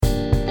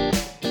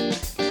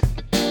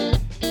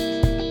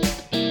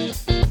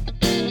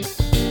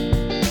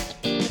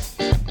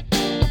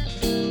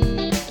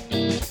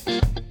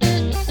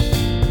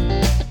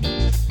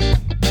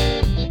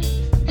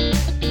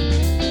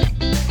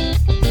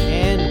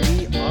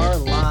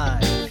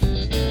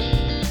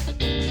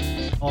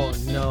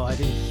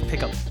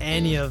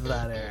any of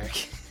that,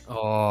 Eric.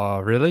 Oh,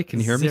 really? Can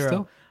you hear me Zero.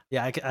 still?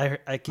 Yeah,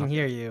 I can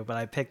hear you, but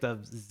I picked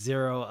up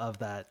zero of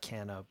that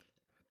can.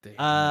 Damn,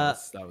 Uh,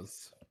 that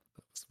was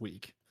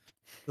weak.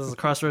 This is a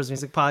Crossroads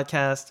Music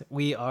Podcast.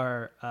 We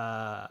are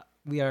a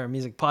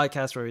music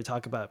podcast where we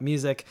talk about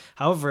music.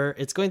 However,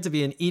 it's going to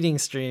be an eating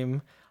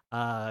stream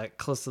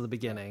close to the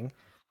beginning.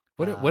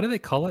 What do they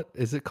call it?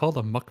 Is it called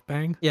a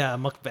mukbang? Yeah,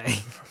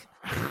 mukbang.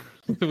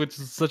 Which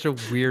is such a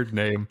weird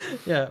name.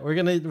 Yeah, we're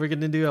gonna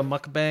do a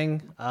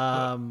mukbang.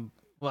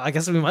 Well, I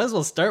guess we might as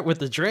well start with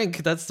the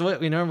drink. That's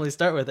what we normally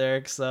start with,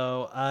 Eric.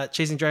 So,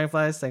 Chasing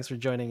Dragonflies, thanks for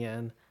joining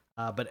in.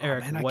 But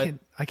Eric, man,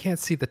 I can't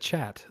see the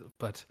chat,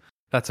 but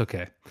that's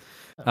okay.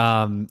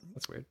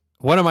 That's weird.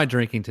 What am I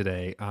drinking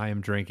today? I am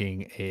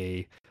drinking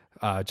a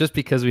just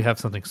because we have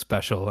something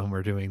special and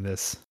we're doing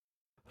this.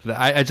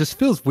 I just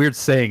feels weird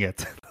saying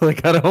it.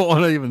 Like I don't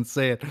want to even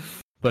say it,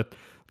 but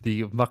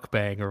the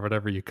mukbang or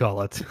whatever you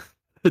call it.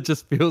 It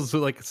just feels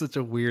like such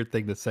a weird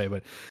thing to say,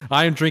 but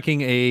I am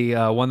drinking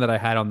a one that I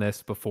had on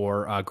this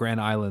before, Grand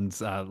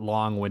Island's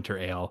Long Winter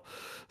Ale.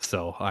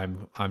 So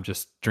I'm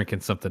just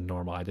drinking something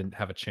normal. I didn't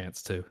have a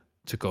chance to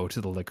go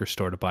to the liquor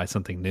store to buy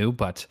something new,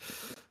 but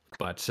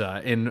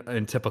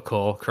in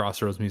typical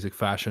Crossroads music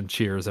fashion,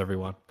 cheers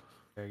everyone.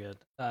 Very good.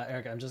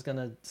 Eric, I'm just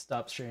gonna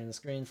stop sharing the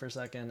screen for a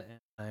second, and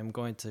I'm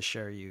going to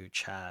share you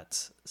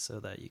chat so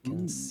that you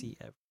can see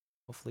everything.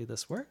 Hopefully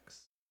this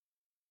works.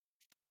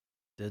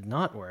 Did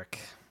not work.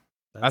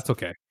 That's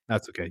okay.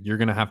 That's okay. You're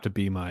gonna have to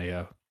be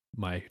my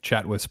my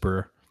chat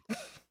whisperer.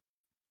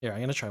 Here, I'm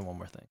gonna try one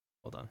more thing.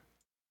 Hold on.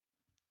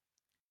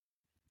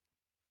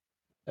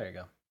 There you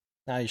go.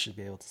 Now you should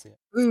be able to see it.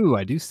 Ooh,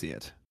 I do see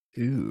it.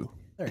 Ooh.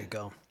 There you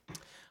go.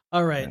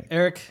 All right,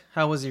 Eric,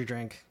 how was your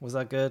drink? Was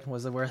that good?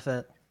 Was it worth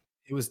it?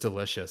 It was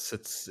delicious.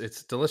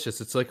 It's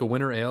delicious. It's like a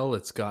winter ale.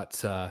 It's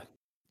got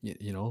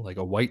you know, like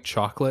a white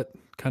chocolate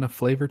kind of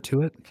flavor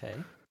to it. Okay.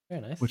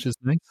 Very nice. Which is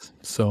nice.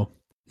 So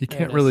you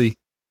can't really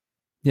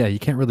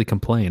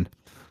complain.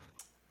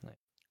 Nice.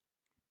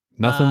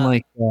 Nothing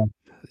like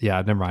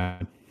yeah, never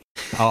mind.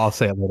 I'll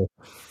say it later.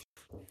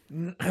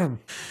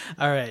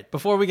 All right.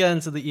 Before we get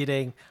into the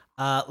eating,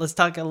 let's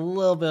talk a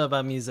little bit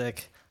about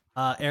music.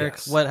 Eric,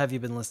 Yes. What have you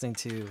been listening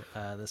to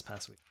this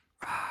past week?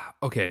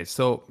 Okay,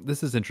 so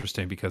this is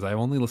interesting because I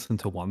only listened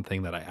to one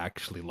thing that I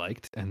actually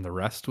liked, and the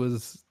rest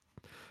was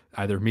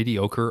either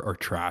mediocre or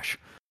trash.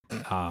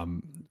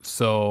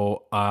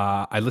 So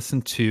I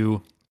listened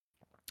to.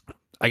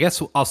 I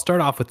guess I'll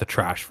start off with the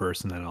trash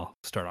first, and then I'll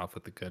start off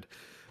with the good.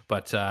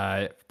 But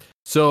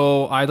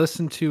so I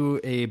listened to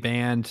a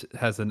band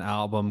has an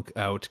album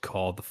out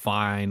called "The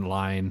Fine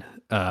Line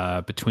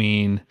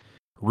Between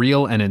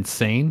Real and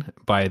Insane"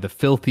 by the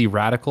Filthy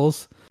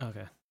Radicals.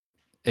 Okay.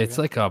 It's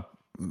like a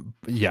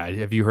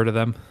have you heard of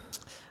them?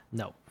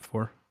 No.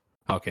 Before?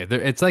 Okay,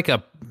 it's like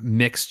a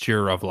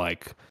mixture of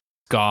like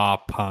ska,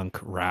 punk,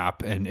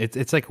 rap, and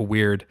it's like a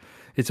weird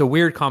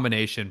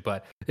combination,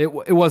 but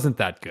it wasn't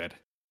that good.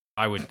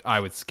 I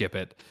would skip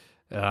it.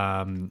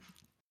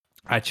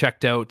 I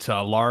checked out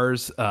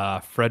Lars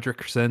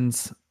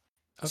Fredriksen's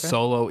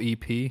solo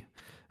EP.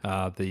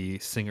 The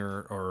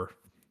singer, or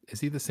is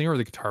he the singer or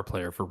the guitar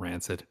player for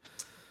Rancid?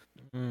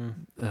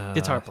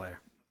 Guitar player.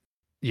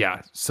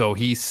 Yeah, so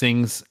he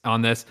sings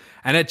on this,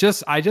 and I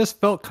just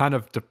felt kind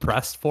of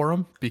depressed for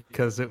him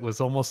because it was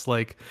almost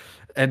like,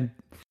 and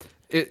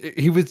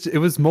it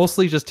was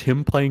mostly just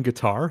him playing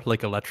guitar,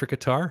 like electric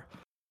guitar,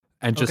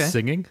 and just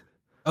singing.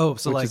 Oh,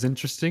 so which is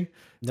interesting.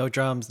 No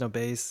drums, no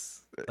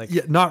bass. Like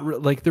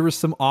Like there was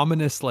some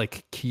ominous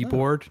like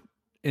keyboard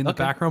in the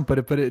background, but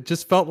it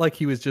just felt like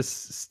he was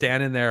just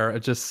standing there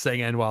just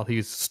singing while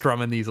he's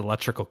strumming these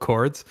electrical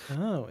chords.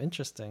 Oh,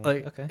 interesting.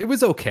 Like okay. It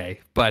was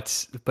okay,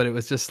 but it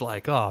was just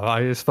like, oh,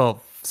 I just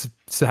felt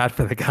sad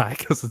for the guy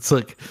because it's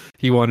like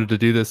he wanted to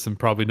do this and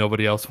probably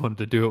nobody else wanted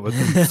to do it with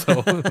him.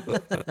 So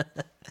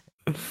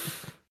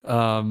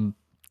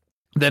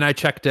then I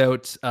checked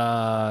out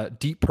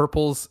Deep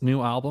Purple's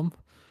new album,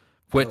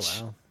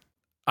 which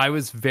I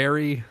was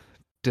very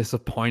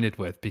disappointed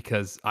with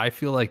because I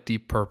feel like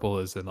Deep Purple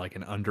is like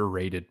an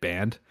underrated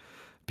band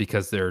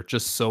because they're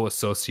just so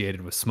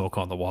associated with Smoke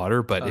on the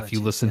Water. But if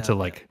you listen to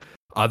like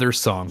other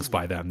songs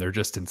by them, they're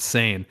just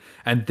insane.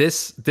 And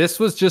this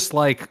was just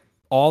like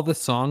all the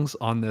songs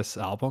on this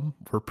album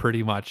were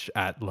pretty much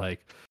at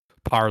like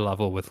par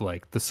level with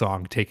like the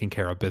song Taking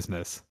Care of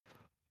Business.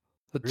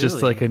 Really?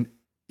 Just like an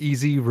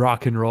easy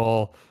rock and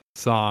roll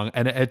song.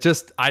 And it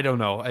just, I don't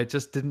know, it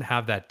just didn't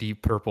have that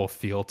Deep Purple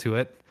feel to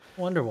it.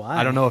 Wonder why.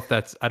 I don't know if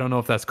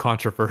that's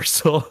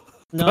controversial.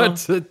 No,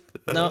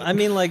 no. I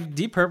mean, like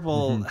Deep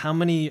Purple. How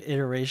many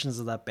iterations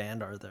of that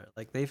band are there?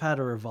 Like they've had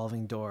a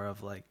revolving door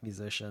of like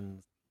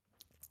musicians,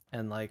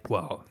 and like,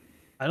 well,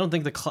 I don't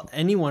think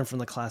anyone from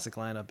the classic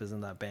lineup is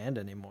in that band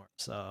anymore.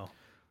 So,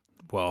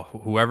 well,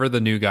 whoever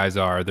the new guys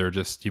are, they're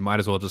just, you might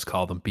as well just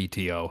call them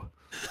BTO,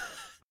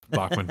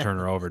 Bachman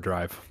Turner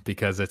Overdrive,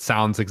 because it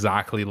sounds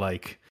exactly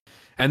like.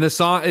 And the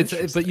song,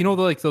 but you know,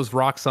 like those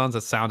rock songs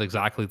that sound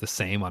exactly the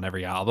same on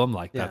every album,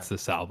 like that's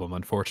this album,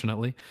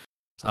 unfortunately.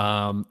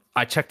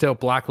 I checked out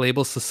Black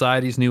Label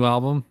Society's new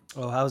album.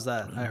 Oh, how's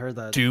that? I heard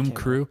that. Doom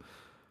Crew.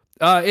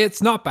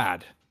 It's not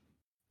bad.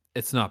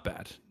 It's not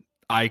bad.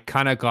 I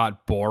kind of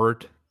got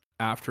bored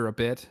after a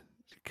bit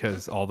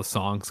because all the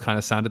songs kind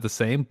of sounded the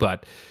same,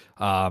 but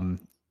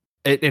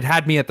it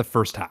had me at the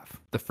first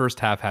half. The first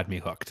half had me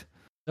hooked.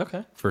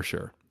 Okay. For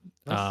sure.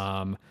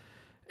 Nice.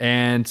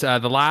 And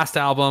the last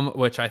album,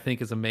 which I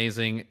think is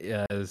amazing,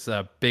 is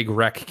Big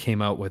Wreck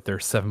came out with their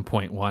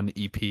 7.1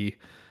 EP,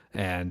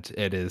 and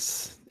it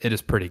is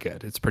pretty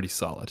good. It's pretty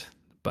solid.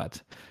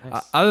 But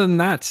Nice. Other than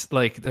that,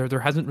 like there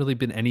hasn't really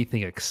been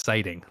anything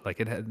exciting.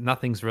 Like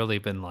nothing's really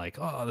been like,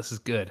 oh, this is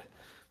good.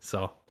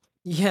 So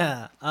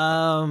yeah,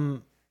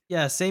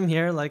 yeah, same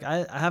here. Like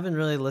I haven't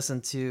really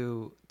listened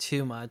to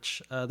too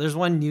much. There's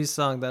one new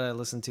song that I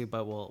listened to,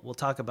 but we'll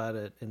talk about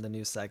it in the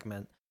new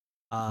segment.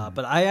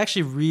 But I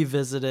actually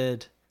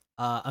revisited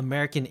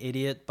American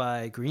Idiot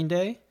by Green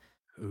Day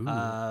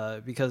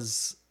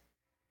because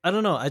I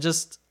don't know. I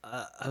just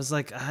I was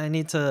like, I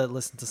need to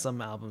listen to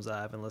some albums that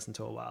I haven't listened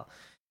to a while.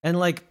 And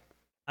like,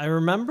 I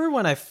remember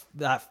when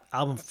that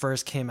album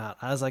first came out,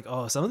 I was like,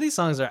 oh, some of these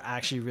songs are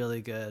actually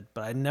really good,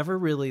 but I never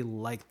really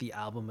liked the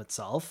album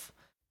itself.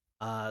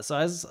 So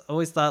I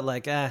always thought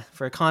like,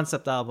 for a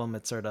concept album,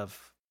 it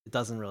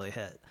doesn't really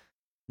hit.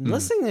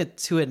 Listening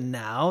to it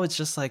now, it's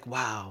just like,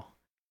 wow,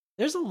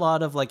 there's a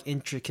lot of like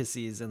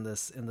intricacies in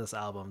this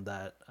album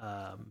that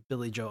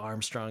Billy Joe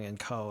Armstrong and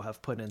co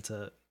have put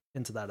into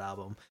that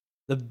album.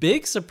 The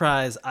big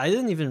surprise, I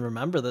didn't even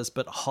remember this,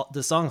 but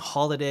the song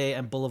Holiday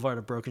and Boulevard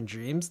of Broken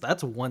Dreams,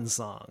 that's one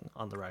song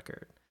on the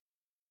record.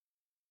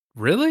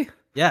 Really?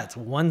 Yeah, it's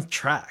one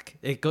track.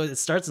 It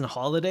starts in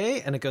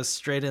Holiday and it goes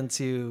straight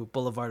into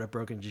Boulevard of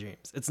Broken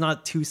Dreams. It's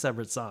not two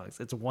separate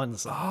songs. It's one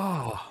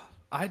song.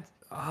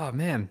 Oh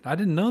man, I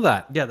didn't know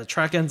that. Yeah, the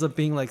track ends up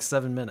being like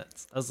 7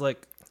 minutes. I was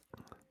like,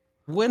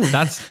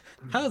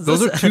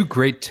 those are two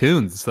great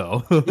tunes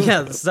though.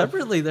 Yeah,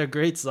 separately they're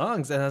great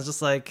songs, and I was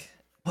just like,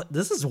 what,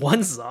 this is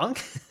one song?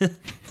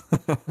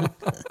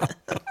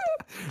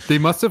 They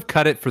must have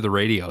cut it for the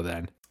radio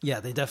then.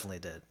 Yeah, they definitely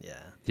did.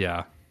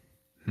 Yeah.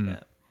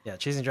 Yeah,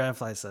 Chasing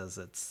Dragonfly says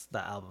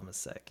that album is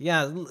sick.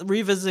 Yeah,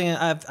 revisiting it,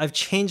 I've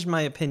changed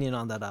my opinion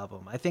on that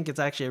album. I think it's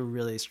actually a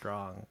really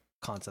strong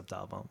concept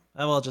album.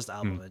 Well, just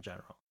album in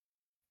general.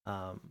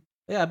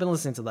 Yeah, I've been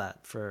listening to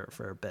that for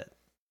a bit.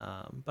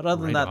 But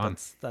other than that,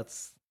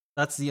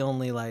 that's the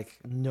only like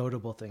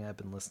notable thing I've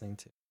been listening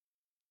to.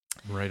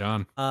 Right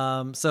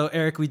on. So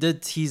Eric, we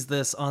did tease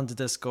this on the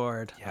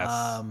Discord.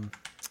 Yes.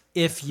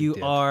 If you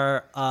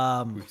are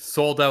we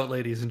sold out,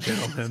 ladies and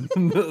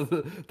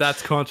gentlemen.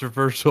 That's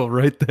controversial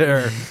right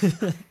there.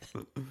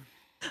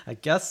 I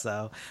guess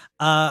so.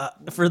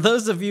 For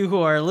those of you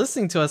who are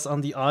listening to us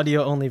on the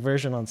audio only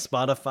version on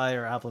Spotify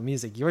or Apple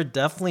Music, you're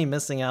definitely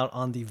missing out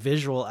on the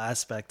visual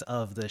aspect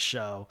of this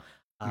show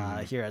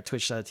here at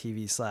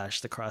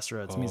twitch.tv/the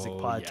Crossroads Music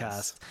Podcast.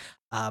 Yes.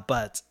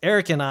 But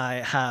Eric and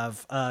I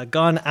have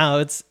gone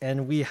out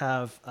and we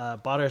have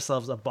bought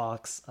ourselves a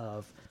box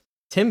of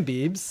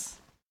TIMBIEBS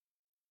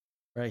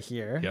right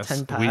here. Yes,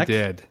 10-pack. we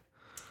did.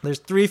 There's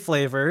 3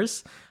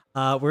 flavors.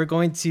 We're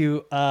going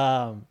to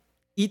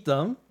eat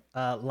them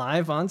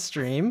live on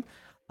stream.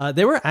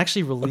 They were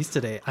actually released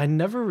today.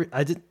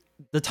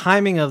 The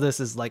timing of this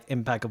is like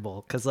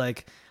impeccable because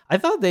like I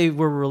thought they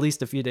were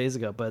released a few days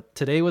ago, but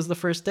today was the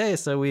first day,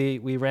 so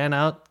we ran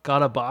out,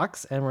 got a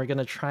box, and we're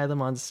gonna try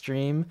them on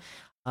stream,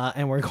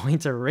 and we're going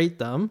to rate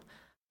them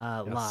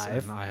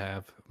live. And I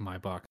have my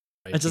box.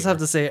 I just have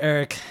to say,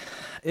 Eric,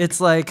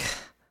 it's like,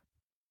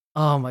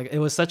 oh my, it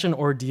was such an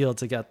ordeal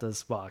to get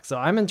this box. So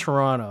I'm in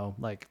Toronto,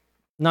 like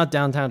not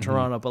downtown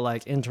Toronto, but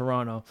like in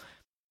Toronto.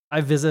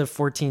 I visited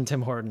 14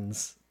 Tim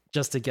Hortons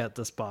just to get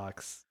this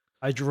box.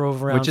 I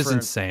drove around, which is for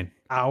insane, an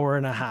hour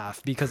and a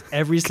half because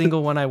every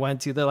single one I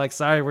went to, they're like,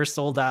 sorry, we're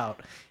sold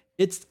out.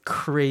 It's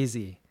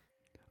crazy.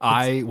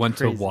 I went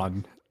to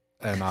one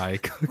and I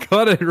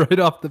got it right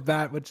off the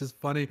bat, which is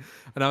funny.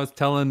 And I was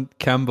telling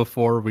Kem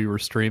before we were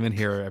streaming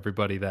here,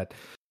 everybody, that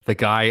the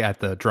guy at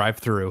the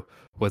drive-thru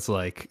was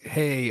like,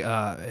 hey,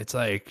 it's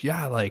like,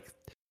 yeah, like,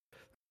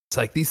 it's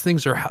like these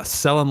things are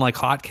selling like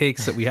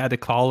hotcakes that we had to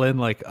call in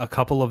like a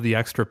couple of the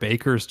extra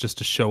bakers just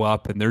to show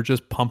up, and they're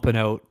just pumping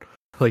out.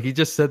 Like he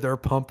just said, they're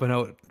pumping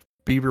out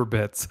Bieber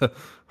bits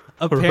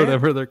or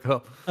whatever they're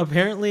called.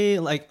 Apparently,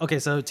 like, okay,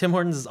 so Tim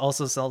Hortons is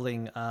also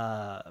selling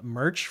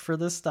merch for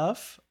this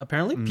stuff.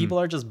 Apparently, people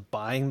are just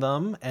buying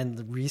them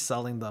and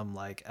reselling them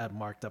like at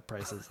marked up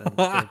prices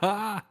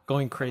and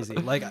going crazy.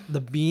 Like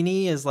the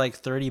beanie is like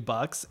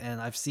 $30,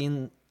 and I've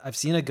seen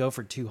it go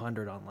for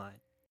 200 online.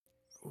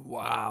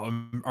 Wow,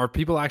 are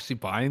people actually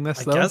buying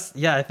this? I guess,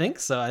 yeah, I think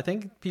so. I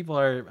think people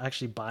are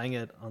actually buying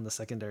it on the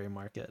secondary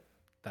market.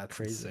 That's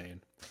crazy.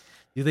 Insane.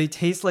 Do they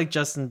taste like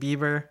Justin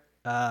Bieber?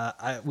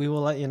 We will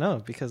let you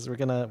know because we're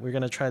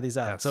gonna try these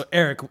out. Yes. So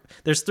Eric,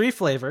 there's 3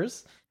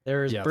 flavors.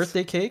 There's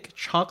birthday cake,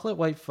 chocolate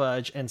white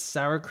fudge, and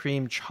sour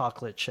cream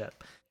chocolate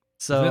chip.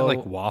 So isn't it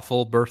like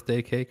waffle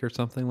birthday cake or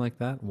something like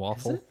that?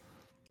 Waffle.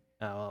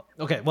 well,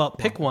 okay. Well,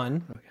 pick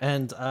one,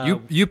 and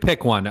you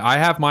pick one. I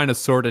have mine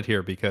assorted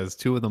here because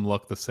two of them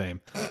look the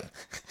same.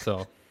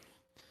 So,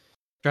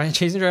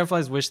 Chasing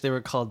Dragonflies wish they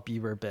were called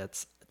Bieber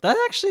Bits. That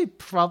actually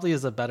probably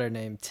is a better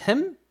name.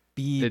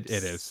 Timbiebs. it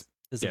is.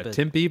 Yeah,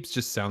 TIMBIEBS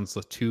just sounds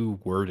too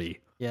wordy.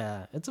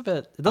 Yeah, it's a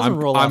bit. It doesn't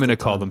roll. I'm going to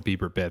call them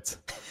Bieber Bits.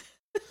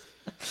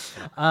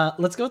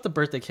 Let's go with the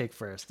birthday cake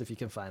first, if you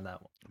can find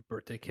that one.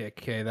 Birthday cake.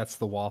 Okay, that's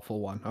the waffle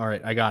one. All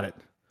right, I got it.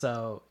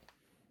 So,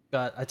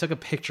 I took a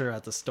picture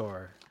at the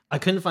store. I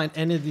couldn't find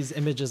any of these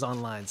images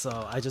online,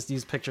 so I just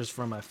used pictures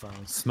from my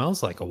phone.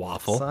 Smells like a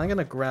waffle. So I'm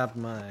gonna grab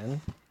mine.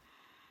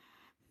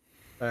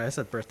 All right, I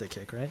said birthday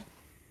cake, right?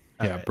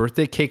 Yeah, right.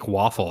 Birthday cake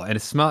waffle, and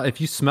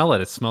if you smell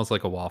it, it smells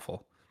like a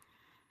waffle.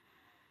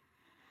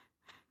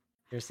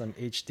 Here's some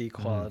HD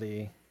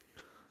quality.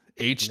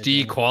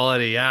 HD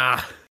quality,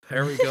 yeah.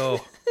 There we go.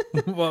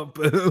 Well,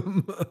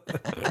 boom.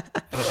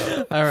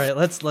 All right,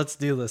 let's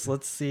do this.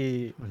 Let's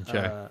see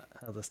how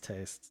this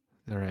tastes.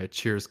 All right,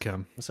 cheers,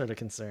 Kim. I'm sort of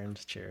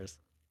concerned. Cheers.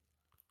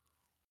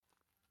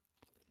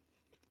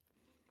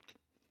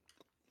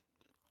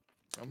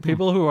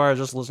 People who are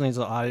just listening to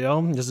the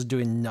audio, this is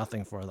doing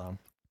nothing for them.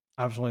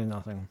 Absolutely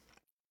nothing.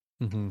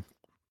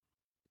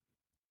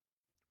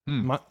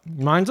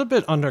 Mine's a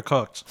bit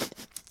undercooked.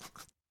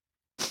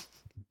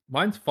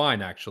 Mine's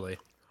fine, actually.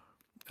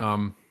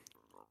 Yeah,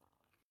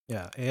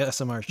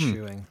 ASMR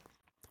chewing.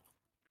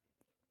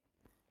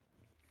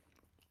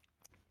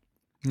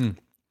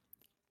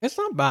 It's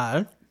not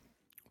bad.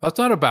 That's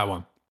not a bad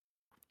one.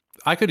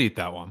 I could eat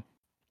that one.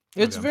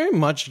 It's very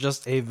much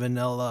just a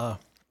vanilla,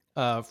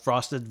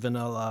 frosted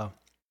vanilla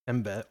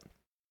Timbit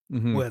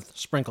with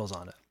sprinkles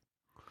on it.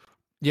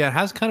 Yeah, it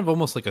has kind of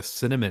almost like a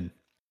cinnamon.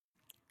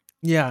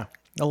 Yeah,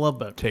 a little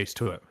bit taste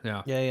to it.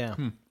 Yeah. Yeah.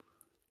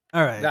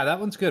 All right. Yeah, that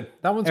one's good.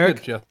 That one's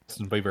good,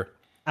 Justin Bieber.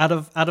 Out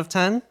of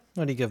 10,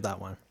 what do you give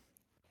that one?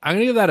 I'm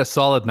gonna give that a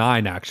solid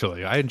 9.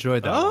 Actually, I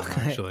enjoyed that one.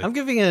 Actually, I'm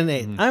giving it an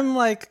 8. I'm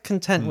like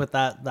content with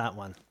that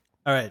one.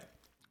 All right,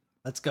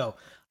 let's go.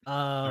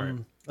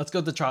 Let's go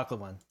with the chocolate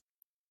one.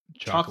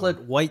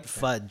 Chocolate white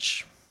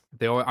fudge.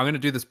 I'm gonna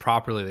do this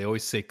properly. They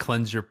always say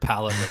cleanse your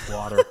palate with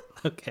water.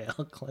 Okay,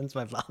 I'll cleanse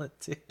my palate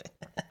too.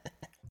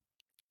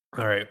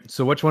 All right.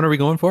 So which one are we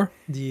going for?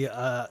 The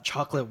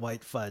chocolate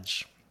white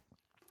fudge.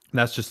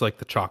 That's just like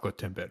the chocolate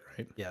Timbit,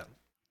 right? Yeah.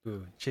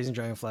 Ooh, Chasing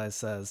Dragonflies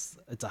says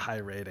it's a high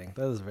rating.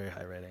 That is a very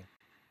high rating.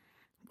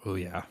 Oh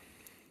yeah,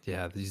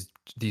 yeah. These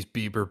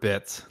Bieber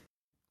bits.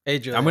 Hey,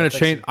 Julia, I'm gonna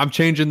change. I'm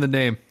changing the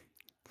name.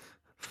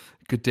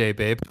 Good day,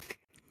 babe.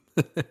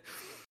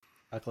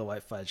 Chocolate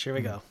white fudge. Here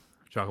we go.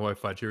 Chocolate white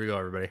fudge. Here we go,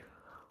 everybody.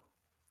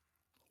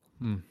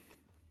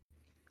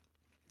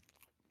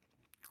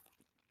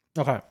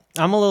 Okay,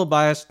 I'm a little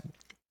biased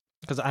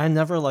because I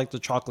never liked the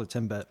chocolate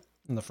Timbit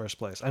in the first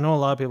place. I know a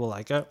lot of people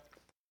like it.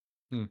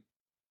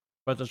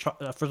 But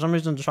for some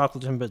reason, the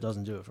chocolate Timbit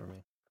doesn't do it for me.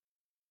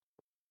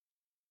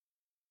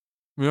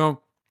 You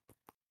know,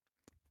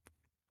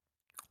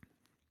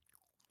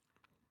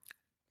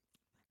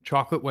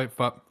 chocolate white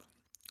fudge.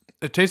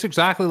 It tastes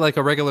exactly like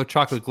a regular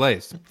chocolate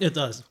glaze. It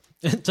does.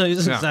 It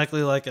tastes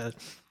exactly like it.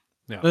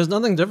 Yeah. There's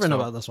nothing different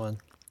about this one.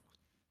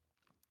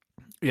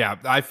 Yeah,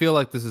 I feel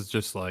like this is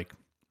just like,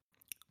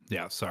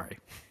 yeah, sorry.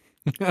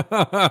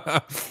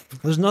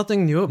 There's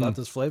nothing new about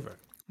this flavor.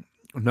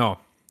 No.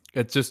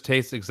 It just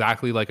tastes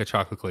exactly like a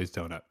chocolate glazed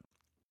donut.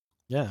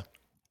 Yeah.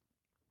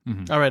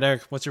 All right,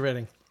 Eric, what's your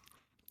rating?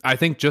 I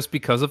think just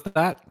because of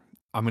that,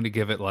 I'm going to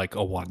give it like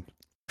a 1.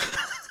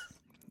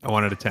 A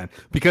 1 out of 10.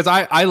 Because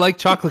I like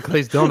chocolate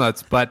glazed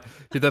donuts, but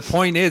the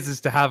point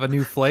is to have a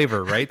new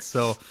flavor, right?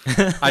 So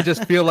I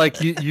just feel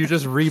like you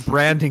just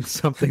rebranding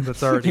something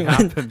that's already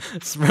happened.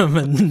 It's from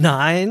a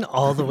 9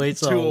 all the way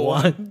to a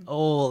 1.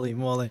 Holy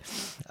moly.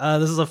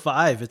 This is a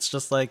 5. It's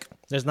just like,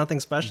 there's nothing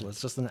special. It's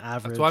just an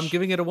average. That's why I'm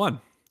giving it a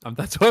 1.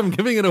 That's why I'm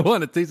giving it a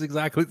 1. It tastes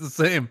exactly the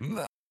same.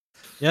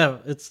 Yeah,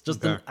 it's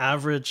just an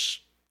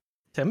average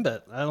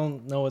Timbit. I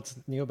don't know what's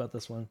new about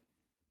this one.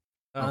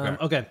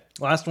 Okay,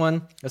 last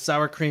one, a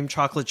sour cream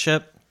chocolate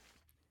chip.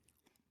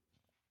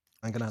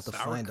 I'm gonna have to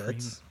find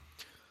it.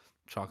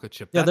 Chocolate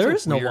chip. Yeah, there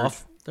is no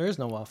waffle. There is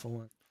no waffle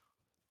one.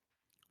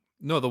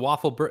 No, the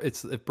waffle.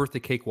 It's a birthday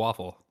cake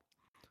waffle,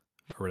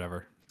 or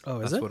whatever. Oh,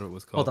 is it? That's what it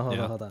was called.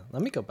 Hold on.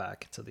 Let me go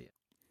back to the.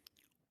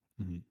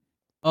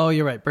 Oh,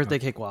 you're right. Birthday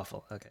cake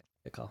waffle. Okay,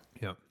 good call.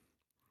 Yeah.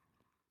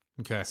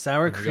 Okay.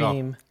 Sour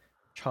cream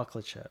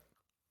chocolate chip.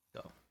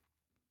 Go.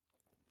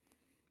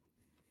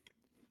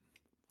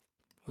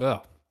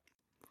 Oh.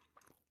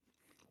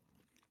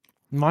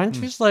 Mine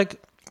tastes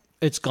like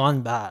it's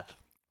gone bad.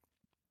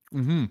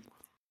 I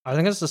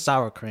think it's the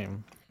sour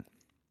cream.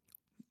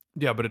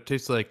 Yeah, but it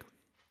tastes like...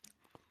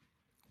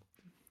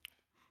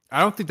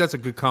 I don't think that's a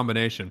good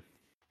combination.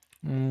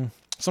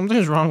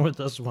 Something's wrong with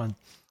this one.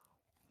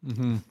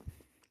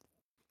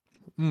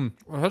 It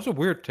has a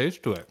weird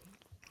taste to it.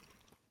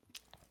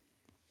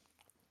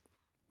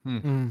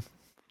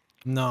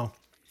 No.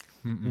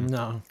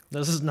 No.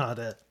 This is not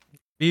it.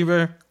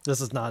 Bieber, this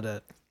is not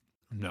it.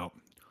 No.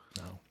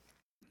 No.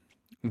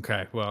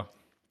 Okay, well,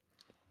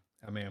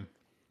 I mean,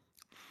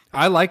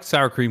 I like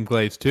sour cream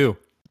glaze too,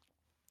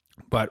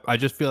 but I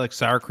just feel like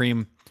sour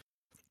cream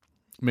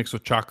mixed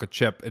with chocolate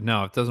chip, and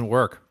no, it doesn't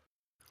work.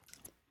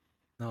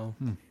 No.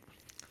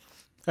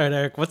 All right,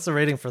 Eric, what's the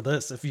rating for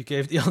this if you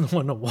gave the other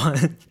one a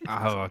 1?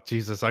 Oh,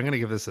 Jesus. I'm going to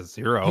give this a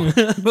 0.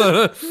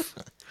 But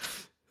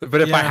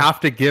if I have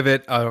to give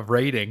it a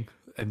rating,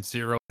 and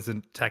 0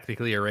 isn't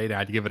technically a rating,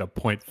 I'd give it a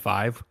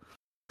 0.5.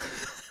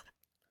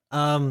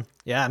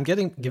 Yeah, I'm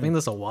giving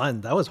this a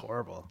 1. That was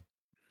horrible.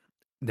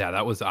 Yeah,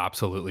 that was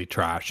absolutely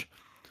trash.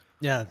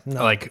 Yeah,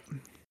 no. Like,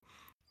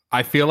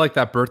 I feel like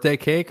that birthday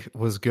cake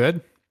was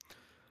good.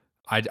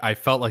 I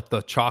felt like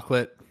the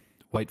chocolate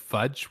white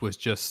fudge was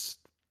just...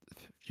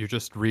 You're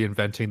just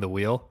reinventing the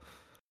wheel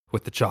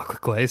with the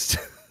chocolate glazed.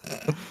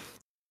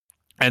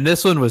 And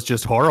this one was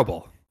just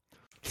horrible.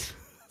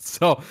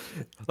 So,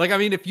 like, I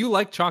mean, if you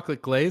like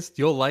chocolate glazed,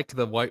 you'll like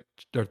the white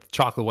or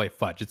chocolate white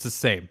fudge. It's the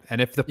same.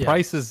 And if the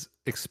price is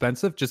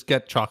expensive, just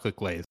get chocolate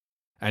glazed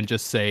and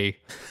just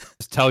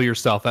tell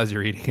yourself as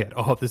you're eating it,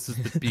 oh, this is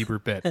the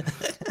Bieber bit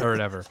or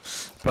whatever.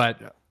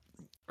 But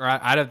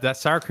out of that,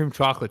 sour cream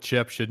chocolate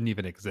chip shouldn't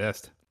even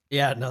exist.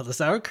 Yeah, no, the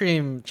sour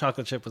cream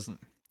chocolate chip was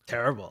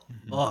terrible.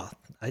 Oh,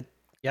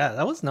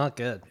 that was not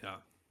good. Yeah.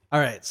 All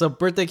right, so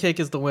birthday cake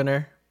is the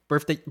winner.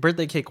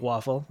 Birthday cake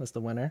waffle is the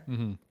winner.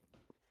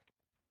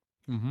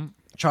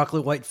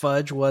 Chocolate white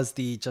fudge was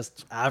the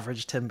just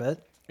average Timbit,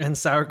 and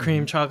sour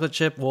cream chocolate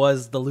chip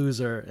was the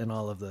loser in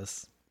all of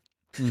this.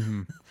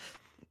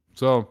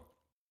 So,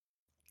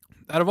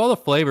 out of all the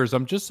flavors,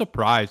 I'm just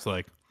surprised.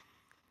 Like,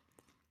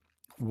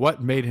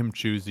 what made him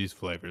choose these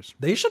flavors?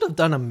 They should have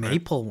done a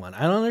maple one.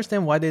 I don't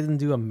understand why they didn't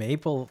do a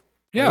maple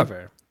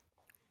flavor.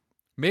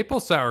 Maple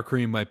sour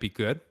cream might be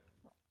good.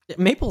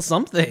 Maple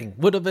something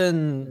would have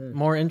been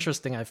more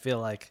interesting, I feel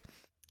like.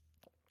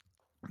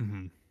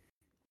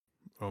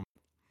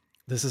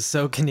 This is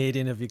so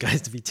Canadian of you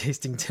guys to be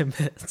tasting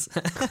Timbits.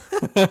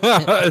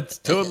 It's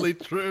totally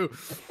true.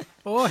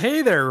 Oh,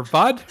 hey there,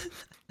 bud.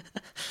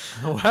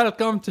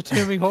 Welcome to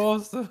Timmy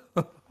Horse.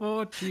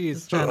 Oh,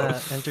 jeez. Trying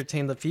to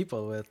entertain the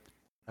people with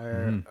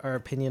our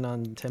opinion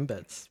on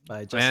Timbits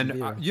by Justin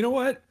Bieber. You know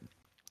what?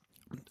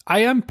 I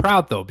am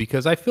proud, though,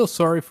 because I feel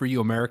sorry for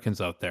you Americans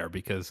out there,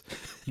 because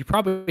you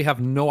probably have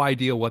no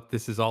idea what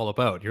this is all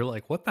about. You're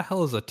like, what the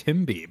hell is a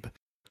Timbieb?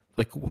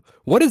 Like,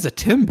 what is a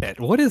Timbit?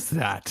 What is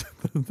that?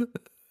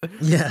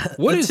 Yeah.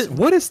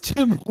 What is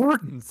Tim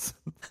Hortons?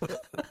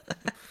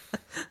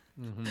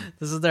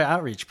 This is their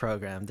outreach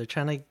program. They're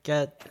trying to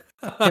get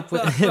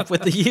hip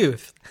with the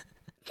youth.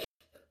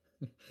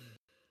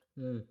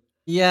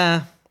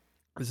 Yeah.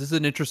 This is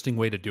an interesting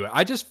way to do it.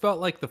 I just felt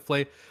like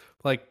the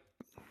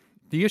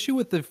issue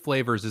with the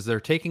flavors is they're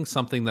taking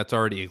something that's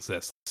already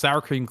exists.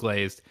 Sour cream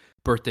glazed,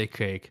 birthday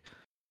cake,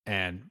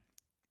 and,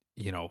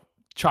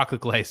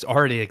 chocolate glazed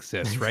already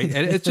exists, right?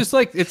 And it's just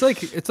like,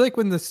 it's like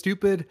when the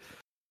stupid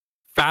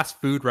fast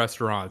food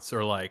restaurants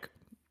are like,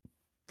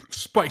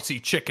 spicy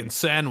chicken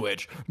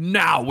sandwich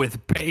now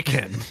with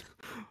bacon.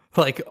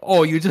 Like,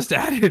 oh, you just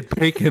added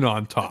bacon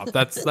on top.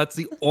 That's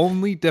the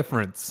only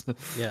difference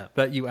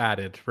that you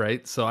added,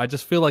 right? So I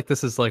just feel like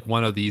this is like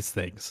one of these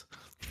things.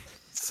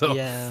 So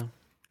yeah.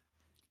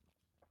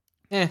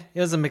 It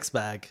was a mixed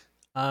bag.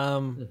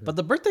 But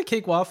the birthday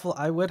cake waffle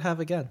I would have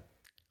again.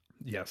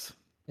 Yes.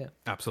 Yeah.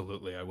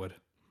 Absolutely, I would.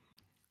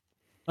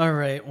 All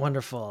right,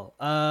 wonderful.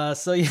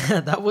 So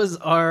that was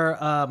our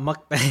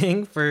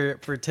mukbang for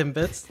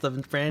Timbits, the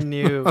brand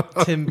new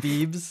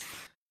TIMBIEBS.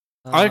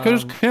 I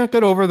just can't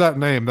get over that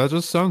name. That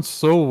just sounds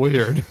so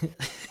weird.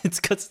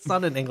 It's because it's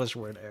not an English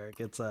word, Eric.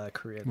 It's a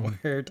Korean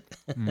word.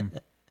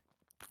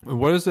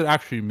 What does it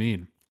actually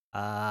mean?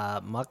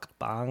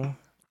 Mukbang.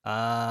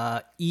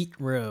 Eat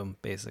room,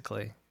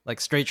 basically.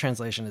 Like straight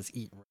translation is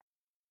eat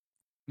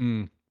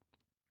room.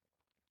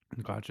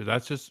 Gotcha.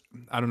 That's just,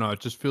 I don't know. It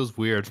just feels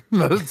weird.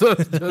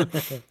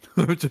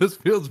 It just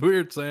feels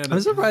weird saying it.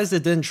 I'm surprised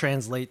it didn't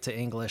translate to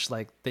English.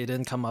 Like they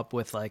didn't come up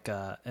with like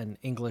an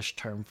English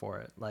term for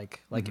it,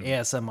 like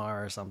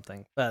ASMR or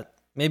something. But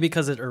maybe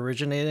because it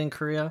originated in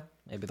Korea,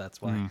 maybe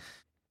that's why.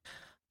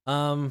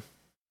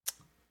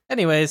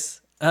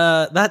 Anyways,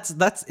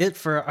 that's it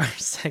for our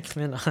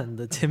segment on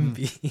the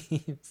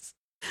TIMBIEBS.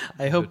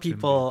 I hope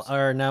people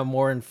are now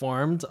more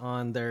informed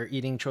on their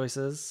eating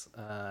choices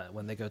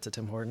when they go to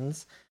Tim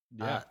Hortons.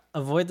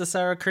 Avoid the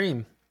sour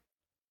cream.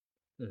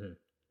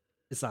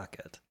 It's not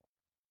good.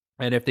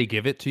 And if they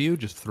give it to you,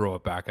 just throw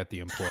it back at the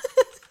employer.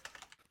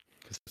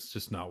 Because it's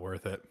just not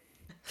worth it.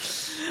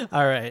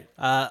 All right,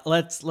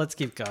 let's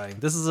keep going.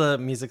 This is a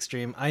music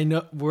stream. I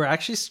know we're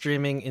actually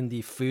streaming in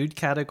the food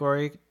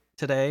category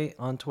today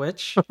on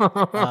Twitch,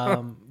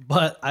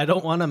 but I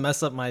don't want to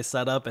mess up my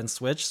setup and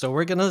switch, so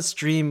we're gonna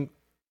stream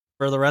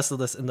for the rest of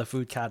this in the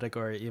food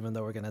category, even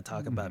though we're gonna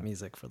talk about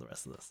music for the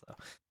rest of this. So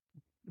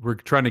we're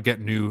trying to get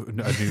a new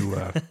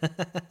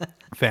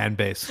fan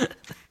base.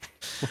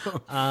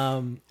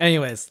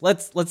 Anyways,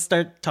 let's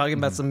start talking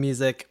about some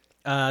music.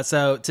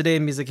 So today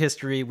in music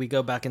history, we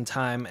go back in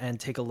time and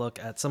take a look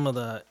at some of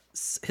the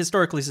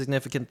historically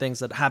significant things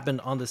that happened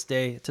on this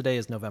day. Today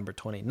is November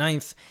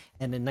 29th.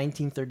 And in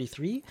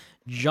 1933,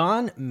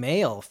 John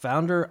Mayall,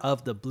 founder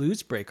of the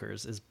Blues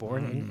Breakers, is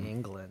born in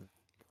England.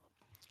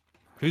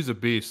 He's a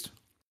beast.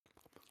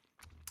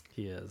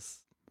 He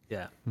is.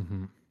 Yeah.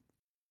 Mm-hmm.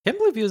 Can't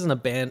believe he was in a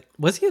band.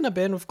 Was he in a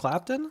band with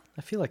Clapton?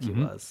 I feel like he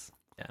was.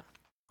 Yeah.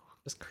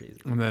 Just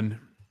crazy. And then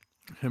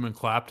him and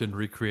Clapton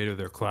recreated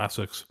their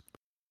classics.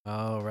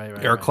 Oh, right.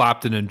 Eric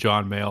Clapton and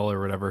John Mayall or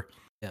whatever.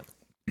 Yeah.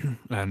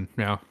 And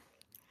yeah.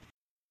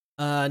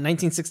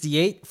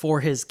 1968,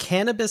 for his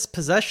cannabis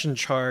possession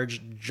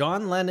charge,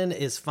 John Lennon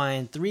is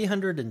fined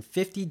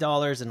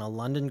 $350 in a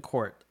London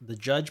court. The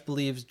judge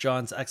believes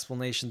John's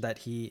explanation that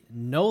he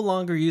no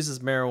longer uses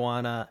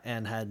marijuana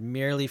and had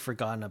merely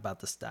forgotten about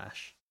the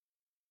stash.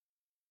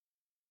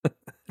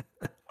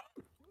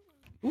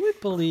 Who would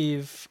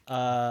believe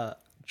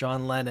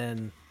John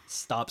Lennon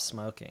stopped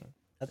smoking?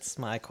 That's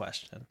my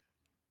question.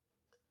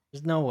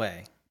 There's no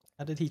way.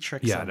 How did he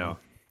trick someone?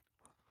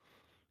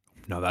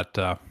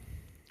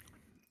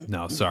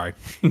 No, sorry.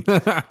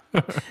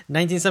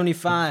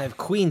 1975,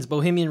 Queen's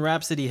Bohemian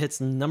Rhapsody hits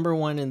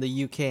 #1 in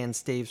the UK and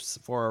stays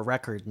for a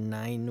record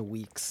 9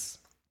 weeks.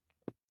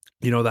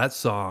 That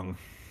song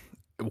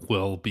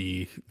will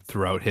be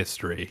throughout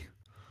history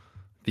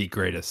the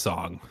greatest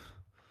song.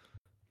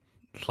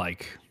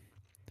 Like,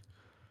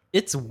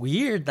 it's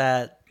weird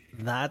that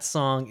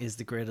song is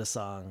the greatest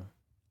song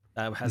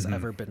that has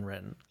ever been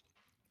written,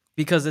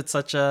 because it's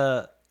such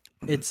a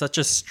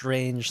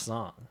strange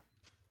song.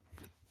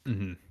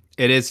 Mm-hmm.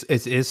 It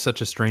is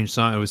such a strange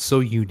song. It was so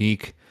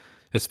unique,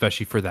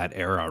 especially for that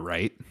era,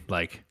 right?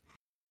 Like,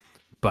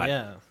 but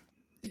yeah,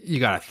 you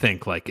gotta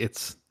think, like,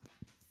 it's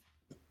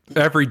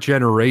every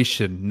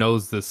generation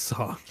knows this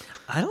song.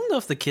 I don't know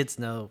if the kids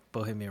know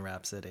Bohemian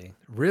Rhapsody.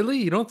 Really?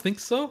 You don't think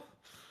so?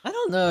 I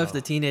don't know if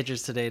the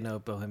teenagers today know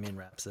Bohemian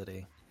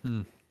Rhapsody.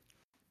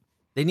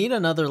 They need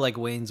another like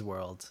Wayne's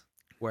World,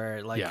 where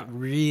it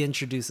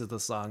reintroduces the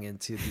song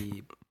into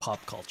the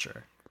pop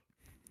culture.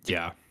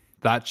 Yeah.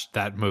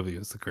 That movie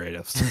was the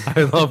greatest.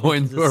 I love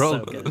Wayne's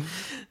World.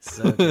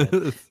 So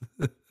good.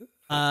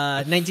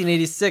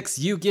 1986,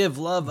 You Give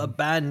Love a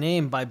Bad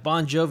Name by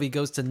Bon Jovi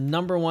goes to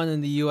 #1 in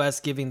the US,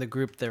 giving the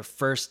group their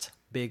first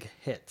big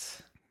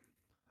hit.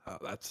 Oh,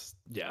 that's,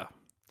 yeah.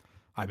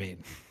 I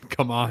mean,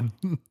 come on.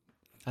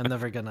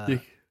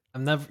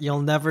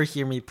 You'll never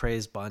hear me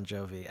praise Bon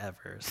Jovi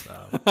ever,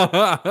 so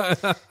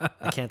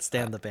I can't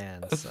stand the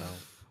band, so.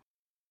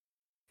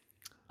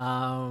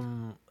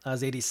 That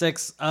was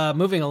 86.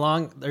 Moving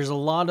along, there's a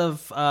lot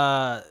of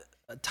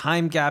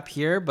time gap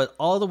here, but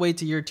all the way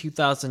to year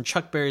 2000,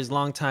 Chuck Berry's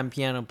longtime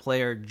piano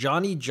player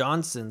Johnny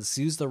Johnson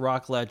sues the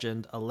rock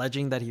legend,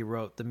 alleging that he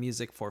wrote the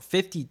music for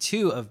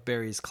 52 of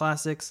Berry's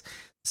classics.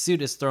 The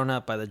suit is thrown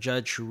out by the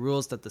judge, who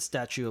rules that the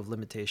statute of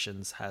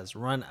limitations has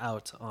run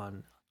out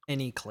on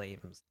any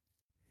claims.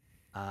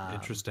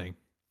 Interesting.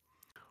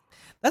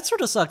 That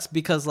sort of sucks,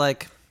 because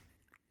like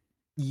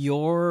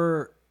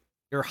you're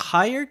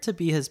hired to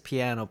be his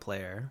piano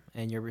player,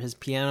 and you're his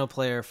piano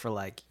player for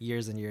like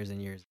years and years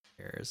and years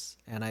and years.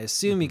 And I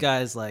assume you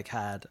guys like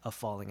had a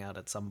falling out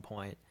at some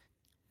point.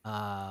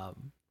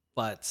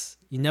 But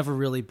you never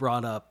really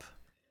brought up,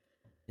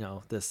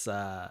 this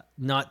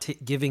not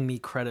giving me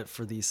credit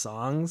for these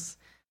songs.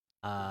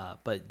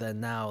 But then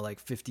now, like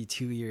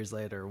 52 years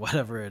later,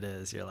 whatever it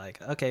is, you're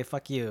like, okay,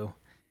 fuck you.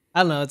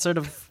 I don't know. It's sort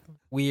of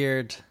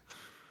weird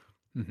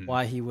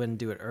why he wouldn't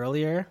do it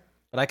earlier,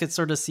 but I could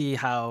sort of see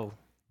how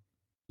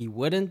he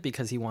wouldn't,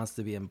 because he wants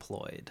to be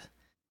employed.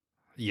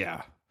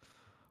 Yeah.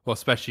 Well,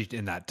 especially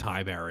in that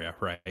time area,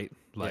 right?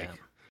 Like,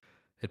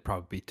 it'd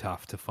probably be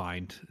tough to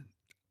find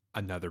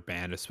another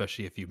band,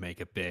 especially if you make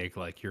it big.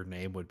 Like, your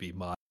name would be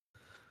mud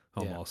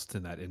almost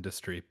in that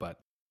industry. But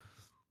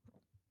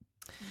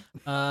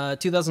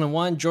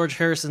 2001, George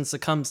Harrison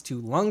succumbs to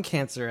lung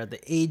cancer at the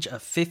age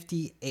of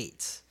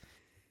 58.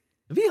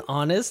 To be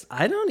honest,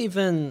 I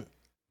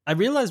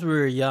realized we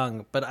were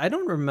young, but I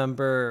don't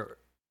remember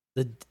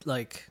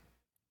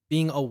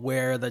being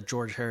aware that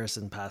George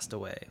Harrison passed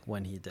away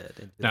when he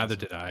did. Neither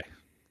did I.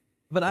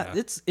 But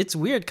it's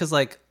weird, because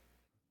like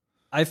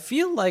I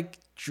feel like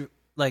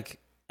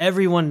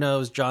everyone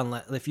knows John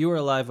Lennon. If you were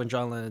alive when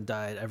John Lennon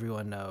died,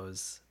 everyone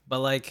knows. But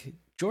like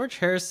George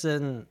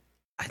Harrison,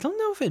 I don't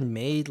know if it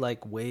made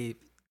like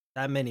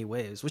that many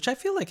waves, which I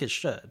feel like it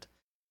should.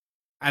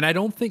 And I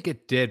don't think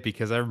it did,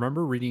 because I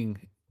remember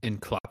reading in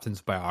Clapton's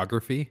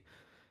biography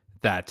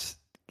that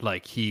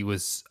like he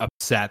was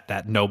upset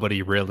that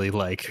nobody really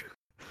like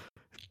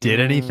did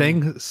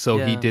anything, so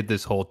he did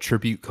this whole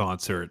tribute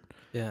concert,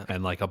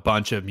 and like a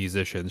bunch of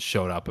musicians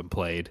showed up and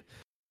played,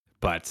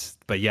 but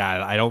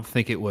yeah, I don't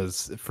think it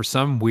was, for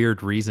some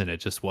weird reason, it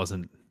just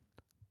wasn't,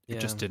 it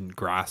just didn't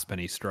grasp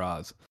any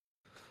straws.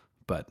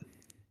 But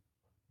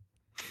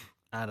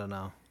I don't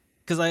know,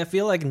 because I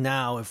feel like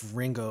now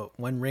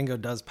when Ringo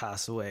does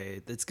pass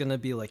away, it's gonna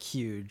be like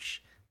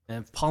huge,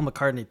 and if Paul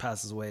McCartney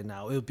passes away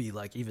now, it would be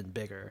like even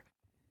bigger.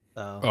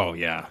 So, oh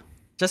yeah,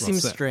 Just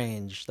seems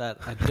strange that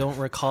I don't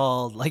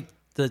recall like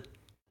the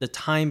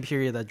time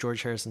period that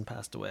George Harrison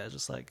passed away. I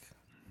just like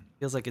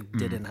feels like it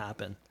didn't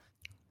happen.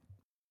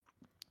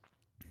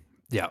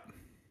 Yeah.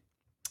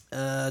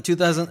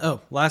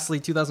 Lastly,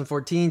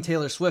 2014,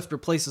 Taylor Swift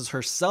replaces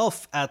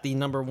herself at the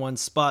 #1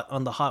 spot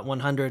on the Hot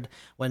 100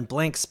 when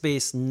Blank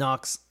Space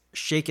knocks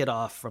Shake It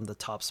Off from the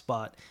top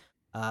spot.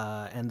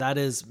 And that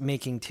is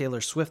making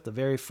Taylor Swift the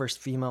very first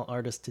female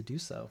artist to do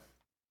so.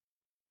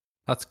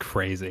 That's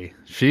crazy.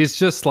 She's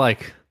just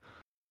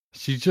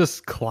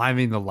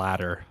climbing the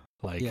ladder.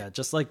 Like, yeah,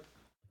 just like,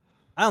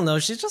 I don't know.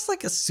 She's just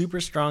like a super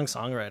strong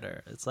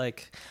songwriter. It's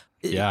like,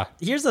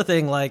 here's the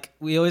thing. Like,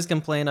 we always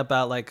complain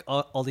about like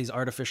all these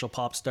artificial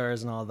pop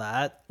stars and all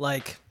that.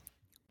 Like,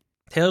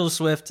 Taylor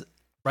Swift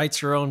writes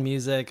her own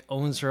music,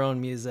 owns her own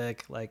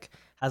music, like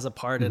has a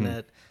part in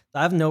it.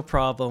 I have no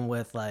problem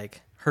with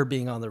like her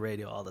being on the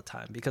radio all the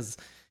time because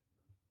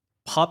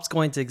pop's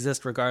going to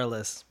exist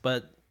regardless,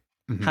 but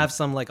have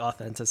some like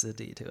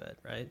authenticity to it,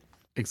 right?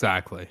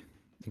 Exactly.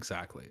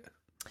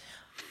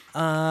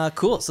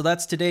 Cool. So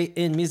that's today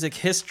in music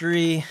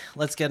history.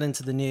 Let's get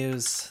into the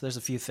news. There's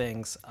a few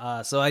things.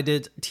 So I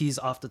did tease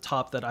off the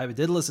top that I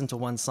did listen to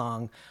one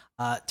song.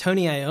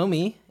 Tony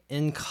Iommi,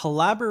 in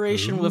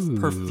collaboration with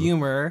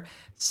perfumer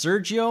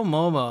Sergio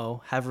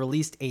Momo, have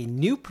released a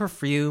new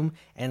perfume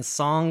and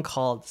song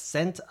called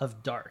Scent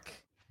of Dark.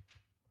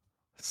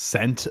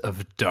 Scent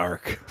of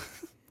Dark.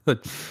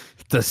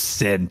 The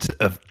Scent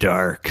of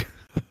Dark.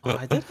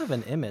 I did have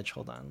an image.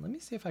 Hold on. Let me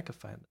see if I could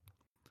find it.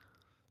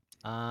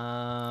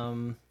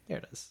 Here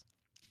it is.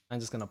 I'm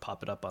just going to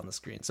pop it up on the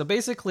screen. So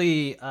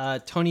basically,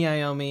 Tony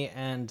Iommi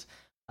and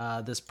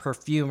this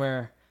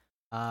perfumer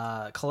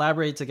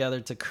collaborate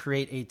together to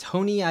create a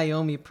Tony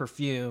Iommi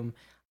perfume.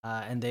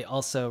 And they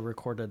also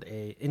recorded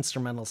a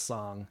instrumental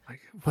song.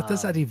 What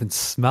does that even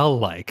smell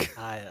like?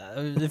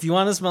 If you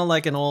want to smell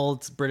like an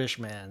old British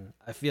man,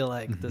 I feel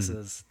like this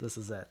is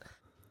it.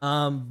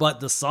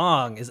 But the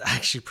song is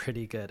actually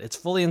pretty good. It's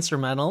fully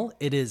instrumental.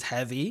 It is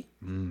heavy,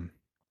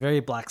 very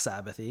Black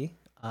Sabbath-y.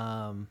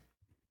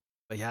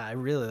 But yeah, I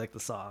really like the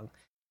song.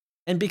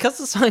 And because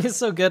the song is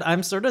so good,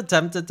 I'm sort of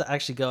tempted to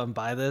actually go and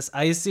buy this.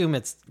 I assume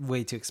it's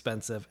way too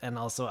expensive, and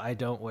also I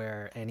don't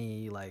wear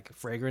any like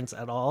fragrance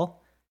at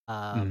all.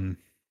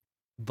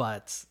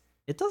 But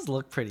it does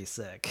look pretty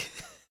sick.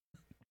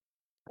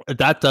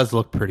 That does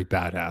look pretty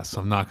badass.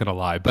 I'm not gonna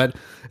lie, but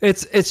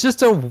it's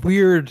just a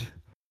weird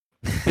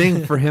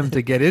thing for him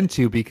to get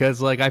into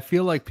because like I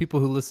feel like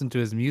people who listen to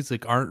his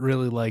music aren't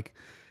really like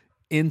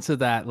into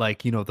that,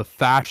 like, you know, the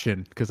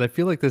fashion, because I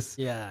feel like this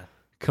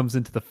comes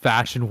into the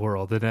fashion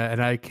world,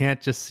 and I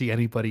can't just see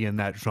anybody in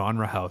that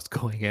genre house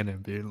going in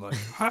and being like,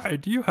 "Hi,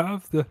 do you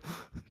have the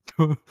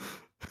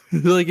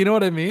like, you know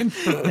what I mean?"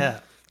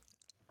 Yeah.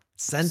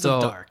 Scent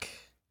of Dark.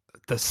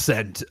 The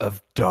Scent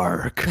of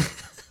Dark.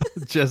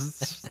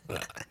 Just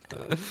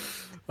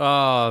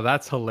oh,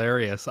 that's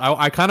hilarious.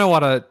 I kind of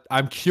want to,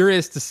 I'm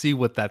curious to see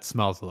what that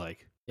smells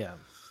like. Yeah.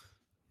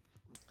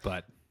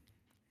 But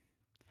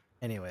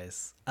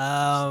anyways,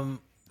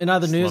 in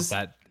other news,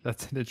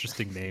 that's an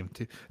interesting name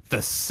too.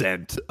 The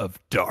Scent of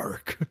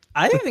Dark.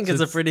 I think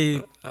it's a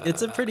pretty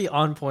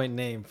on point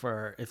name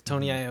for if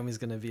Tony Iommi is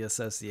going to be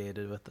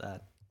associated with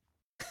that.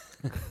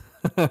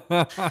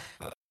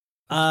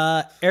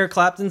 Eric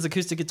Clapton's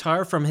acoustic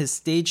guitar from his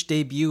stage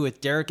debut with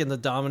Derek and the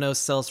Dominos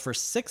sells for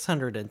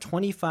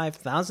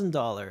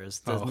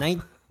 $625,000. The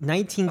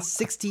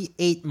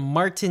 1968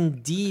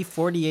 Martin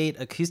D48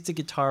 acoustic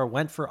guitar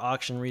went for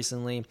auction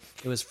recently.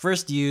 It was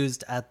first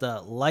used at the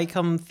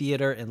Lyceum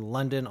Theatre in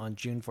London on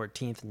June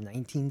 14th,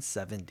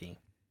 1970.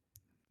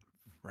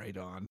 Right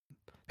on.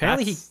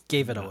 Apparently he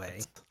gave it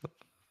away.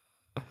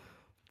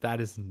 That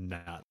is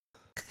nuts.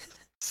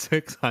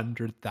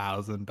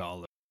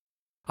 $600,000.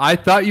 I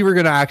thought you were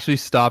going to actually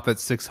stop at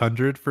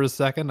 600 for a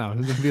second. I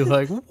was going to be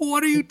like,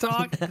 what are you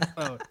talking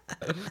about?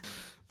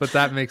 But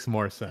that makes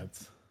more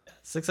sense.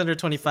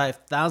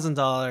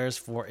 $625,000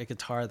 for a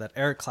guitar that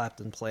Eric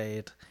Clapton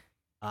played.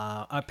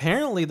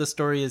 Apparently the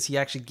story is he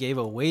actually gave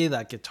away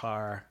that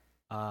guitar.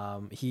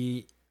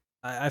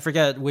 I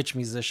forget which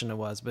musician it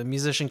was, but a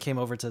musician came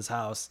over to his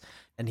house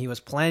and he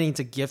was planning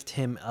to gift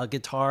him a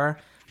guitar,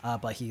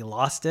 but he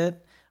lost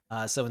it.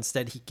 So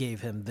instead, he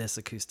gave him this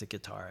acoustic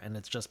guitar, and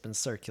it's just been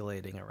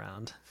circulating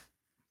around.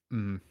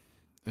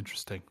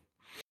 Interesting.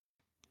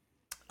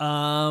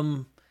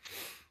 Oh,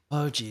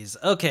 geez.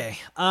 Okay.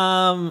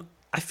 I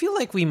feel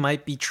like we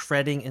might be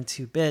treading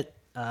into a bit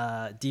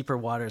deeper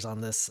waters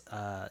on this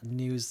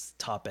news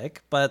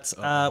topic, but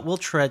we'll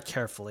tread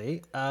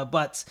carefully.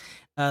 But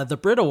the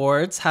Brit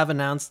Awards have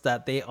announced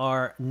that they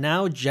are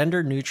now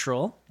gender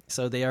neutral.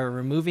 So they are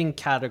removing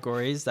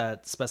categories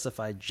that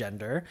specify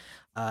gender.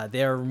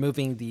 They are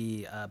removing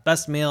the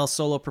best male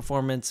solo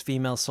performance,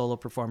 female solo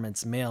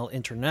performance, male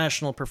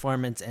international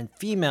performance, and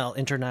female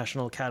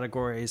international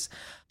categories,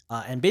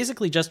 and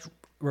basically just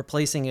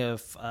replacing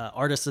of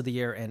artist of the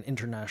year and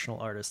international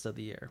artist of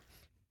the year.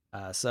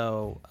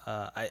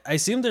 I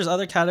assume there's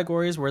other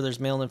categories where there's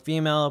male and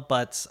female,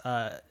 but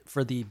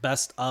for the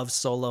best of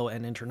solo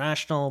and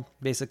international,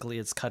 basically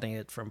it's cutting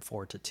it from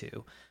 4 to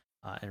 2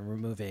 and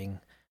removing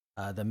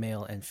the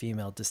male and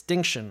female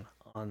distinction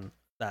on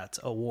that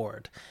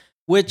award,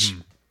 which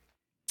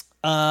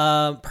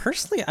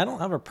personally I don't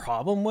have a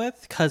problem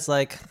with, because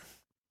like,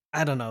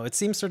 I don't know, it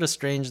seems sort of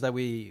strange that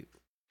we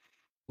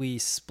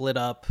split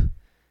up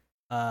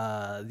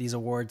these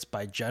awards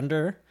by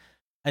gender.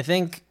 I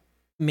think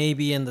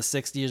maybe in the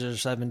 60s or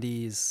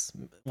 70s,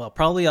 well,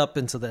 probably up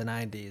into the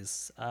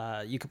 90s,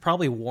 you could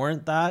probably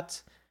warrant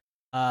that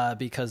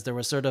because there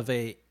was sort of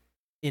a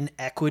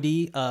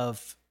inequity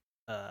of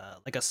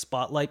like a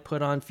spotlight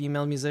put on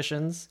female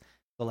musicians.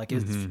 So like,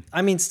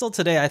 I mean, still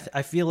today,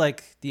 I feel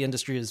like the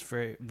industry is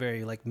very,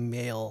 very like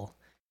male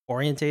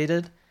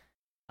orientated.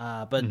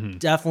 But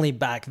definitely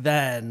back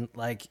then,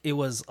 like, it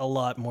was a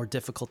lot more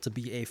difficult to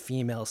be a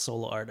female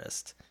solo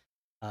artist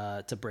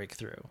to break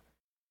through.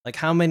 Like,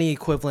 how many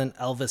equivalent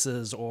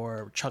Elvises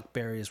or Chuck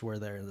Berrys were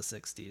there in the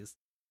 60s?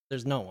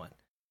 There's no one.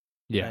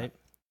 Yeah. Right?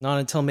 Not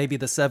until maybe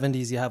the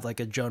 70s you have like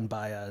a Joan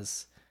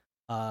Baez.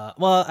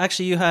 Well,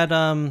 actually you had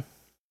oh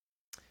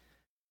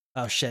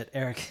shit,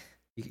 Eric.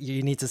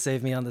 You need to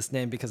save me on this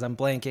name because I'm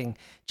blanking.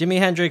 Jimi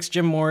Hendrix,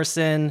 Jim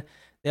Morrison,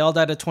 they all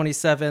died at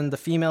 27. The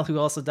female who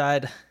also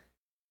died.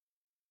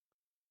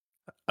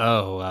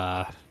 Oh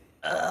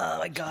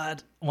my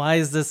god. Why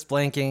is this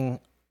blanking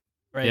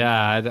right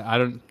now? I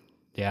don't.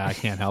 Yeah, I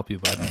can't help you,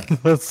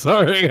 bud.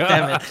 Sorry.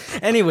 Damn it.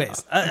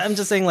 Anyways, I'm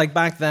just saying, like,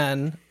 back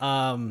then,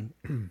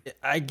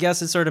 I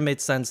guess it sort of made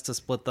sense to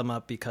split them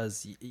up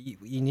because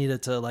you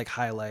needed to like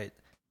highlight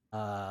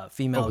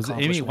female. Was it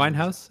Amy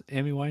Winehouse?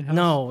 Amy Winehouse?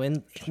 No,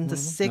 in the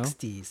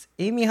 60s.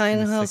 No? Amy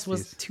Winehouse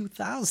was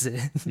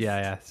 2000.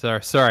 Yeah.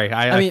 Sorry.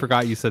 I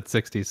forgot you said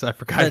 60s. I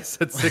forgot you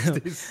said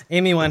 60s.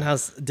 Amy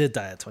Winehouse did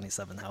die at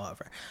 27,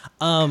 however.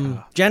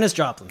 Janis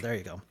Joplin. There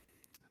you go.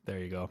 There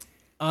you go.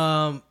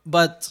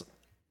 But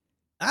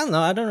I don't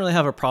know. I don't really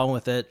have a problem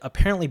with it.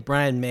 Apparently,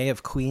 Brian May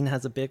of Queen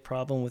has a big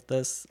problem with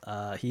this.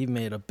 He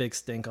made a big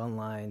stink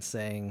online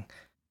saying,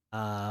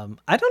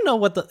 I don't know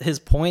what his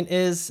point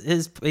is.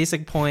 His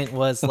basic point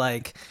was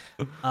like,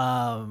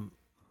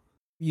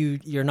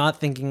 you're not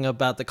thinking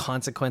about the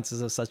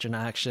consequences of such an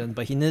action,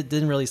 but he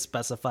didn't really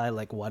specify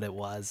like what it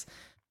was.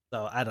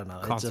 So I don't know.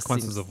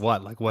 Consequences of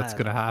what? Like what's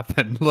going to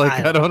happen?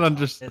 Like I don't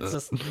understand. It's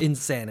just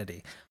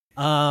insanity.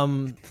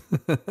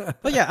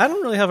 But yeah, I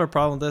don't really have a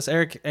problem with this.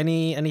 Eric,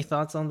 any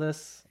thoughts on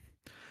this?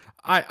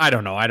 I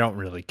don't know. I don't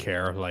really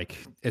care. Like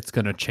it's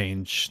going to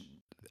change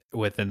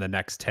within the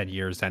next 10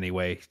 years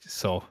anyway.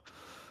 So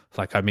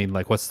like, I mean,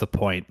 like what's the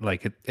point?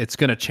 Like it's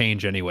going to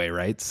change anyway.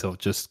 Right. So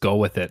just go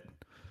with it.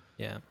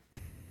 Yeah.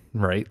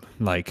 Right.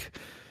 Like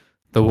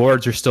the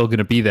awards are still going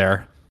to be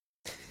there.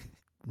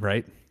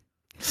 Right.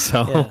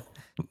 So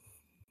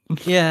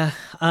yeah.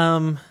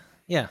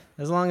 Yeah.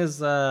 As long as,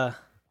 yeah,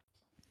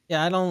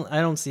 I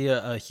don't see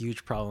a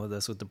huge problem with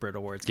this, with the Brit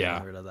Awards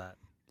getting rid of that.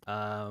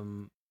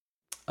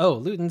 Oh,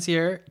 Luton's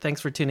here.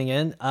 Thanks for tuning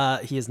in.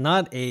 He is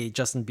not a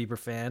Justin Bieber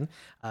fan,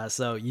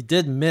 so you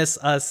did miss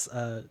us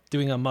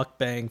doing a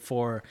mukbang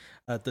for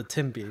the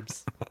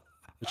TIMBIEBS,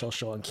 which I'll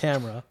show on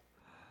camera.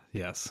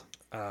 Yes.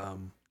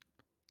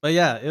 But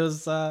yeah, it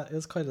was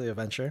quite the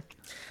adventure.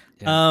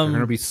 Yeah, they're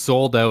gonna be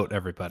sold out,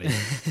 everybody.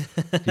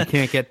 You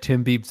can't get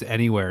TIMBIEBS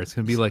anywhere. It's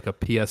gonna be like a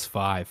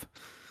PS5.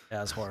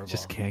 Yeah, it's horrible.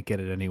 Just can't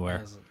get it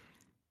anywhere.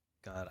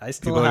 God, I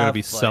still people are gonna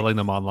be selling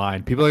them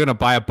online. People are gonna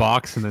buy a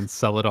box and then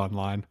sell it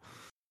online.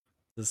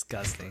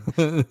 Disgusting.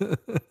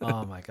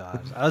 Oh my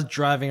god, I was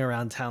driving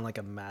around town like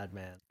a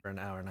madman for an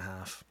hour and a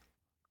half.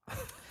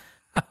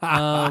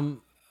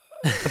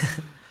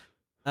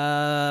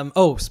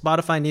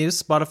 Spotify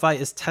news. Spotify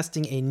is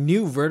testing a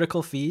new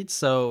vertical feed,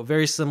 so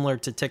very similar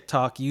to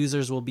TikTok.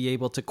 Users will be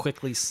able to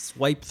quickly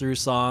swipe through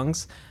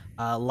songs,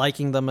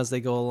 liking them as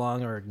they go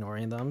along or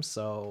ignoring them.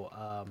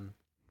 So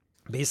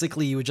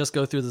basically, you would just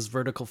go through this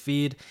vertical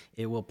feed.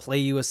 It will play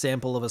you a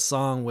sample of a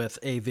song with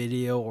a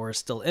video or a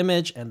still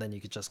image, and then you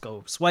could just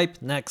go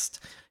swipe next.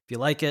 If you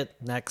like it,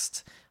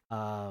 next.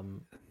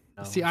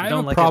 See, I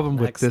have a problem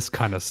with this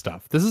kind of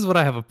stuff. This is what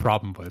I have a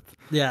problem with.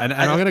 Yeah, and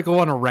I'm going to go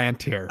on a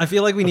rant here. I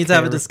feel like we need to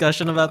have a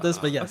discussion about this,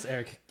 but yes,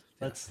 Eric,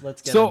 let's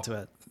get into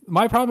it.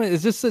 My problem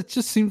is it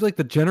just seems like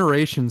the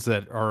generations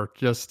that are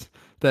just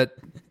that,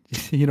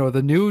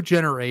 the new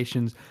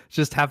generations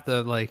just have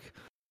the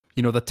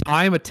the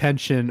time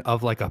attention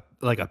of like a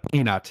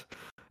peanut,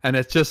 and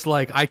it's just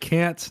like I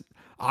can't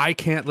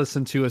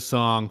listen to a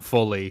song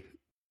fully.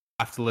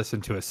 I have to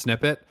listen to a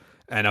snippet,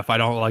 and if I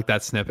don't like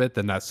that snippet,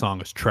 then that song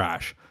is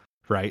trash.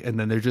 Right. And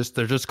then they're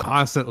just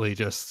constantly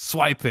just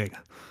swiping.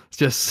 It's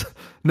just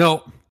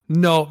no,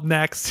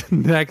 next.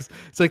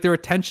 It's like their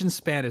attention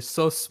span is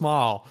so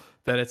small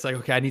that it's like,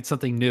 okay, I need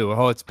something new.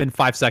 Oh, it's been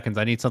 5 seconds.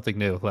 I need something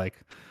new. Like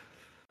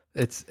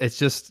it's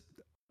just,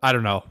 I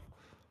don't know.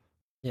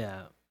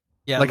 Yeah.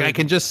 Like I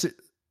can just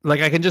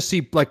Like I can just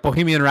see like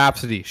Bohemian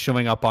Rhapsody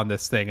showing up on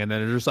this thing, and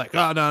then they're just like,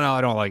 oh no,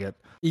 I don't like it.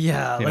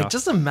 Yeah, You like know?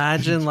 just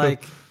imagine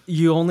like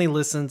you only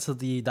listen to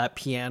that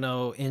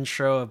piano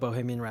intro of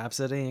Bohemian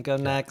Rhapsody and you go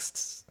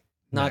next,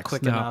 not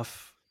quick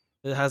enough.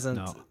 It hasn't.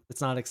 No. It's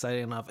not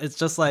exciting enough. It's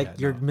just like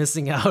you're no.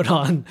 missing out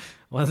on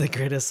one of the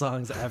greatest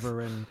songs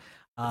ever. And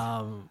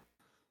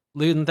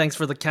Luden, thanks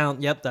for the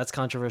count. Yep, that's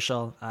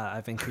controversial.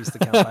 I've increased the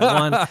count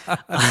by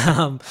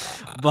one.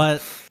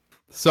 But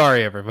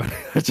sorry, everybody.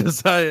 I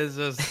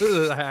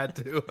had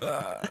to.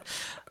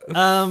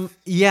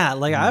 Yeah,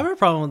 like I have a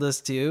problem with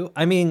this too.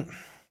 I mean,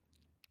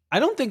 I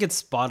don't think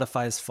it's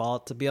Spotify's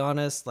fault, to be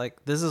honest.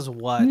 Like this is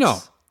what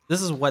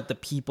the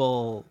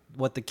people,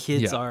 what the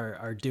kids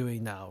are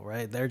doing now,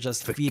 right? They're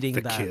just feeding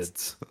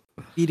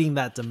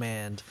that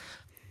demand.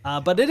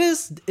 But it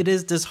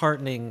is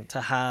disheartening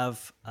to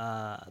have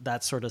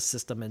that sort of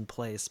system in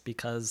place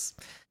because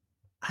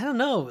I don't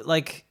know,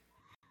 like,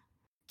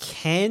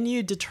 can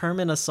you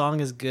determine a song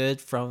is good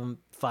from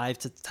 5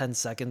 to 10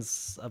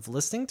 seconds of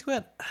listening to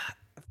it? I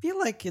feel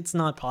like it's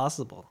not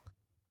possible.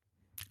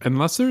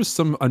 Unless there's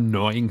some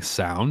annoying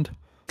sound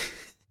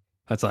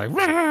that's like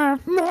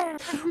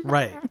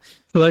right.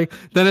 Like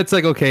then it's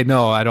like, okay,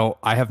 no,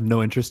 I have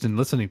no interest in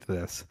listening to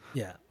this.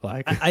 Yeah.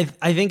 Like I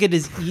think it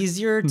is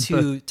easier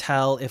to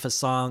tell if a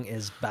song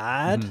is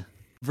bad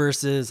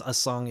versus a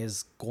song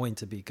is going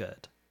to be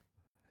good.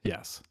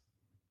 Yes.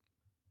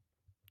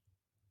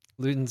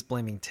 Luton's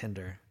blaming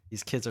Tinder.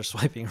 These kids are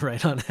swiping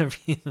right on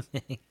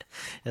everything.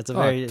 It's a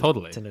very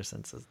totally Tinder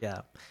senses.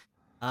 Yeah.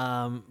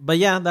 But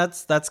yeah,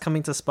 that's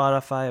coming to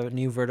Spotify, a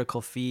new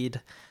vertical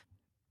feed.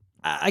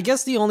 I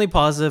guess the only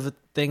positive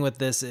thing with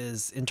this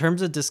is in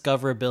terms of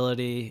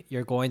discoverability,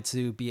 you're going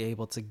to be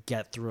able to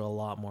get through a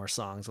lot more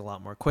songs a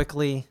lot more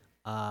quickly.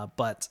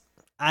 But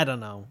I don't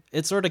know.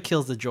 It sort of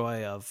kills the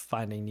joy of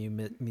finding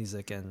new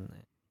music and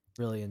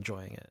really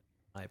enjoying it,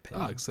 in my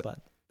opinion. But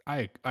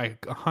I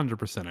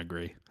 100%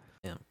 agree.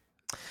 Yeah.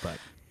 But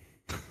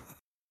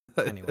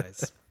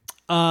anyways.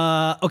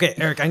 Okay,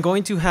 Eric, I'm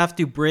going to have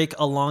to break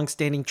a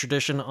long-standing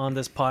tradition on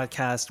this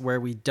podcast where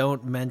we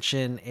don't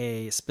mention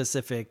a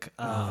specific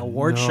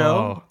award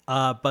show.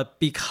 But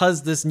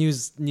because this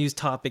news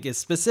topic is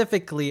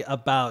specifically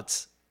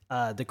about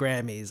the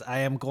Grammys, I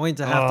am going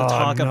to have to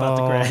talk about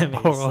the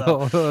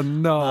Grammys. So,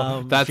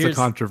 no, that's a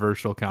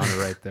controversial counter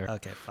right there.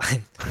 Okay,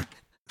 fine.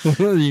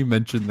 You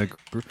mentioned the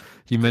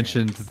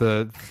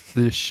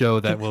show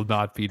that will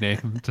not be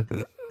named.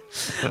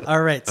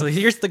 All right, so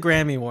here's the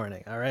Grammy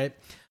warning. All right.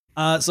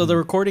 So the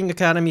Recording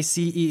Academy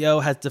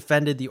CEO has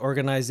defended the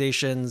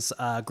organization's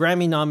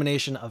Grammy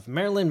nomination of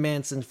Marilyn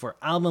Manson for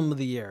Album of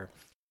the Year.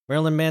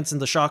 Marilyn Manson,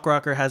 the shock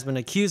rocker, has been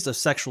accused of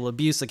sexual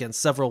abuse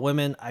against several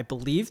women. I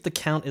believe the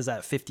count is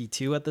at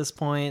 52 at this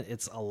point.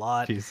 It's a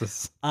lot.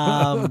 Jesus.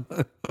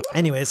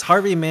 Anyways,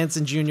 Harvey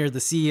Manson Jr., the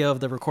CEO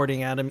of the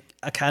Recording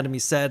Academy,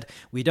 said,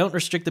 "We don't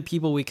restrict the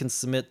people. We can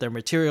submit their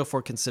material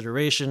for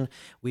consideration.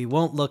 We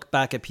won't look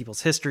back at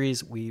people's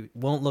histories. We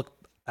won't look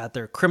at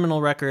their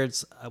criminal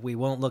records. We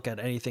won't look at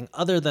anything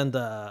other than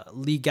the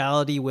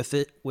legality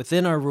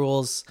within our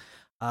rules.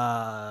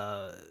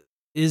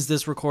 Is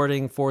this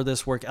recording for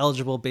this work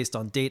eligible based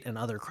on date and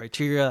other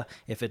criteria?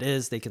 If it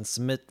is, they can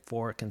submit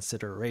for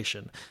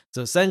consideration."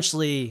 So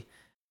essentially,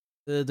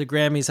 the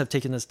Grammys have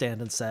taken a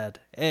stand and said,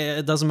 hey,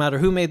 it doesn't matter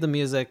who made the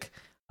music,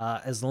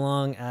 as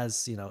long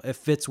as it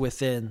fits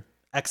within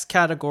X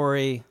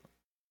category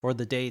for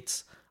the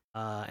dates,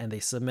 and they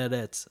submit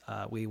it,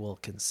 we will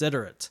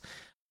consider it.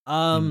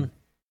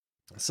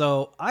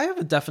 So I have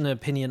a definite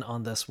opinion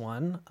on this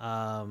one.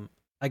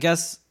 I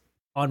guess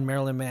on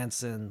Marilyn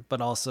Manson,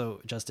 but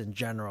also just in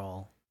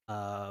general,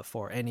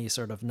 for any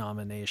sort of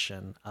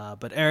nomination.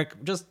 But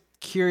Eric, just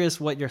curious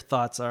what your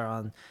thoughts are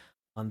on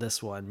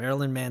this one.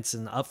 Marilyn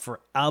Manson up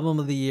for Album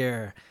of the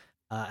Year,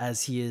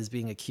 as he is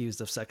being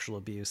accused of sexual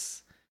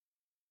abuse,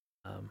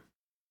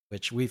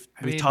 which we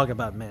talk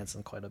about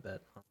Manson quite a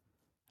bit.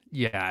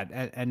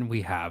 Yeah, and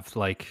we have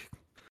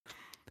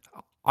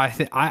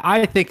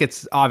I think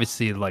it's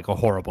obviously like a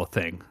horrible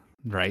thing,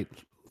 right?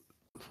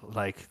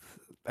 Like,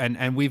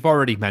 and we've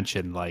already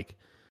mentioned I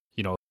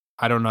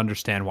don't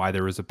understand why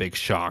there was a big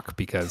shock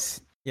because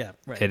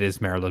it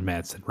is Marilyn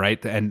Manson,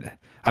 right? And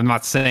I'm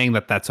not saying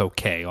that that's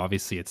okay.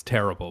 Obviously, it's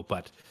terrible,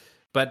 but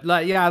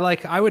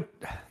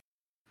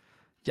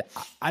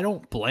I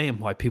don't blame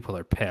why people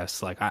are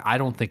pissed. Like, I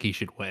don't think he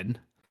should win,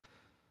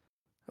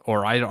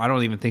 or I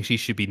don't even think she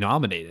should be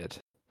nominated.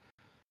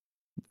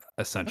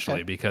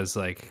 Essentially, because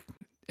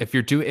if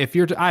you're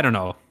I don't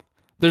know,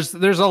 there's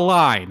a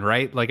line,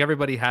 right? Like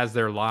everybody has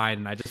their line,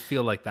 and I just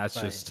feel like that's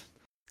just.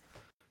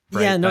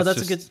 Right? Yeah, no,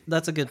 that's a good point.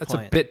 That's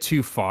a bit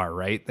too far,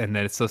 right? And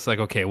then it's just like,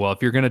 okay, well,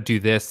 if you're gonna do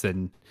this,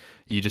 then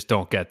you just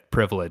don't get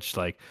privileged,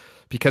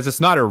 because it's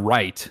not a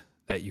right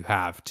that you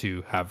have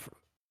to have,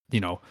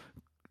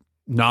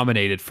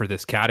 nominated for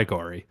this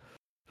category.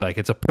 Like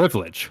it's a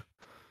privilege,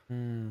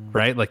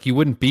 right? Like you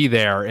wouldn't be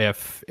there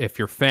if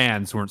your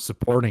fans weren't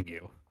supporting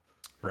you,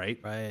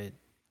 right? Right.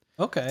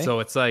 Okay. So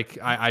it's like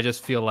I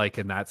just feel like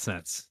in that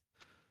sense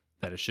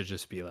that it should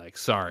just be like,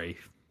 sorry.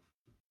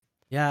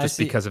 Yeah, just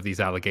because of these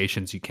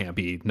allegations, you can't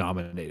be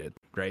nominated,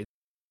 right?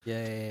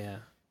 Yeah.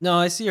 No,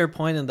 I see your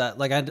point in that.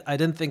 Like, I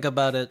didn't think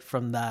about it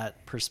from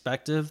that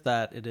perspective,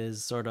 that it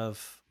is sort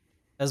of,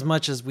 as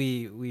much as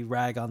we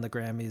rag on the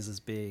Grammys as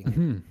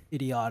being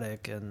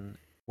idiotic and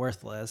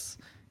worthless,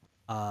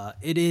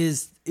 it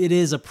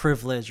is a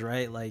privilege,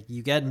 right? Like,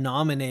 you get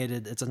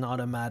nominated, it's an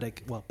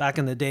automatic. Well, back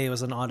in the day, it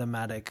was an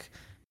automatic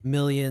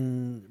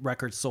million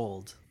records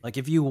sold. Like,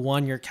 if you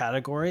won your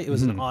category, it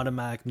was an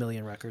automatic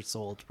million records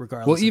sold,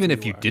 regardless. Well, even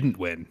if you didn't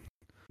win.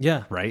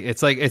 Yeah. Right.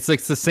 It's like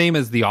the same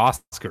as the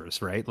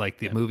Oscars, right? Like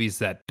the movies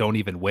that don't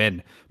even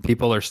win,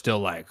 people are still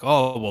like,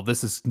 oh, well,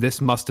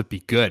 this must be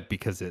good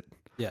because it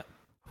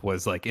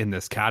was like in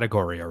this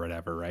category or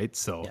whatever, right?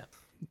 So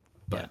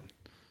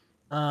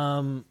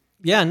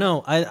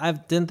no, I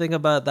didn't think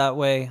about it that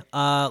way.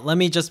 Let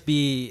me just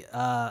be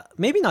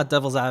maybe not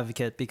devil's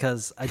advocate,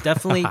 because I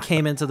definitely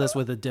came into this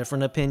with a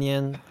different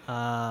opinion.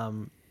 I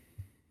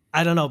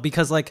don't know,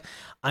 because like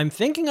I'm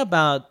thinking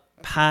about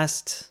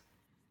past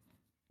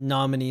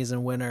nominees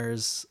and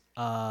winners,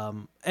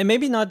 and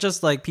maybe not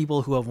just like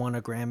people who have won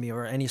a Grammy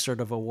or any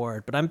sort of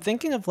award, but I'm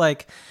thinking of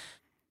like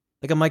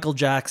a Michael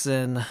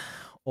Jackson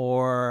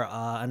or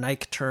an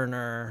Ike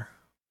Turner,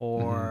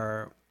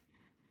 or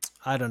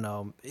I don't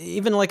know,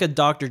 even like a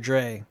Dr.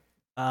 Dre,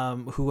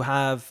 who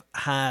have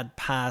had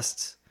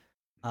past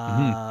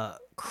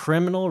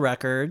criminal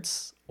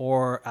records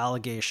or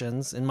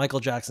allegations. In Michael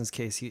Jackson's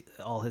case,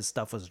 all his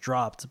stuff was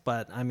dropped,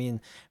 but I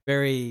mean,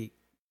 very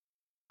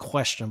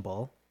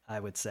questionable, I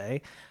would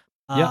say.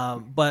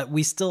 But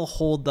we still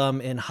hold them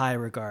in high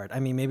regard. I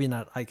mean, maybe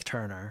not Ike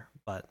Turner,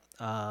 but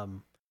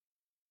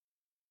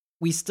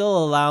we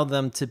still allow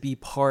them to be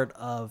part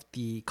of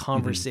the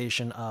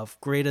conversation of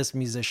greatest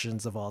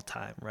musicians of all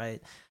time,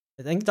 right?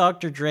 I think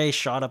Dr. Dre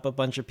shot up a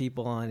bunch of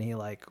people and he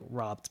like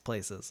robbed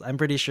places. I'm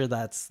pretty sure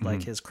that's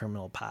like his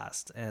criminal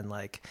past. And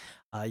like,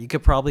 you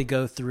could probably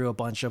go through a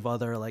bunch of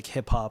other like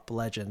hip hop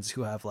legends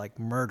who have like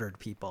murdered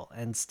people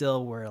and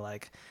still were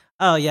like,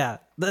 oh yeah,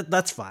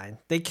 that's fine.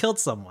 They killed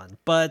someone,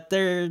 but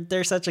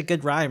they're such a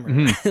good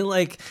rhymer.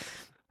 Like,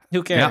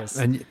 who cares?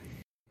 Yeah, and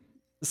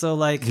so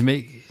like you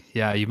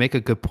make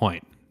a good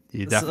point.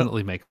 You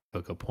definitely make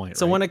a good point.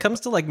 So right? when it comes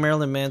to like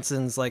Marilyn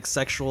Manson's like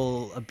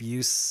sexual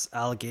abuse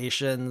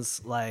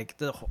allegations, like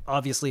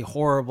obviously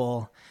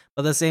horrible,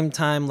 but at the same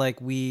time,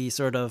 like we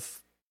sort of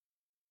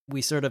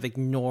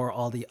ignore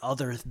all the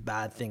other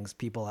bad things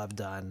people have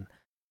done,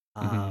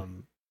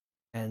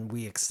 and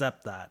we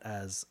accept that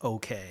as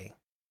okay.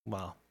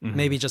 Well,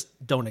 maybe just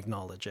don't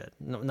acknowledge it.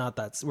 No, not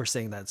that we're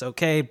saying that it's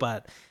okay,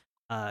 but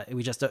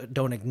we just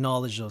don't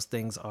acknowledge those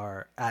things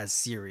are as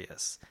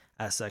serious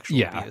as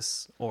sexual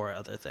abuse or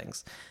other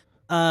things.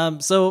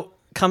 So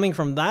coming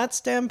from that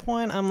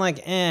standpoint, I'm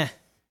like,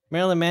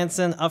 Marilyn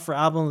Manson up for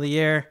album of the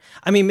year.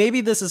 I mean,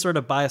 maybe this is sort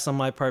of bias on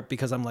my part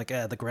because I'm like,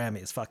 the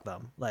Grammys, fuck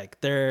them.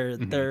 Like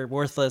they're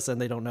worthless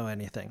and they don't know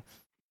anything.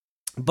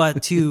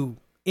 But to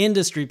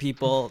industry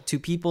people, to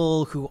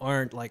people who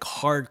aren't like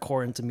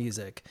hardcore into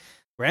music,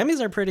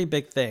 Grammys are a pretty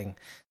big thing.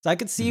 So I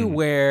could see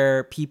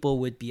where people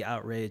would be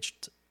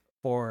outraged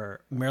for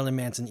Marilyn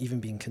Manson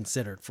even being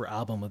considered for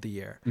album of the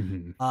year.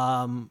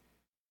 I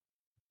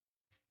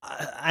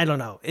don't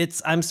know.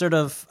 I'm sort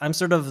of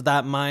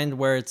that mind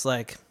where it's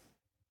like,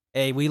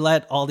 hey, we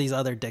let all these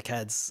other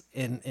dickheads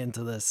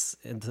into this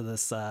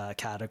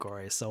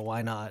category, so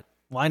why not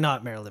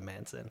Marilyn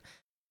Manson?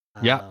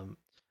 And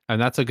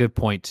that's a good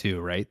point too,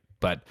 right?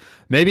 But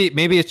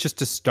maybe it's just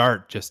to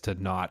start, just to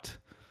not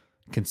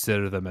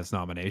consider them as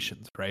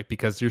nominations, right?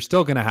 Because you're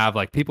still going to have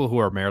like people who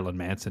are Marilyn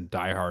Manson,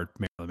 diehard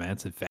Marilyn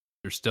Manson fans.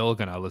 They're still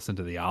going to listen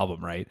to the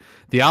album, right?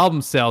 The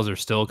album sales are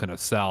still going to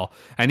sell.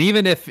 And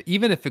even if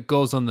it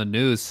goes on the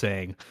news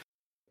saying,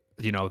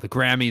 you know, the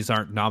Grammys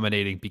aren't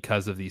nominating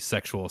because of these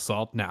sexual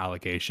assault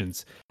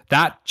allegations,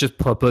 that just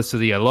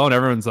publicity alone,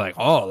 everyone's like,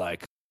 oh,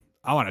 like,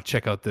 I want to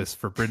check out this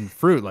Forbidden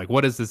Fruit. Like,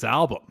 what is this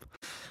album?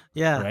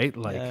 Yeah. Right?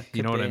 Like,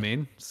 you know what I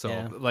mean?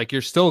 So like,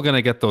 you're still going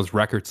to get those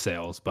record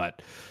sales,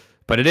 but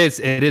it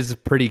is a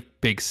pretty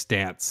big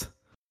stance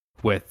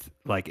with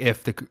like,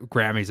 if the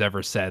Grammys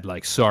ever said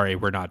like, sorry,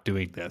 we're not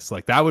doing this,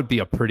 like that would be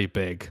a pretty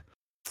big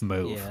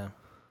move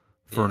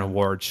for an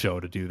award show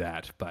to do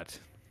that. But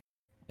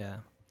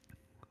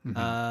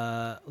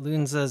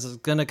Loon says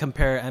gonna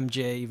compare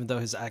MJ, even though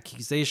his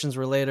accusations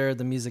were later,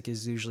 the music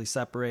is usually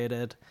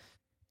separated.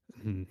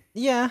 In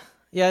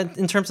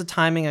terms of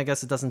timing, I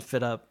guess it doesn't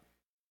fit up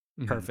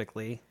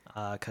perfectly,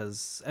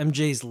 because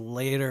MJ's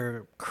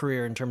later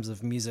career in terms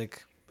of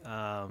music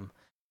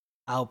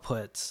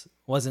output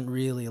wasn't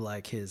really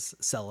like his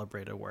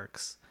celebrated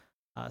works,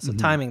 so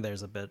timing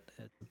there's a bit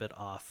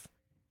off,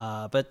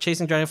 but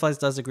Chasing Dragonflies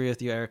does agree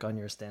with you, Eric, on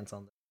your stance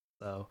on this,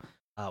 so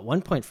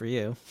 1 point for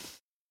you.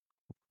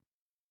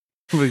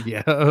 Right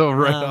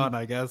on,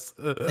 I guess.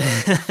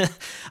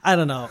 I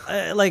don't know,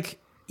 like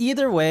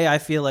either way, I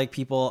feel like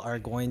people are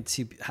going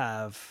to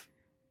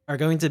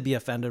be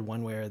offended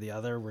one way or the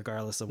other,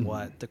 regardless of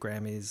what the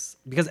Grammys,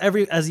 because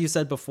as you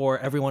said before,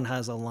 everyone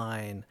has a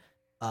line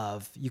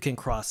of you can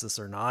cross this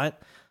or not.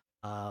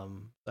 So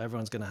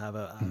everyone's gonna have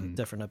a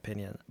different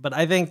opinion. But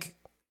I think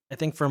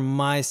from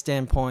my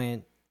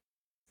standpoint,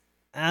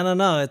 I don't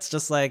know. It's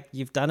just like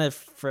you've done it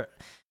for.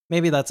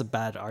 Maybe that's a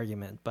bad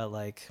argument, but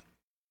like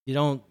you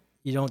don't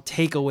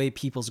take away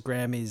people's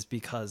Grammys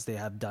because they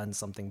have done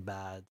something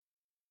bad.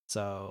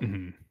 So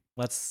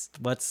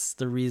what's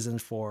the reason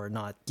for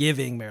not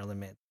giving Marilyn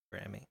Manson a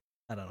Grammy?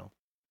 I don't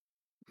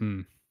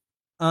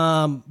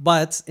know.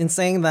 But in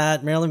saying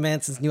that, Marilyn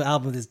Manson's new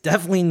album is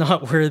definitely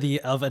not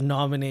worthy of a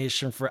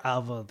nomination for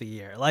Album of the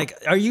Year. Like,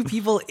 are you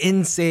people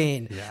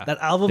insane? That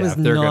album is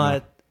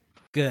not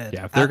good.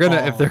 Yeah, if they're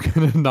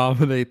gonna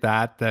nominate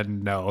that,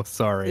 then no,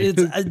 sorry.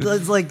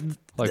 It's like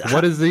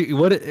what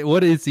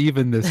is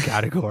even this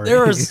category?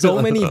 There are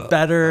so many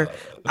better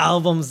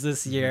albums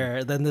this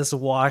year than this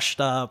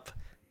washed up.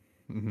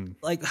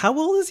 Like, how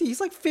old is he? He's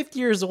like 50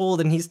 years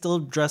old and he's still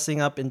dressing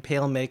up in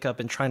pale makeup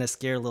and trying to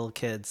scare little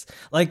kids.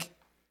 Like,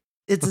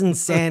 it's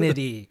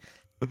insanity.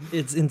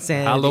 It's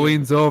insanity.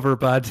 Halloween's over,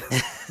 bud.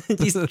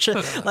 He's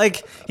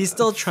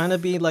still trying to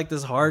be like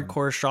this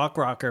hardcore shock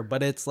rocker,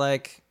 but it's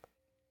like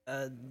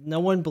no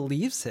one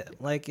believes him.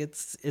 Like,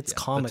 it's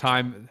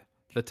comical.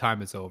 The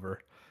time is over.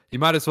 You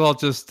might as well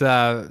just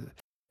enter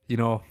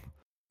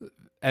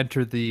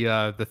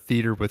the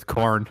theater with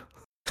Korn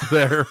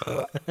there.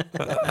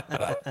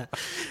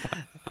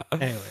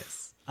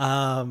 Anyways,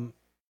 all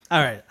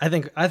right. I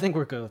think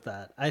we're good with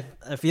that. I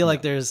feel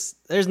like there's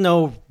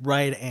no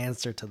right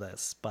answer to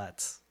this,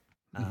 but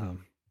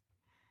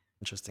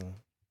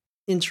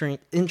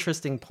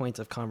interesting point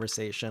of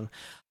conversation.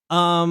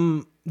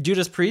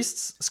 Judas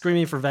Priest's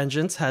Screaming for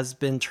Vengeance has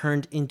been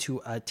turned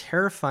into a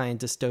terrifying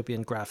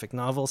dystopian graphic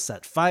novel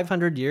set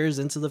 500 years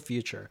into the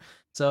future.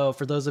 So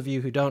for those of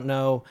you who don't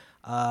know,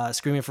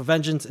 Screaming for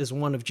Vengeance is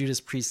one of Judas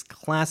Priest's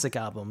classic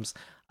albums,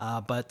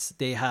 but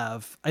they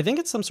have, I think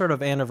it's some sort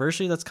of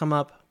anniversary that's come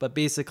up, but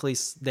basically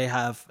they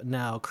have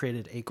now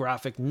created a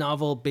graphic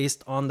novel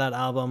based on that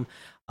album,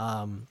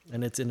 and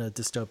it's in a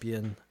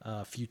dystopian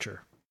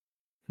future,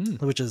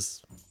 which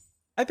is,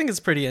 I think it's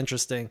pretty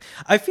interesting.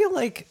 I feel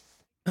like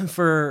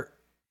for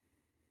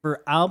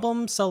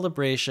album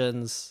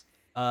celebrations,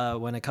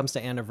 when it comes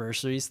to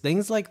anniversaries,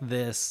 things like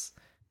this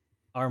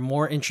are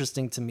more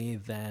interesting to me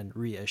than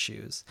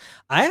reissues.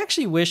 I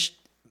actually wish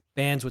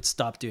bands would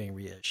stop doing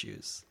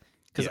reissues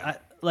because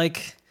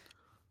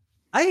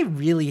I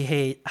really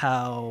hate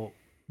how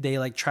they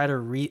like try to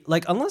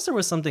unless there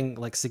was something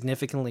like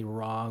significantly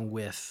wrong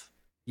with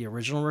the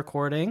original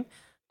recording,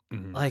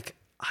 like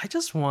I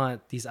just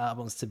want these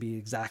albums to be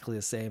exactly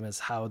the same as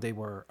how they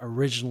were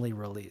originally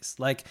released.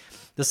 Like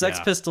the Sex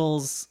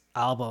Pistols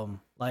album,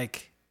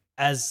 like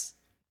as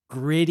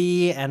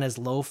gritty and as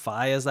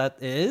lo-fi as that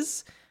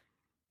is,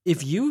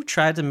 if you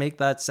tried to make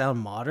that sound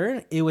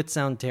modern, it would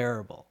sound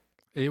terrible.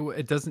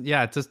 It doesn't.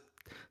 Yeah, it just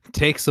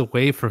takes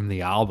away from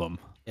the album.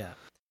 Yeah.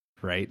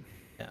 Right.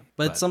 Yeah.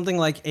 But something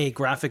like a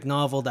graphic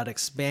novel that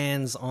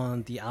expands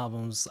on the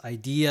album's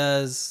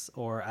ideas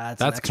or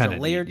adds an extra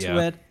layer to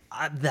it,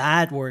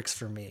 that works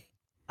for me.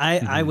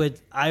 I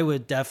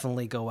would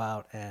definitely go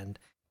out and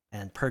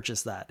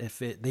purchase that if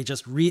they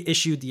just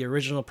reissued the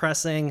original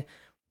pressing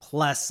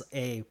plus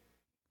a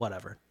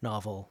whatever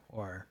novel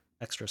or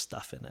extra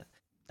stuff in it.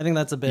 I think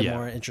that's a bit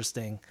more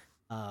interesting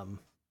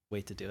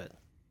way to do it.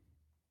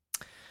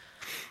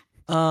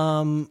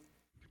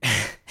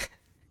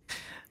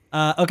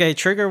 Okay,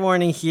 trigger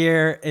warning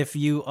here. If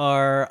you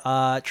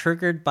are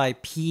triggered by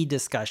pee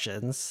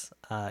discussions,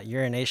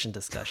 urination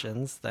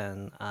discussions,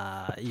 then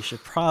you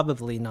should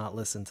probably not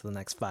listen to the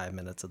next 5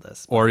 minutes of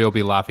this. Or you'll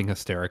be laughing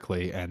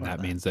hysterically, and that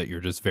means that you're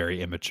just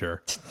very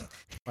immature.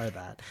 Or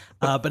that.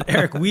 But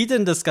Eric, we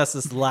didn't discuss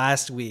this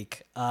last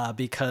week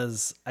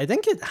because I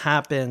think it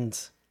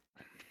happened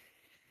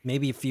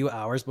maybe a few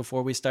hours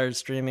before we started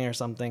streaming or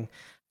something.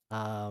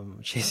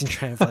 Chasing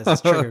Dragonflies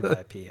is triggered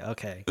by pee.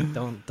 Okay,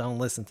 don't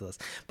listen to this.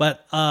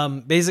 But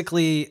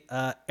basically,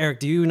 Eric,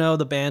 do you know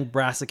the band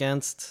Brass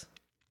Against?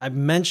 I've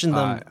mentioned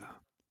them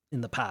in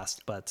the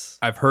past, but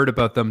I've heard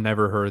about them.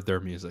 Never heard their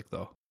music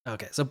though.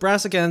 Okay, so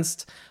Brass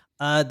Against,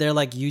 they're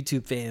like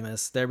YouTube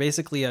famous. They're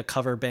basically a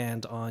cover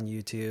band on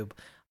YouTube.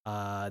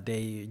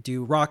 They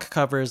do rock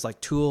covers like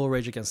Tool,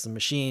 Rage Against the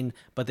Machine,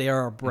 but they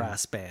are a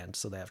brass band.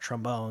 So they have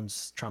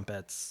trombones,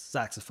 trumpets,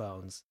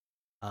 saxophones.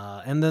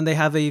 And then they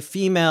have a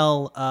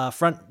female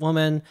front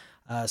woman,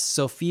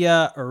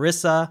 Sophia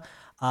Arisa.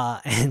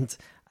 And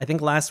I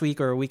think last week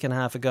or a week and a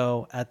half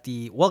ago at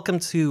the Welcome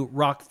to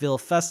Rockville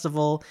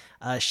Festival,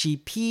 she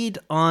peed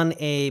on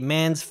a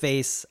man's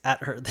face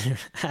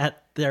at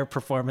their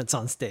performance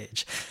on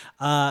stage.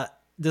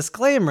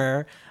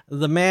 Disclaimer,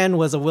 the man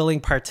was a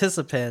willing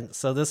participant,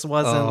 so this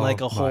wasn't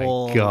like a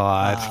whole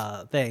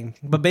thing.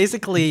 But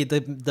basically,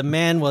 the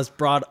man was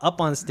brought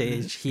up on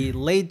stage. He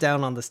laid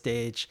down on the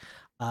stage.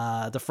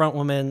 The front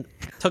woman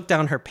took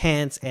down her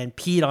pants and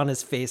peed on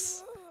his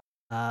face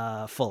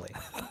fully.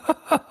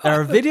 There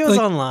are videos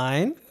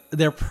online.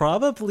 They're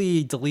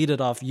probably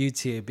deleted off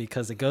YouTube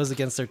because it goes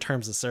against their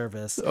terms of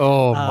service.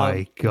 Oh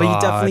my God. But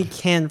you definitely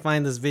can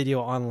find this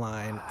video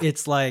online.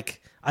 It's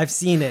like, I've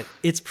seen it.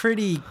 It's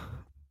pretty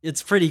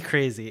It's pretty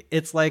crazy.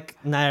 It's like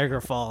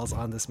Niagara Falls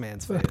on this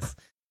man's face.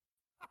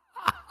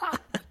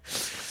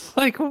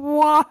 Like,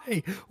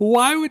 why?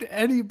 Why would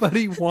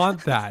anybody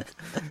want that?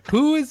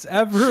 Who is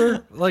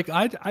ever like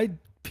I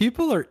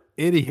people are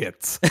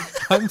idiots.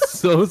 I'm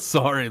so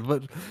sorry,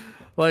 but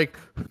like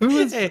who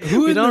is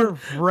who in their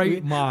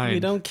right mind?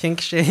 We don't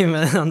kink shame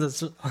on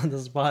this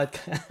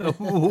podcast.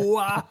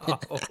 Wow.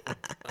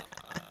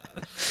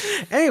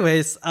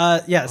 Anyways,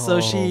 yeah, so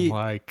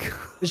my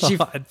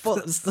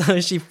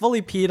God. she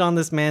fully peed on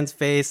this man's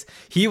face.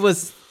 He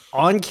was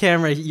on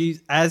camera,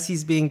 as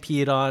he's being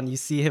peed on, you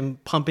see him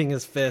pumping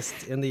his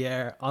fist in the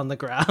air on the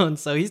ground.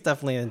 So he's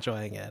definitely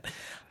enjoying it.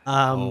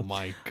 Oh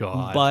my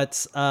God.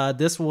 But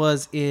this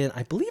was in,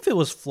 I believe it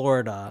was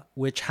Florida,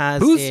 which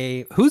has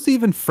who's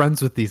even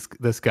friends with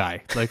this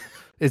guy? Like,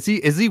 is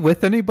he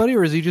with anybody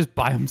or is he just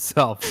by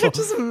himself?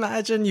 Just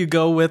imagine you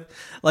go with,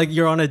 like,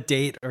 you're on a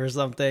date or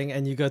something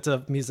and you go to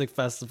a music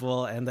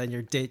festival and then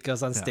your date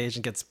goes on stage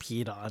and gets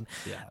peed on.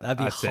 Yeah, that'd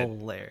be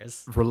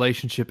hilarious.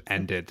 Relationship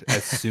ended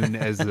as soon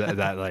as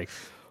that like,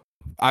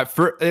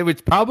 it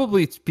would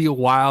probably be a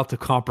while to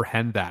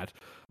comprehend that.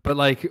 But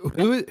like,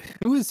 who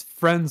is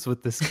friends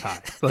with this guy?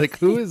 Like,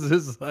 who is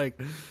this?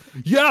 Like,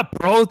 yeah,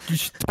 bro, you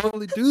should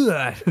totally do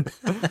that.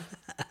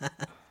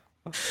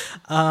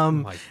 Oh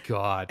my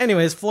God.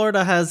 Anyways,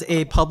 Florida has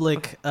a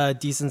public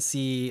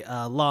decency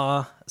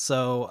law,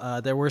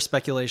 so there were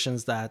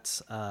speculations that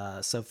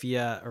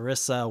Sophia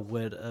Arisa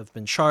would have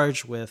been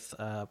charged with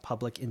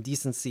public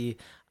indecency,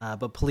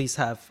 but police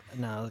have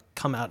now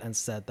come out and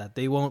said that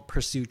they won't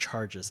pursue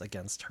charges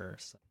against her.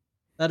 So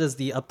that is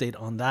the update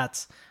on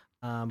that.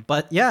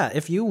 But yeah,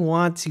 if you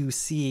want to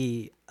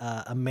see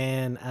a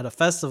man at a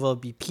festival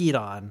be peed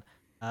on,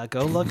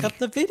 go look up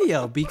the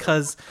video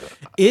because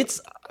it's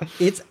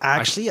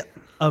actually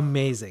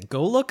amazing.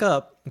 Go look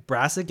up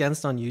Brass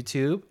Against on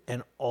YouTube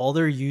and all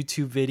their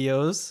YouTube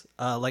videos.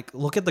 Like,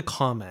 look at the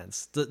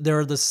comments.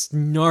 They're the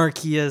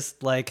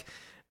snarkiest, like,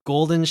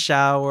 golden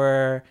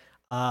shower,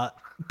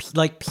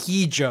 like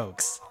pee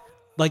jokes.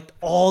 Like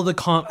all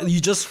the you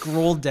just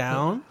scroll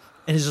down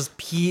and it's just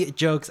pee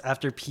jokes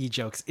after pee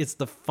jokes. It's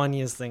the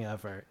funniest thing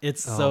ever.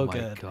 It's so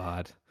good. Oh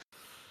my God.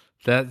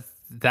 That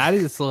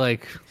is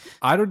like,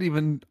 I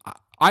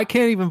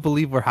can't even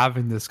believe we're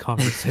having this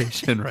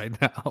conversation right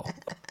now.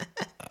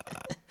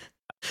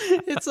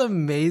 It's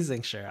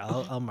amazing. Sure,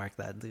 I'll mark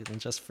that, dude,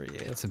 just for you.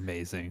 It's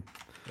amazing.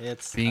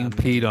 It's being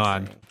amazing. Peed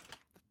on.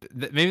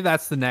 Maybe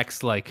that's the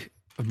next like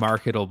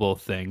marketable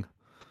thing.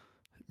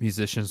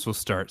 Musicians will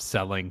start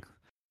selling.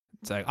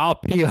 It's like, I'll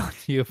pee on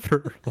you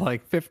for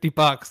like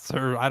 $50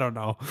 or I don't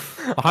know,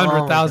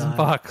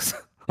 $100,000.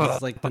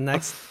 It's like the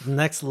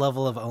next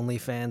level of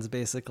OnlyFans,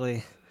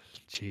 basically.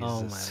 Jesus.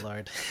 Oh my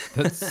Lord.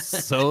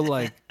 That's so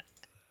like,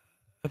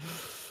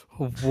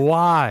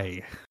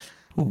 why?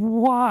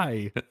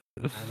 I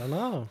don't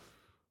know.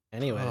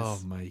 Anyways. Oh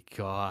my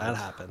God. That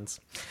happens.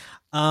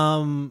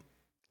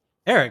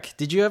 Eric,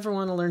 did you ever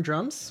want to learn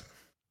drums?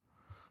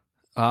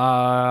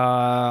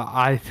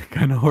 I think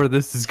I know where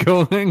this is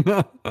going.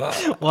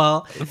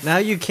 Well, now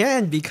you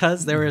can,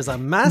 because there is a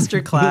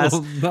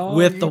masterclass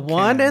with the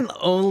one and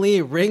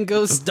only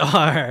Ringo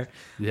Starr.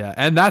 Yeah,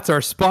 and that's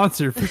our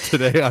sponsor for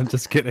today. I'm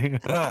just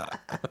kidding. So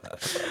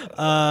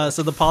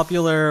the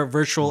popular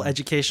virtual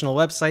educational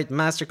website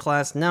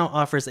Masterclass now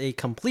offers a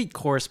complete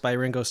course by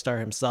Ringo Starr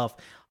himself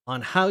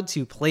on how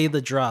to play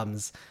the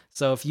drums.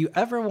 So if you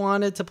ever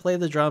wanted to play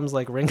the drums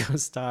like Ringo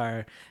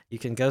Starr, you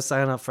can go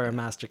sign up for a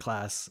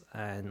masterclass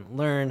and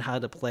learn how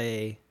to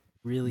play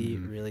really,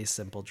 really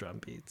simple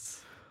drum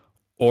beats.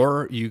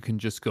 Or you can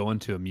just go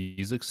into a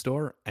music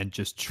store and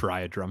just try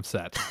a drum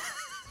set.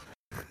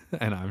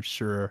 And I'm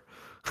sure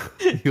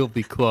you'll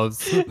be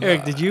close.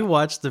 Eric, did you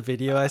watch the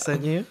video I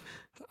sent you?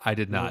 I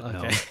did not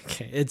know.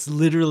 Okay. It's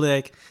literally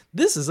like,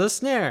 this is a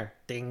snare.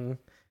 Ding.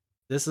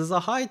 This is a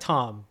high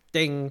tom.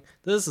 Ding.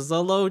 This is a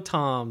low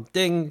tom.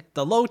 Ding.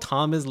 The low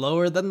tom is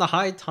lower than the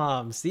high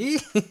tom. See?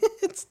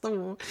 It's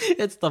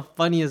the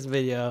funniest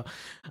video.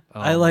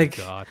 Oh my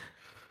God.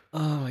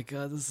 Oh my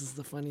God, this is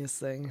the funniest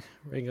thing.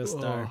 Ringo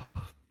Starr.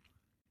 Oh.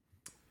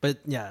 But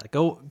yeah,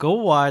 go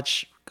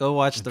watch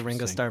the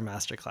Ringo Starr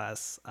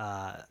masterclass.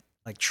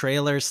 Like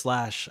trailer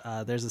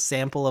 / there's a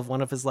sample of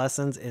one of his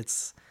lessons.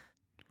 It's,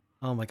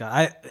 oh my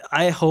God.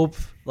 I hope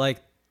like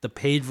the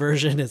paid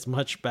version is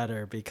much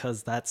better,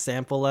 because that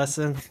sample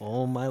lesson,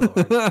 oh my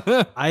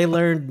Lord, I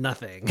learned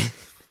nothing.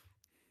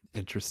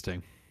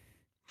 Interesting.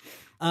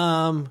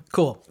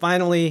 Cool.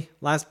 Finally,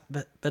 last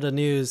bit of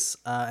news,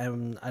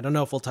 and I don't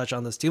know if we'll touch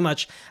on this too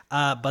much,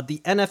 but the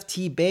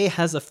NFT Bay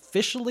has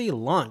officially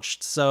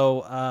launched.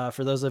 So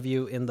for those of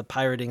you in the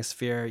pirating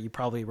sphere, you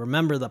probably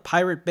remember the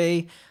Pirate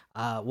Bay.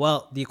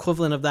 Well, the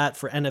equivalent of that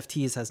for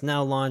NFTs has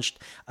now launched.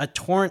 A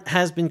torrent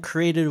has been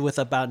created with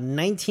about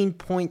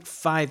 19.5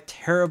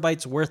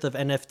 terabytes worth of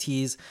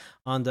NFTs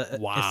on the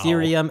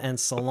Ethereum and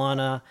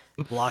Solana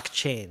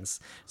blockchains.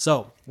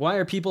 So why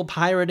are people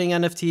pirating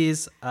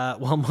NFTs?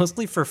 Well,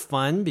 mostly for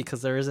fun,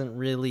 because there isn't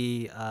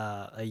really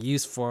a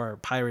use for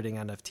pirating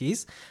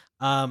NFTs.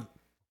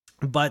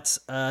 But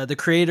the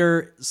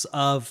creators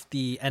of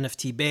the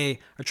NFT Bay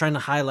are trying to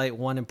highlight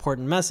one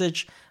important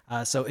message.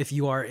 So if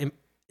you are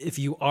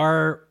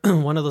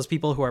one of those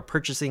people who are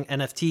purchasing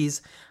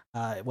NFTs,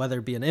 whether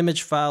it be an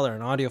image file or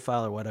an audio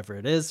file or whatever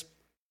it is,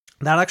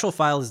 that actual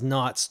file is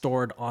not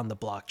stored on the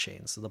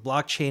blockchain. So the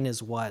blockchain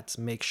is what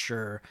makes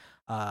sure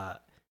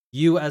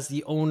you, as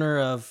the owner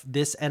of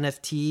this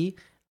NFT,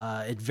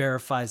 it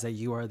verifies that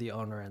you are the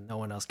owner and no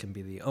one else can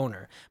be the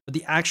owner. But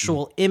the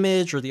actual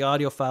image or the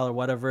audio file or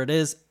whatever it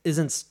is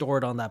isn't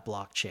stored on that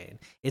blockchain.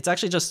 It's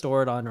actually just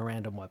stored on a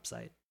random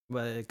website,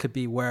 but it could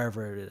be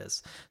wherever it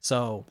is.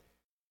 So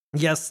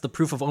yes, the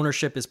proof of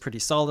ownership is pretty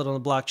solid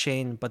on the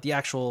blockchain, but the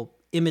actual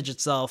image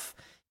itself,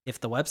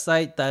 if the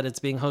website that it's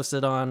being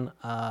hosted on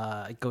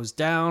goes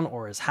down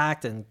or is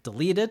hacked and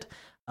deleted,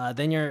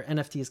 then your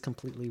NFT is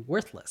completely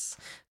worthless.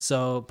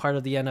 So part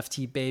of the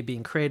NFT Bay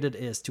being created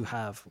is to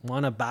have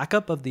a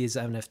backup of these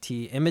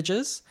NFT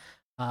images,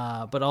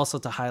 but also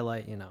to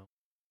highlight,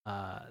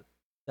 the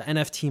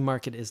NFT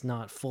market is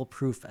not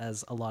foolproof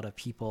as a lot of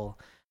people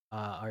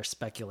are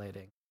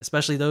speculating,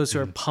 especially those who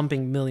are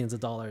pumping millions of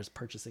dollars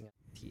purchasing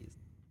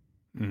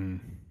NFTs.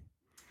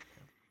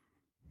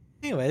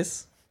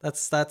 Anyways,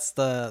 that's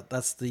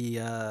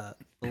the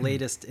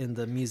latest in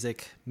the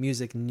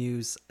music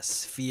news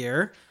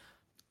sphere.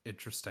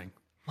 Interesting.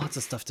 Lots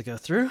of stuff to go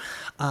through,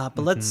 but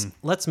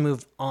let's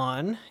move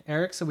on,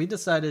 Eric. So we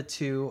decided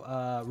to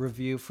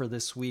review for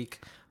this week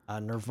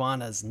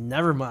Nirvana's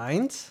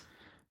Nevermind.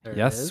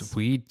 Yes,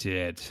 we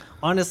did.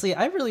 Honestly,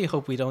 I really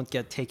hope we don't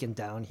get taken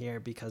down here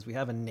because we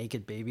have a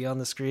naked baby on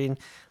the screen.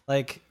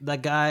 Like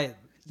that guy.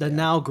 The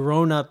now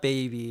grown-up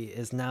baby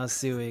is now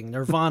suing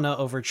Nirvana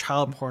over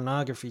child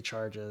pornography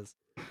charges,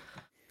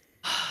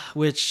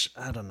 which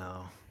I don't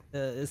know.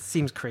 It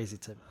seems crazy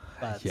to me.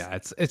 But yeah,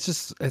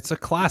 it's a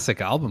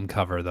classic album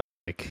cover though.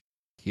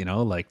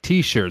 Like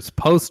T-shirts,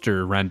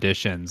 poster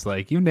renditions,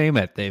 like you name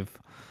it.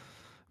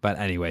 But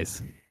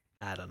anyways,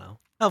 I don't know.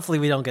 Hopefully,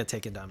 we don't get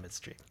taken down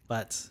midstream.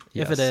 But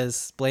if it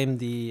is, blame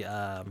the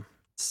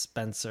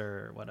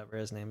Spencer, whatever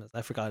his name is.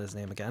 I forgot his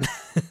name again.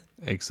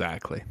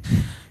 Exactly.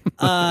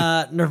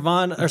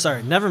 Nevermind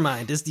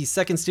is the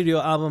second studio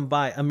album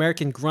by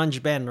American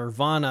grunge band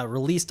Nirvana,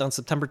 released on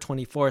September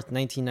 24th,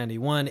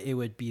 1991. It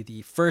would be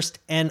the first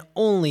and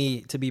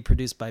only to be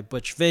produced by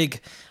Butch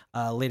Vig,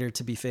 later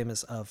to be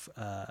famous of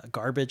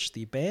Garbage,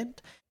 the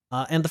band,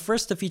 and the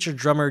first to feature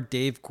drummer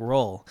Dave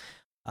Grohl.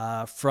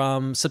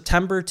 From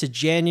September to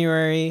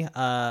January,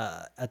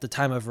 at the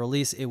time of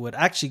release, it would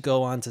actually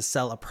go on to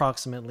sell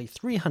approximately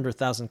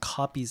 300,000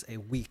 copies a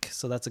week.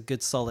 So that's a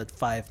good solid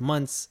 5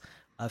 months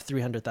of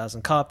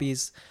 300,000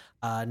 copies.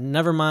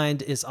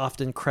 Nevermind is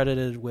often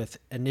credited with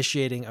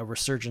initiating a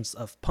resurgence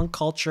of punk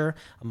culture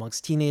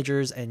amongst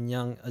teenagers and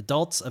young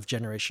adults of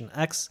Generation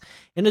X,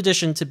 in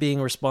addition to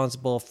being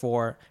responsible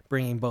for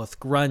bringing both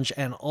grunge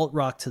and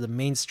alt-rock to the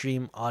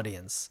mainstream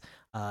audience.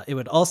 It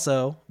would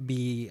also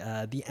be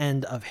the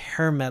end of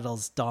hair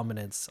metal's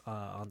dominance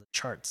on the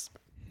charts.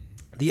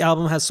 The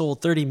album has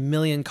sold 30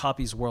 million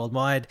copies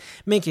worldwide,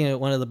 making it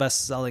one of the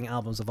best-selling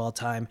albums of all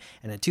time.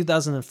 And in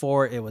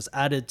 2004, it was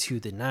added to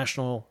the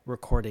National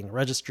Recording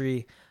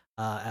Registry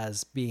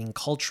as being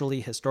culturally,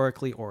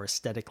 historically, or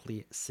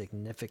aesthetically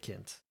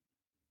significant.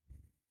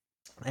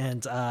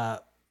 And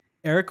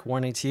Eric,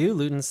 warning to you,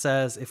 Luton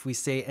says if we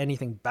say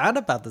anything bad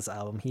about this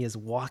album, he is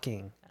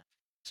walking the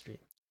street.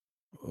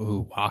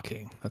 Ooh,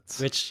 walking.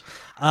 Which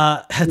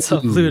heads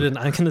up, Luton.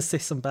 I'm gonna say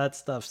some bad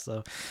stuff,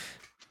 so.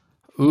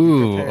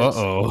 Ooh,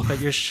 uh-oh. Put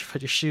your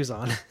shoes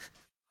on.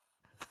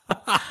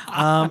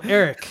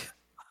 Eric,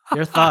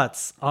 your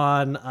thoughts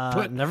on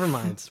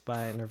Nevermind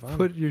by Nirvana?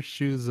 Put your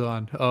shoes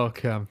on.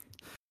 Okay.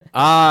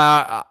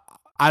 I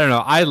don't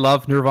know. I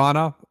love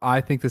Nirvana.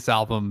 I think this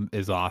album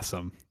is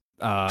awesome.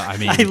 I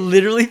mean, I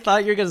literally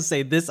thought you were gonna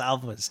say this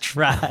album is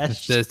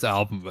trash. This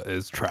album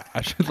is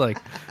trash.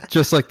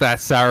 just like that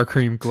sour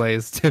cream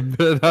glazed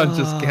Timbit. I'm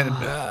just kidding.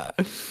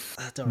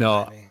 Don't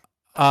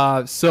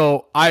no.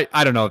 So I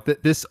don't know.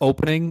 This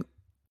opening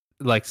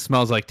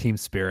smells like Team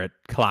Spirit.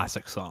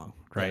 Classic song,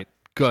 right?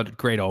 Yeah. Good,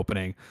 great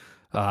opening.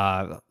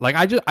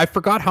 I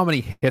forgot how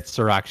many hits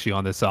are actually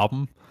on this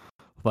album.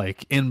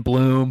 Like In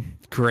Bloom,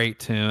 great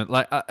tune.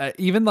 I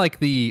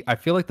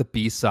feel like the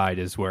B-side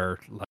is where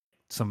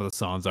some of the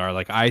songs are.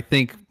 I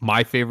think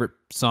my favorite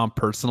song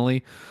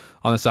personally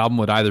on this album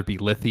would either be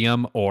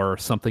Lithium or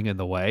Something in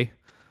the Way.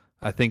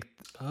 I think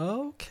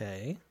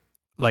okay.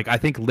 I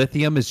think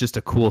Lithium is just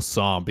a cool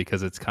song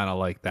because it's kind of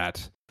like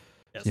that,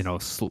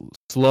 yes.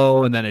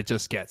 Slow, and then it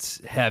just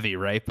gets heavy,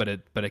 right? But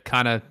it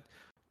kind of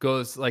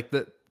goes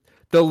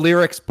the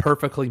lyrics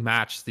perfectly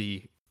match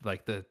the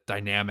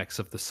dynamics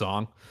of the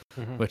song,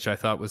 which I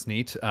thought was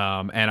neat.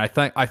 And I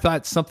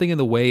thought Something in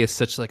the Way is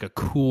such a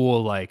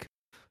cool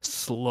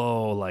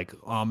slow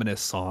ominous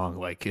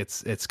song.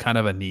 It's kind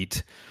of a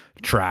neat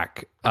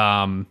track.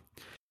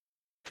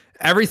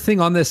 Everything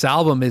on this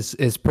album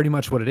is pretty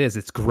much what it is.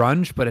 It's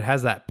grunge, but it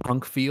has that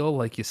punk feel,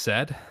 like you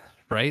said,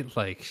 right?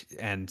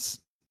 And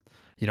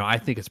I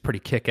think it's pretty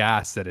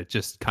kick-ass that it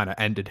just kind of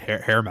ended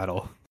hair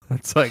metal.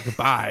 It's like,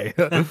 bye.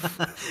 Yeah.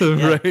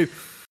 Right?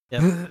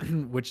 Yep.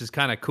 Which is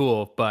kind of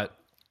cool. But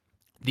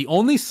the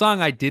only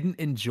song I didn't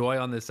enjoy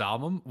on this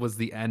album was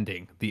the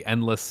ending, the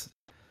endless,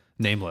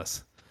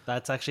 nameless.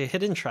 That's actually a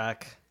hidden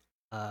track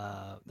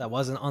that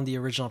wasn't on the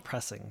original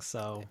pressing.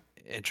 So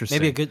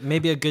Interesting.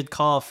 maybe a good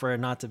call for it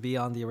not to be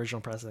on the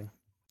original pressing.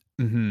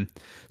 Mm-hmm.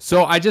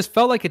 So I just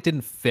felt like it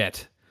didn't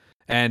fit,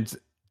 and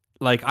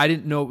like I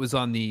didn't know it was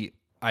on the.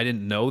 I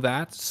didn't know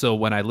that. So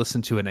when I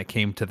listened to it and it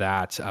came to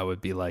that, I would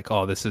be like,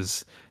 "Oh, this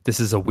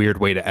is a weird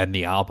way to end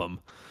the album."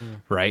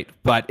 Right.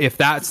 But if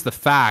that's the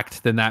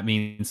fact, then that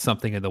means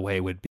Something in the Way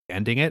would be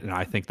ending it. And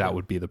I think that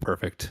would be the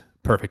perfect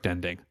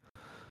ending.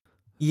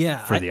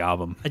 Yeah. For the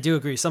album. I do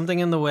agree. Something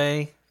in the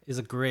Way is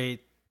a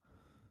great,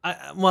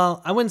 I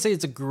wouldn't say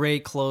it's a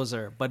great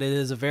closer, but it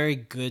is a very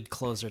good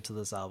closer to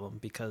this album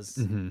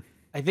because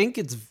I think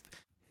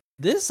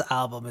this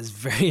album is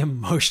very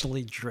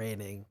emotionally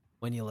draining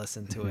when you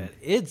listen to it.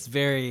 It's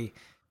very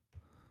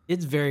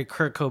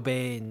Kurt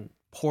Cobain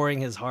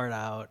pouring his heart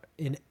out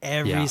in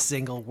every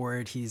single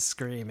word he's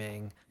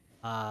screaming.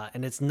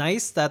 And it's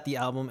nice that the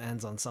album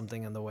ends on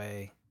Something in the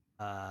Way.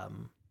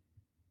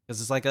 Because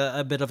it's like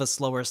a bit of a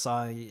slower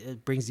song.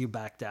 It brings you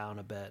back down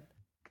a bit,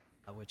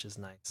 which is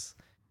nice.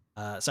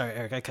 Sorry,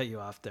 Eric, I cut you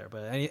off there,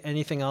 but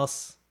anything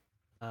else?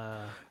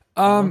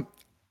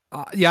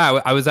 Yeah,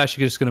 I was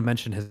actually just going to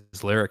mention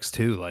his lyrics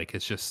too. Like,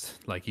 it's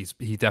just like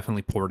he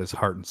definitely poured his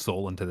heart and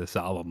soul into this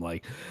album.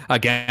 Like,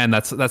 again,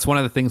 that's one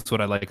of the things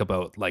what I like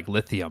about like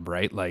Lithium,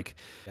 right? Like,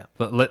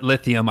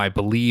 Lithium, I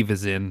believe,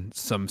 is in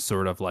some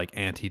sort of like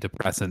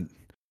antidepressant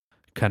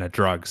kind of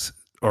drugs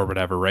or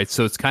whatever, right?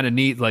 So it's kind of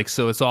neat. Like,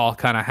 so it's all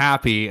kind of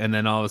happy, and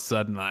then all of a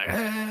sudden, like,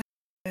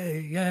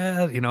 hey,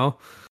 yeah, you know.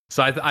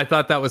 So I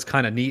thought that was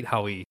kind of neat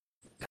how he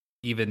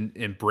even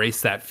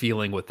embraced that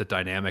feeling with the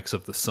dynamics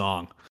of the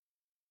song.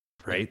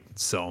 Right.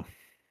 So,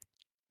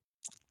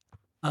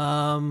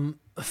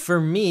 for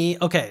me,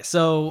 okay,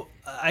 so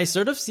I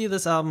sort of see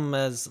this album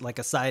as like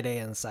a side A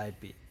and side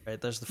B, right?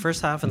 There's the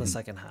first half and the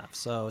second half.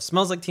 So,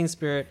 Smells Like Teen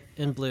Spirit,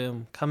 In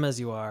Bloom, Come As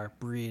You Are,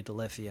 Breed,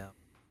 Lithium,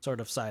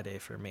 sort of side A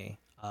for me.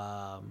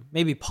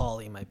 Maybe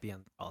Polly might be in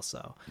there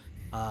also.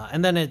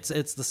 And then it's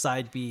the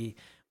side B,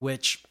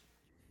 which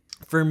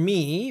for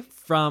me,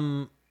 let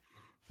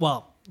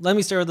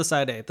me start with the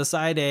side A. The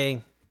side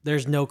A,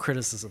 there's no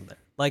criticism there.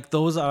 Like,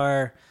 those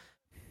are,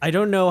 I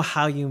don't know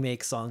how you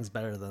make songs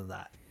better than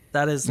that.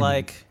 That is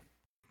like,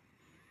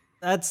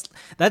 that's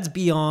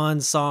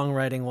beyond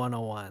songwriting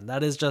 101.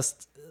 That is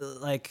just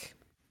like,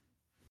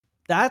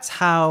 that's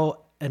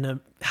how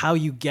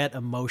you get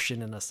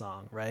emotion in a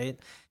song, right?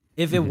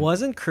 If it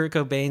wasn't Kurt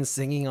Cobain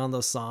singing on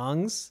those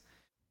songs,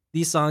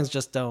 these songs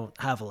just don't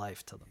have a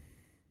life to them.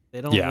 They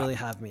don't really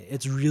have me.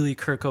 It's really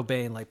Kurt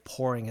Cobain like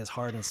pouring his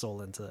heart and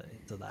soul into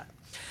that.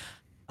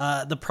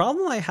 The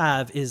problem I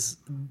have is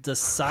the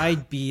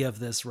side B of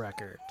this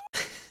record.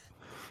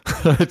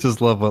 I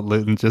just love what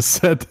Luton just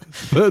said.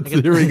 But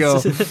here we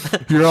go.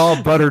 You're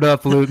all buttered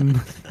up,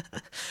 Luton.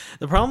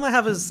 The problem I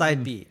have is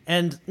side B.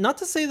 And not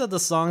to say that the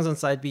songs on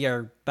side B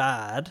are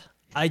bad.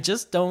 I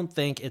just don't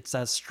think it's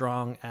as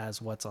strong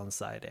as what's on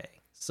side A.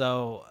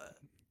 So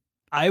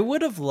I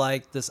would have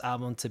liked this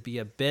album to be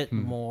a bit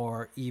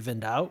more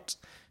evened out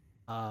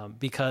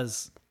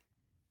because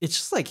it's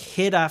just like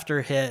hit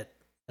after hit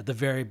at the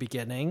very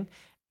beginning,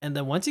 and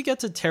then once you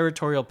get to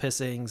Territorial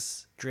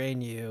Pissings,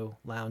 Drain You,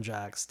 Lounge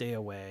Act, Stay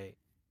Away,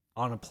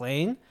 On a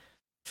Plane,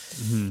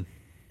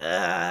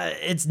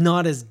 it's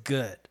not as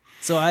good.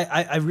 So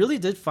I really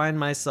did find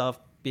myself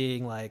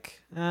being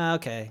like,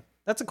 okay,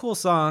 that's a cool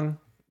song,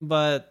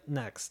 but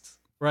next,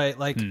 right?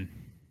 Like,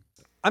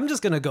 I'm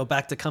just gonna go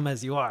back to Come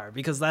As You Are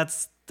because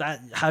that's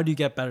that. How do you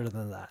get better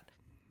than that?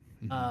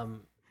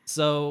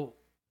 So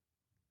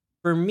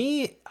for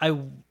me, I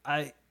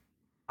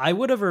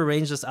would have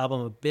arranged this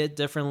album a bit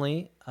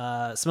differently.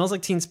 Smells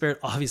Like Teen Spirit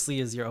obviously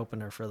is your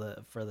opener for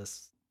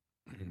this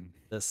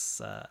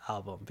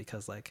album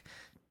because like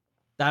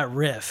that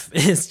riff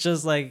is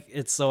just like,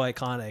 it's so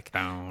iconic.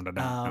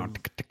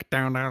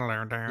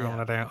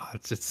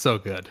 It's so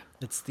good.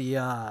 It's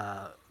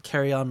the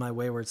Carry On My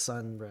Wayward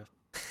Son riff.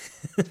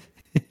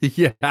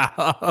 Yeah.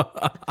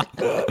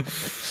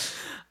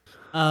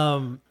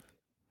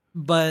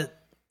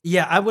 But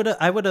yeah, I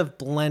would have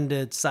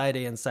blended side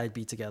A and side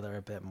B together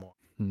a bit more.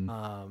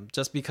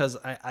 Just because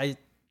I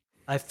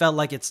felt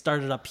like it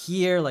started up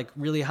here, like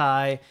really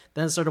high,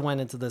 then it sort of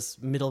went into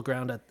this middle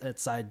ground at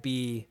side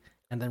B,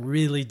 and then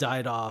really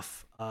died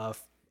off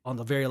on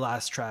the very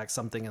last track,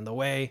 Something in the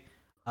Way.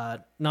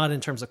 Not in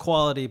terms of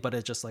quality, but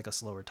it's just like a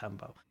slower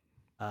tempo.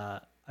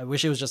 I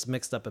wish it was just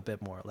mixed up a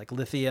bit more. Like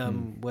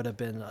Lithium would have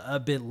been a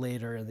bit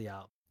later in the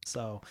album.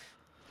 So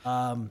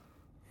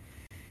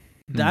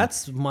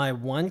that's my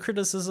one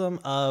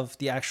criticism of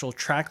the actual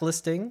track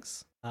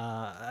listings.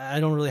 I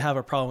don't really have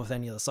a problem with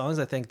any of the songs.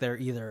 I think they're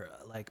either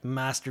like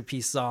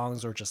masterpiece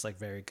songs or just like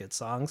very good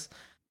songs.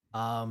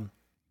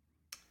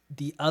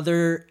 The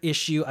other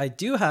issue I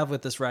do have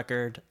with this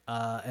record,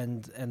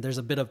 and there's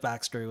a bit of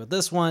backstory with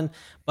this one,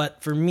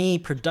 but for me,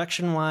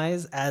 production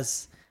wise,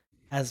 as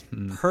as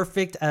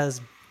perfect as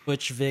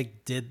Butch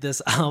Vig did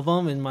this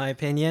album, in my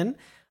opinion,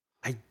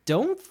 I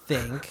don't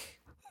think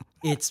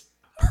it's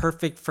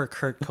perfect for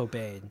Kurt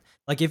Cobain.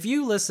 Like if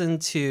you listen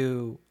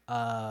to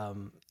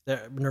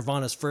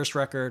Nirvana's first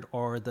record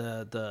or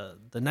the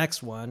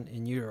next one,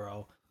 In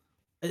Utero,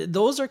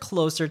 those are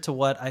closer to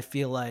what I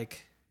feel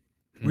like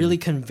really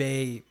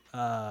convey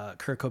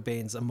Kurt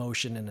Cobain's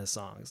emotion in his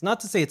songs.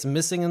 Not to say it's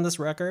missing in this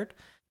record,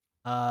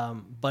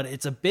 but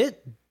it's a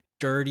bit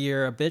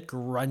dirtier, a bit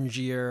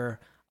grungier,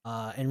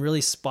 and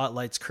really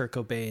spotlights Kurt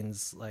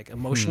Cobain's like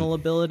emotional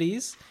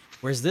abilities.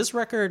 Whereas this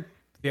record,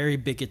 very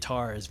big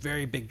guitars,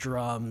 very big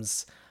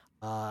drums,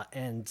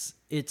 and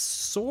it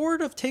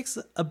sort of takes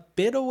a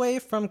bit away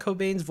from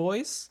Cobain's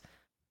voice.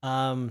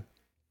 Not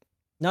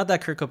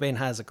that Kurt Cobain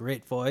has a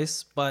great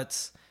voice,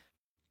 but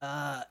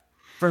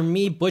for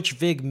me, Butch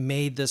Vig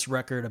made this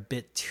record a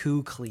bit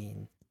too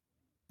clean,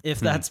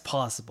 if that's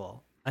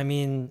possible. I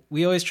mean,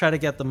 we always try to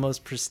get the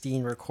most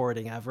pristine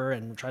recording ever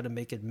and try to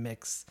make the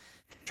mix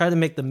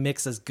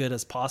as good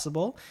as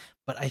possible.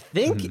 But I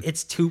think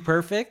it's too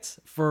perfect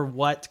for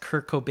what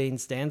Kurt Cobain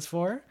stands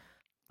for.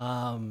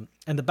 And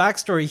the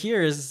backstory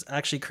here is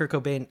actually Kurt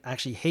Cobain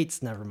actually hates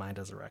Nevermind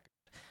as a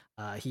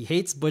record. He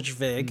hates Butch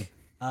Vig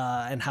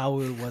and how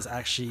it was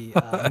actually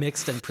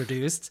mixed and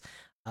produced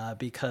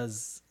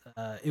because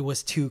it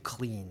was too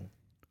clean.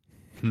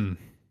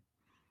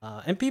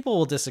 And people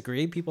will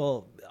disagree.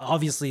 People,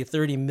 obviously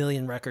 30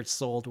 million records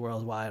sold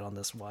worldwide on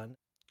this one.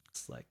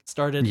 It's like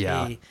started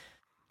a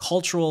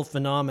cultural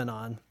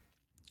phenomenon.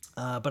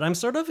 But I'm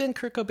sort of in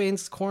Kurt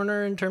Cobain's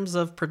corner in terms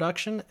of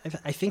production.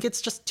 I think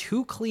it's just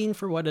too clean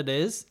for what it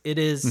is. It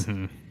is,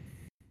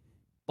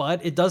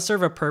 but it does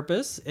serve a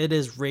purpose. It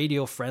is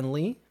radio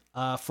friendly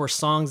for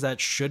songs that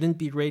shouldn't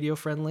be radio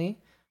friendly.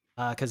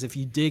 Because if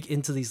you dig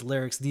into these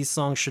lyrics, these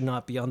songs should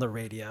not be on the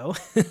radio.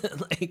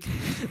 Like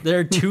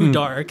they're too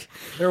dark.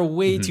 They're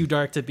way too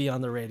dark to be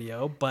on the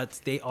radio, but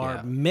they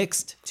are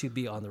mixed to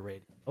be on the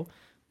radio.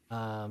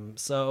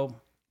 So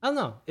I don't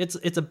know.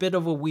 It's a bit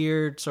of a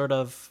weird sort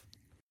of,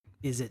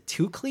 is it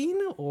too clean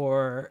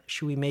or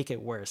should we make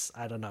it worse?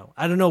 I don't know.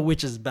 I don't know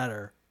which is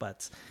better,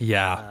 but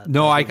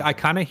no, I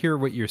kind of hear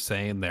what you're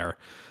saying there.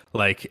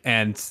 Like,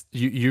 and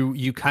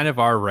you kind of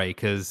are right.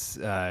 Cause,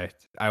 I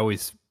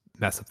always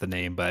mess up the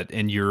name, but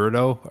In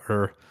Utero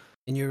or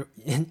in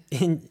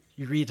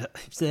Eureka.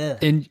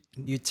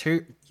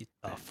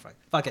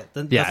 Fuck it.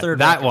 The third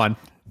that record. one.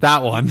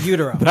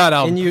 Utero. That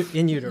album.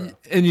 In Utero.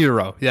 In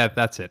Utero. Yeah,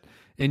 that's it.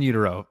 In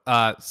Utero.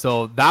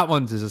 So that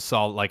one's is a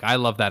solid. Like I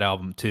love that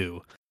album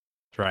too,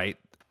 right?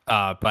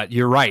 But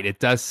you're right. It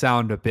does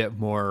sound a bit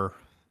more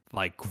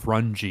like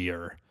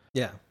grungier,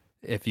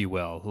 if you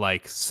will.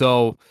 Like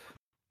so.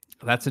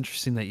 That's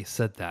interesting that you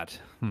said that.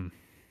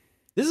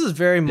 This is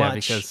very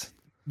much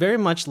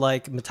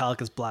like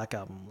Metallica's Black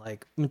Album.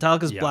 Like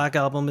Metallica's Black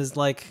Album is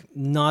like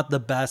not the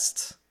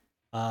best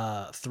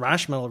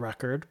thrash metal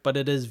record, but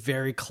it is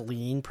very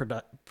clean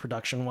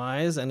production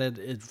wise, and it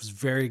was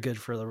very good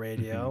for the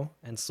radio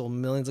and sold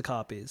millions of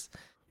copies.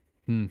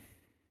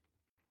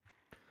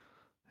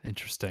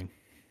 Interesting.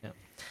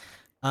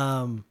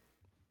 But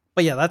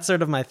yeah, that's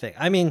sort of my thing.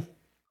 I mean,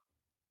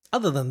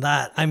 other than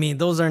that, I mean,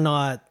 those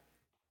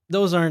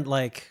aren't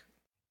like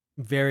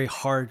very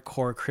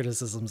hardcore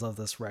criticisms of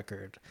this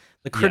record.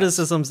 The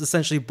criticisms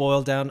essentially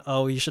boil down,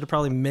 you should have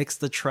probably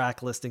mixed the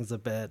track listings a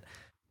bit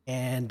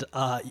and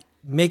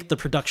make the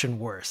production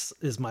worse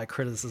is my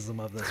criticism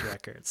of this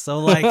record. So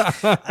like,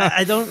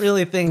 I don't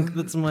really think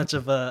that's much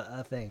of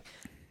a thing.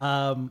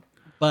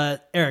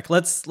 But Eric,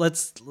 let's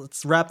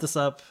wrap this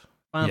up.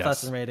 Final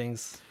thoughts and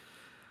ratings.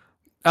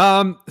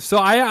 So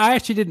I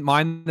actually didn't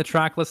mind the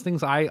track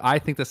listings. I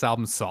think this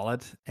album's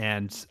solid,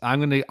 and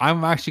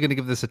I'm actually gonna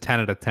give this a 10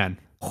 out of 10.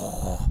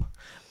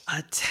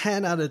 A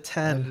 10 out of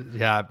 10.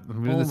 Yeah,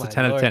 I'm giving this a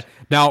 10 out of 10.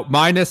 Now,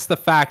 minus the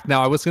fact,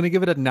 now I was gonna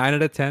give it a 9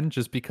 out of 10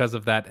 just because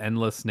of that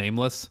Endless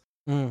Nameless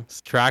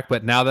track,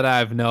 but now that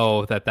I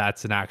know that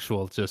that's an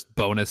actual just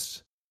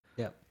bonus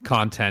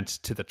content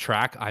to the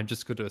track, I'm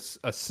just going to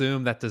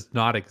assume that does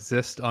not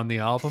exist on the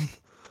album,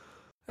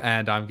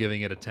 and I'm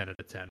giving it a 10 out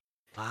of 10.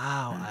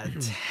 Wow, a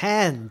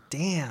 10.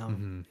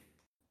 Damn.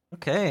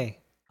 Okay.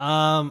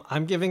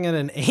 I'm giving it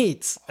an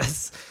 8.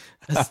 As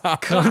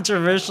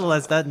controversial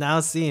as that now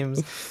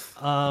seems.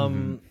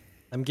 I'm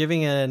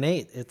giving it an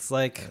 8. It's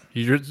like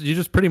you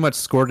just pretty much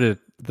scored it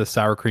the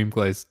sour cream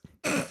glaze.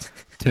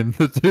 Tim,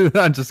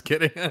 I'm just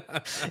kidding.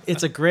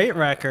 It's a great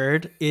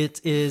record.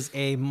 It is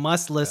a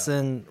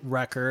must-listen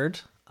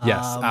record.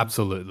 Yes,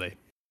 absolutely.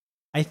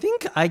 I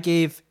think I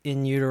gave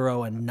In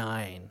Utero a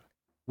 9,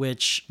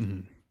 which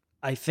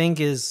I think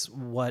is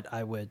what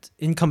I would,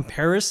 in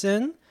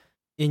comparison,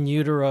 In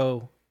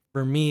Utero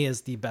for me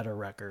is the better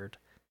record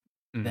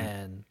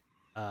than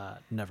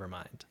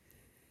Nevermind.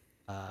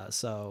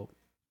 So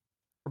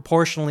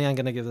proportionally, I'm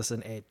going to give this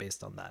an 8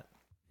 based on that.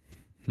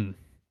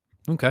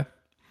 Okay.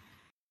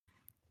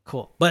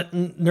 Cool. But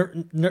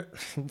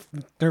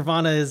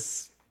Nirvana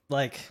is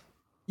like,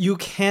 you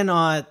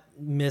cannot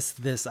miss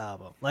this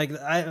album. Like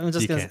I'm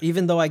just going to,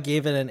 even though I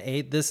gave it an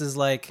 8, this is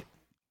like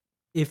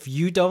if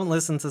you don't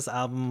listen to this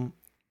album,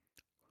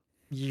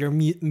 your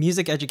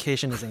music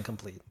education is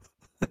incomplete.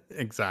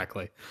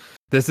 Exactly.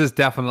 This is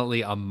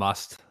definitely a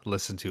must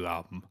listen to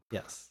album.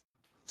 Yes.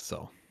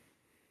 So.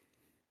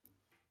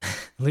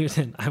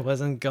 Luton, I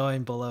wasn't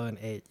going below an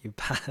 8. You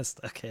passed.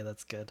 Okay,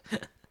 that's good.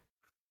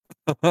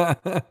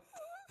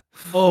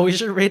 Oh, we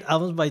should rate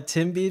albums by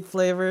TIMBIEBS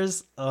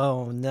flavors.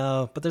 Oh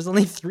no, but there's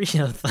only 3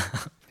 of them.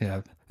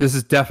 Yeah, this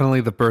is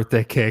definitely the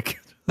birthday cake.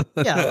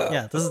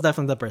 yeah, this is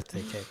definitely the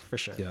birthday cake for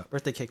sure. Yeah,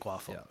 birthday cake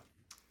waffle. Yeah,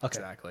 okay.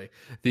 Exactly.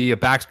 The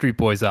Backstreet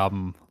Boys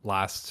album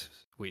last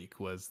week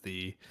was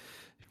the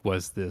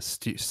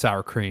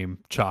sour cream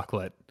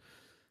chocolate.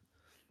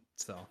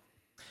 So,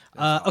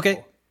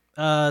 okay.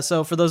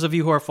 So for those of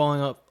you who are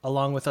following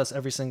along with us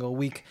every single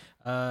week,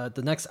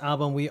 the next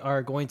album we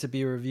are going to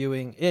be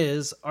reviewing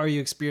is Are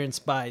You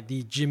Experienced by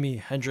the Jimi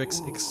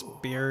Hendrix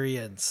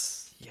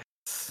Experience.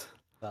 Yes.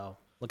 So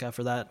look out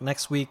for that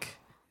next week.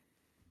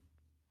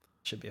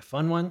 Should be a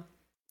fun one.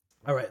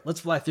 All right,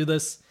 let's fly through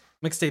this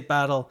mixtape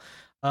battle.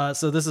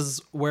 So this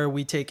is where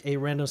we take a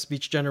random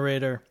speech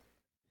generator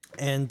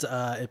and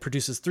it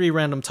produces 3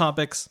 random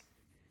topics.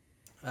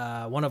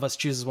 One of us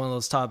chooses one of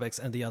those topics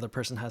and the other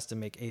person has to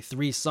make a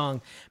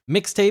 3-song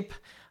mixtape.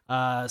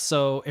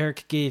 So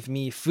Eric gave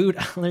me food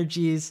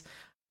allergies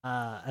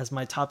as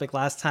my topic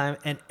last time.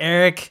 And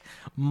Eric,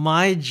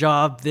 my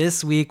job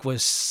this week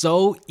was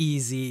so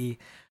easy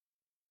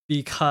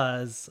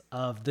because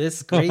of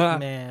this great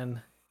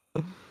man,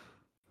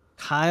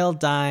 Kyle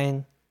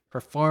Dine,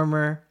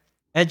 performer,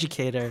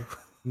 educator,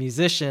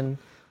 musician,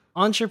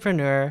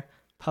 entrepreneur,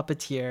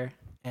 puppeteer,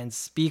 and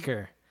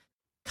speaker.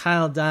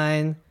 Kyle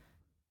Dine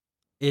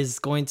is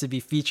going to be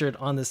featured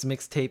on this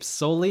mixtape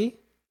solely.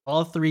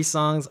 All 3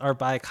 songs are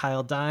by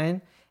Kyle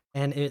Dine,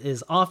 and it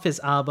is off his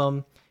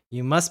album,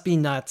 You Must Be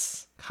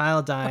Nuts,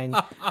 Kyle Dine,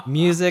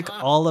 music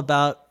all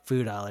about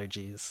food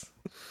allergies.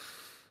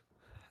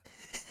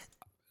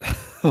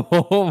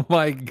 Oh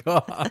my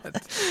God.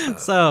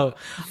 So,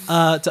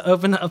 to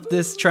open up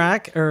this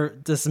track, or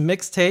this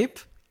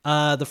mixtape,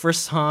 the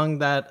first song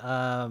that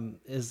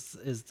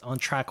is on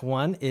track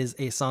 1 is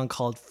a song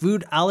called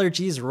Food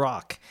Allergies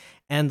Rock.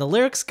 And the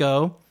lyrics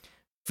go,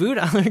 food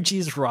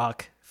allergies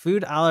rock,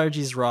 food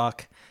allergies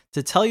rock.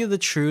 To tell you the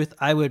truth,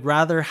 I would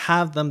rather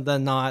have them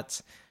than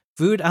not.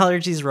 Food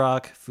allergies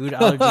rock, food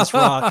allergies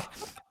rock.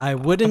 I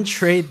wouldn't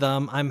trade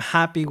them. I'm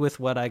happy with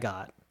what I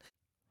got.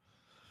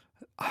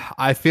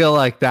 I feel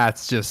like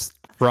that's just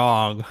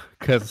wrong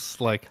because,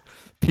 like,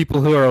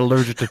 people who are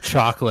allergic to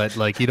chocolate,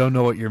 like, you don't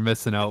know what you're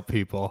missing out,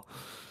 people.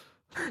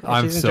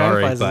 I'm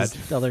sorry, but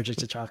allergic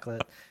to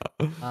chocolate.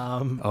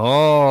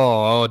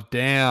 Oh,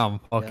 damn.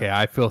 Okay, yeah.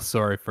 I feel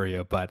sorry for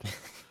you, but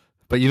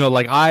you know,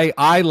 like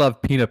I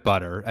love peanut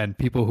butter, and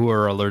people who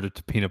are allergic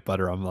to peanut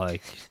butter, I'm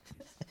like,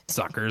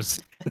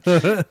 suckers.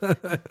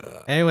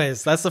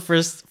 Anyways, that's the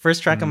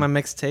first track on my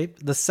mixtape.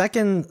 The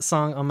second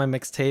song on my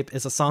mixtape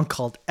is a song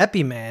called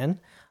Epi Man.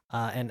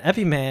 And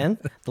Epi Man,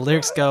 the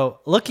lyrics go,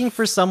 looking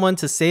for someone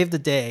to save the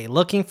day,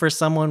 looking for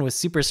someone with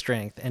super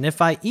strength. And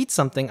if I eat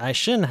something I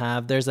shouldn't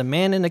have, there's a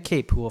man in a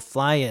cape who will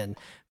fly in.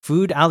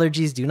 Food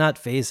allergies do not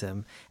faze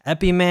him.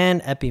 Epi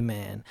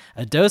Man,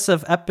 a dose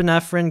of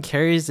epinephrine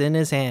carries in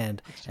his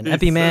hand. And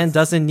Epi Man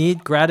doesn't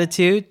need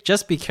gratitude.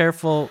 Just be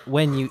careful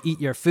when you eat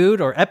your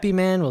food, or Epi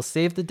Man will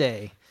save the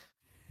day.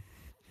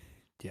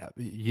 Yeah,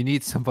 you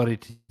need somebody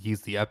to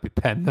use the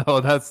EpiPen, though.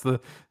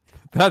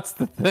 That's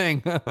the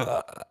thing.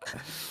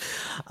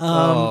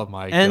 Oh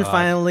my God. And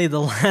finally,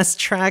 the last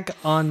track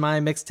on my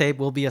mixtape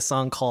will be a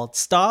song called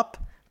Stop,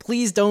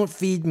 Please Don't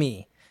Feed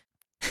Me.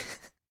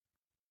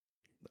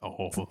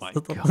 Oh my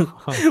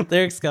God.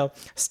 Lyrics go,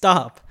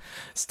 stop,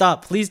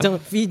 please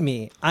don't feed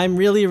me. I'm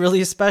really,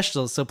 really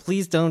special, so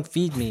please don't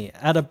feed me.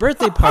 At a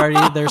birthday party,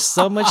 there's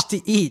so much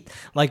to eat,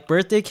 like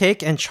birthday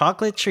cake and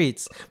chocolate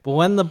treats. But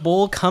when the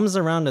bowl comes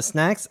around to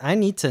snacks, I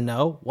need to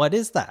know, what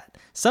is that?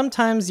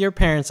 Sometimes your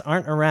parents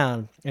aren't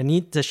around and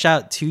need to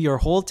shout to your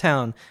whole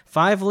town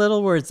 5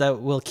 little words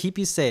that will keep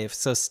you safe.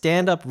 So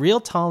stand up real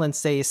tall and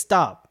say,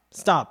 stop,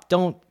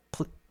 don't,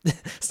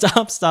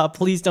 stop,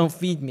 please don't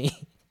feed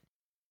me.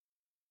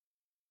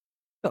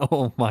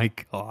 Oh my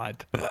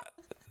God.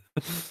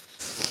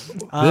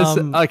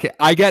 Okay,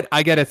 I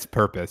get its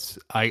purpose.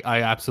 I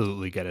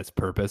absolutely get its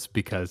purpose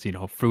because, you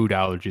know, food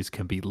allergies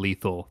can be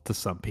lethal to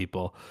some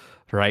people,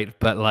 right?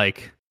 But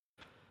like,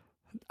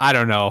 I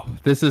don't know.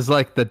 This is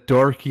like the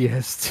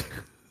dorkiest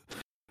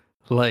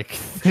like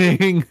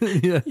thing.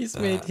 He's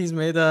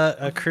made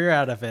a career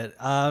out of it.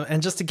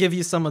 And just to give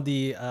you some of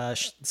the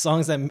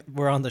songs that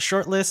were on the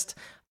short list,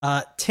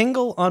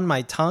 Tingle on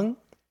My Tongue,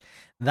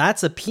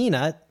 That's a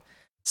Peanut,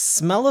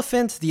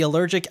 Smelliphant the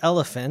Allergic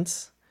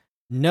Elephant,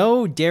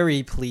 No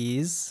Dairy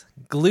Please,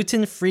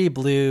 Gluten-Free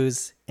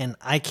Blues, and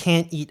I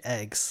Can't Eat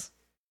Eggs.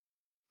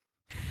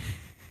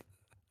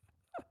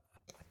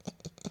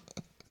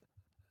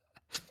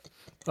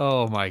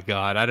 Oh my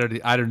God. I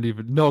don't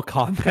even, no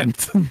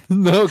comment.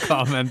 No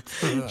comment.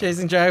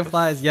 Chasing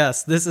Dragonflies.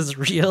 Yes, this is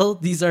real.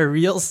 These are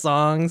real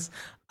songs.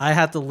 I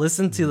had to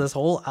listen to this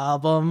whole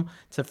album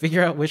to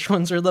figure out which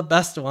ones are the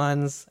best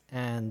ones.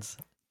 And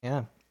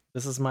yeah,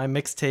 this is my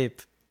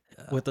mixtape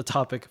with the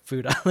topic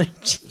food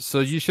allergy. So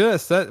you should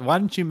have said, why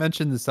didn't you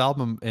mention this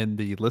album in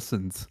the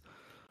listens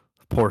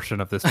portion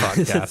of this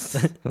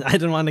podcast? I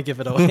didn't want to give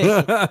it away.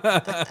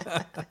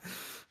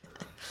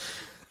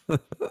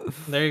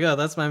 There you go.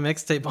 That's my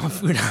mixtape on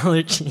food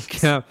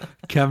allergies.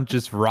 Kem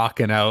just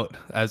rocking out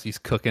as he's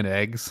cooking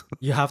eggs.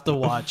 You have to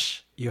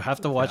watch the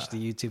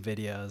YouTube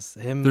videos.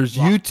 There's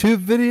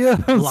YouTube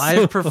videos?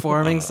 Live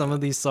performing some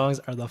of these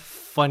songs are the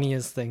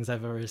funniest things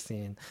I've ever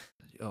seen.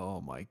 Oh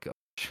my gosh.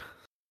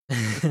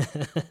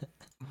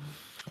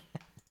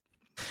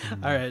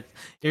 All right,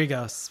 here we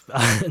go.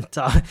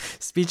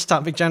 Speech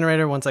topic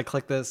generator. Once I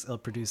click this, it'll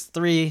produce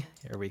 3.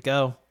 Here we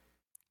go.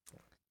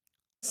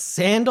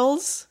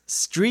 Sandals,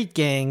 street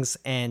gangs,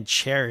 and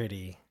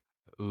charity.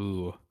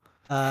 Ooh.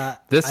 I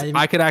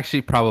could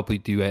actually probably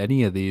do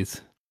any of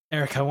these.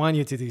 Eric, I want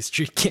you to do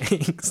street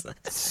gangs.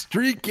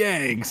 Street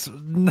gangs.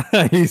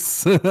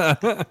 Nice.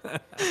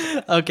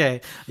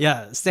 Okay.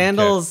 Yeah.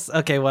 Sandals.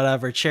 Okay.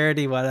 Whatever.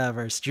 Charity.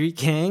 Whatever. Street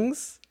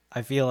gangs.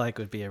 I feel like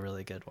would be a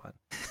really good one.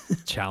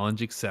 Challenge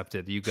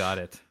accepted. You got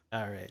it.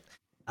 All right.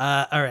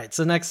 All right.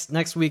 So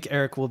next week,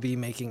 Eric will be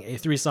making a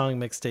 3-song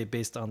mixtape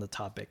based on the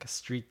topic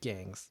street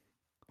gangs.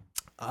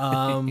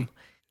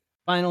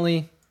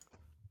 Finally,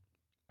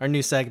 our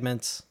new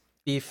segment,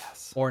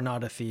 Thief or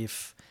Not a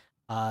Thief.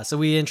 So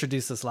we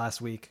introduced this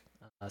last week.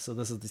 So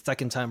this is the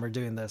second time we're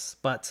doing this.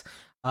 But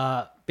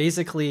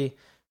basically,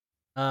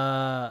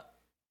 I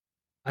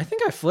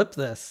think I flipped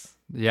this.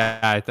 Yeah,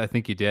 I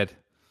think you did.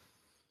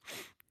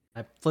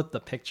 I flipped the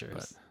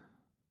pictures.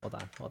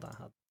 But... Hold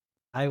on.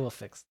 I will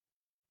fix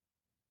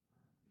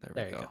it.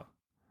 There you go.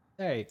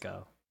 There you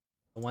go.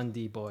 The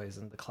 1D boys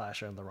and the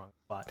Clash are in the wrong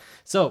spot.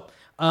 So,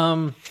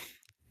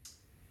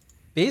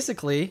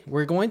 basically,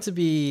 we're going to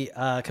be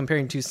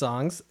comparing 2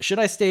 songs. Should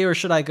I Stay or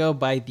Should I Go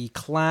by The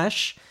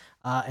Clash.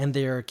 And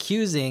they're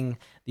accusing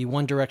the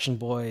One Direction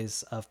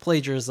boys of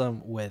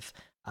plagiarism with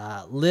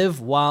Live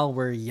While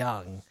We're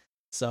Young.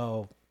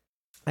 So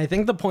I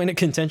think the point of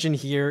contention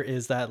here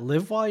is that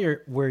Live While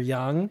We're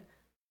Young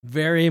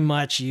very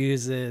much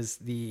uses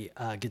the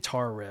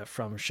guitar riff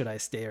from Should I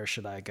Stay or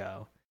Should I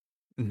Go?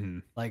 Mm-hmm.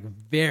 Like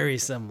very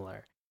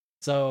similar.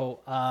 So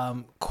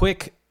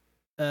quick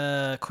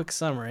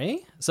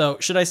summary. So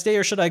Should I Stay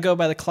or Should I Go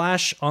by The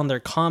Clash on their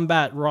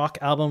Combat Rock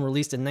album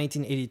released in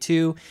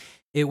 1982.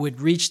 It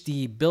would reach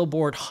the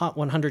Billboard Hot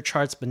 100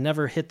 charts but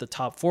never hit the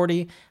top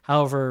 40.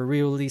 However, a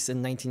re-release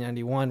in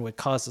 1991 would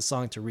cause the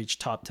song to reach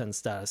top 10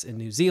 status in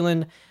New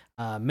Zealand,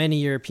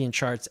 many European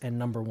charts, and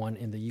number 1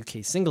 in the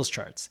UK singles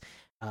charts.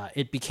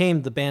 It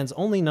became the band's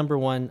only number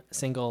 1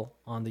 single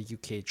on the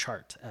UK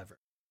chart ever.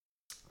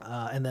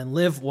 And then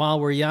Live While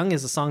We're Young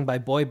is a song by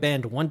boy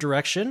band One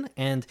Direction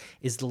and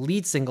is the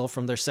lead single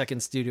from their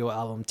second studio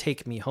album,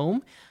 Take Me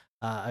Home.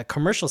 A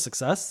commercial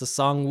success, the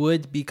song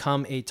would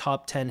become a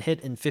top 10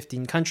 hit in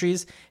 15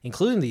 countries,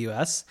 including the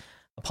US.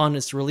 Upon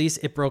its release,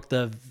 it broke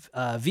the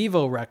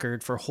Vivo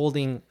record for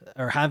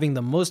having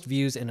the most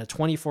views in a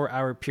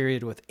 24-hour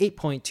period with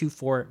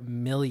 8.24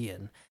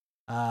 million.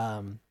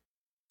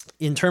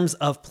 In terms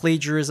of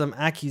plagiarism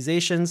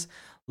accusations,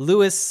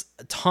 Louis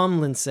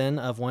Tomlinson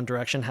of One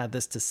Direction had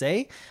this to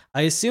say: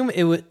 I assume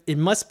it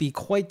must be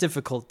quite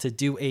difficult to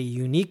do a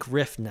unique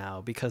riff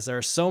now because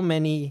there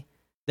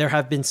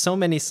have been so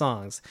many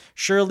songs.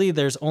 Surely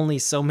there's only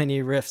so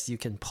many riffs you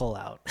can pull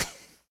out.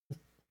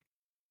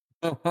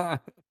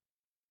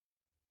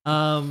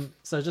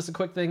 So just a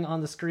quick thing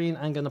on the screen.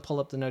 I'm going to pull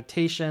up the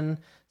notation.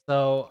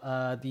 So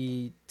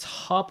the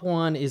top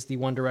one is the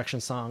One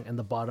Direction song and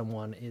the bottom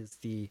one is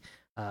the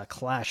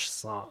Clash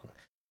song.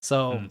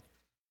 So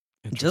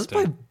just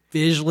by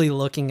visually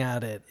looking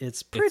at it,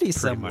 it's pretty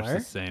similar. Much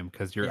the same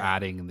because you're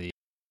adding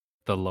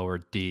the lower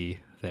D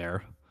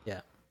there.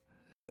 Yeah.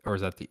 Or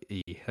is that the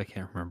E? I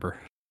can't remember.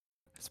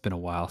 It's been a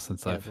while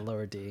since I've... the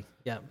lower D.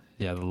 Yeah.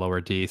 Yeah, the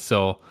lower D.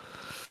 So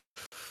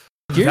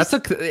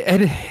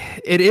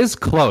it is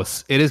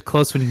close. It is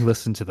close when you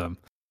listen to them,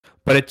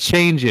 but it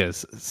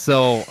changes.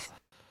 So,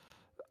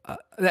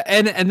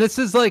 and this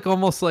is like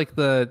almost like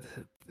the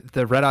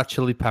Red Hot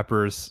Chili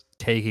Peppers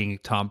taking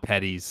Tom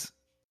Petty's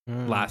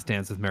Last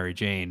Dance with Mary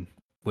Jane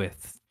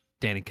with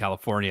Dan in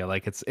California.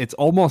 Like it's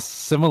almost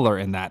similar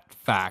in that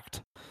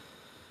fact.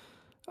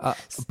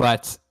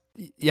 But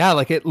yeah,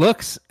 like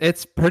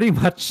it's pretty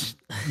much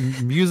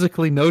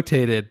musically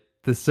notated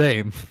the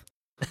same.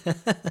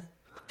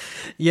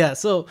 Yeah,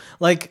 so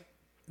like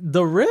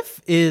the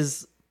riff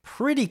is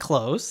pretty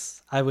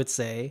close, I would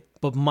say,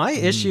 but my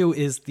issue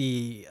is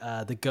the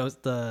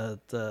ghost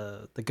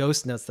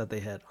notes that they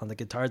hit on the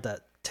guitar,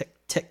 that tick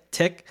tick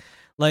tick,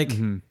 like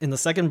in the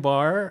second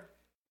bar.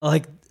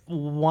 Like,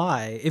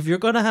 why? If you're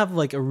gonna have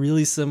like a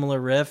really similar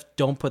riff,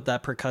 don't put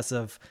that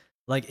percussive,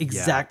 like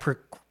exact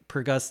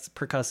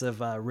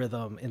percussive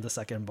rhythm in the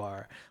second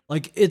bar.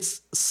 Like,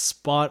 it's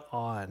spot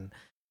on.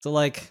 So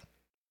like,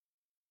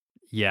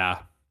 yeah,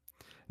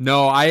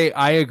 no,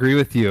 I agree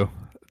with you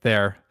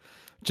there.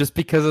 Just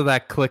because of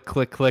that click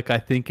click click, I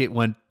think it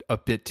went a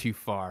bit too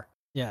far.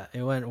 Yeah,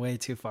 it went way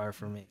too far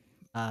for me.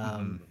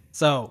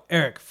 So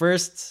Eric,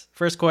 first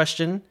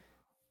question: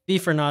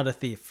 thief or not a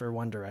thief for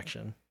One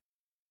Direction?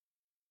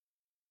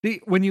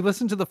 When you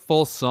listen to the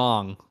full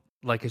song,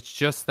 like it's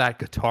just that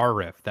guitar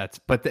riff.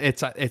 But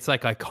it's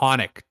like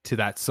iconic to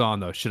that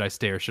song though. Should I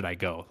stay or should I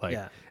go? Like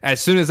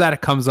as soon as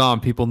that comes on,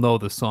 people know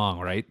the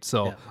song, right?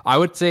 So I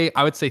would say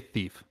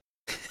thief.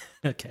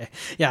 Okay.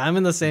 Yeah, I'm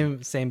in the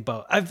same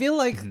boat. I feel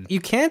like you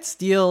can't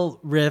steal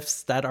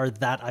riffs that are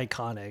that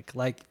iconic.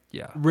 Like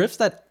riffs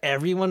that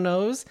everyone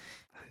knows,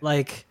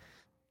 like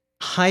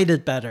hide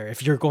it better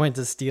if you're going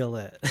to steal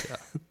it.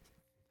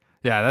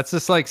 Yeah, that's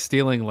just like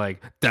stealing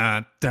like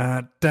da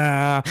da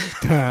da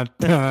da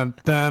da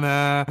da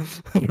da.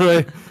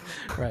 Right.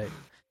 Right.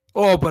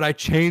 Oh, but I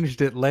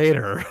changed it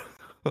later.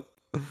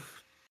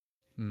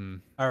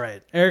 All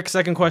right. Eric,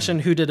 second question,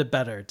 who did it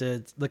better?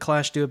 Did The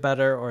Clash do it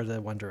better or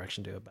did One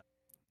Direction do it better?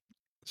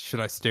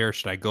 Should I stay or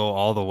should I go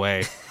all the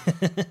way?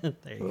 There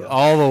you go.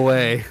 All the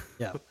way.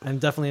 Yeah, I'm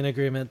definitely in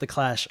agreement. The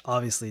Clash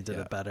obviously did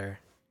it better.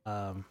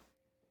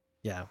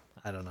 Yeah,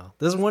 I don't know.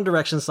 This One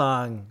Direction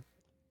song,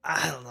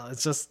 I don't know.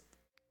 It's just,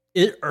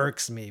 it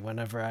irks me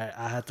whenever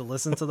I had to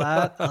listen to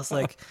that. I was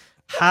like,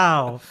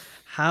 how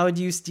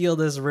do you steal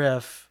this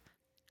riff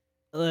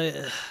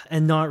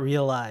and not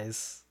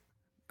realize?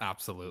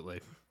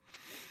 Absolutely.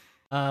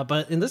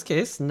 But in this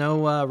case,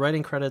 no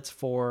writing credits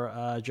for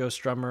Joe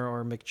Strummer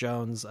or Mick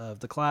Jones of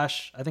The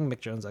Clash. I think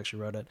Mick Jones actually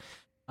wrote it.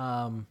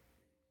 I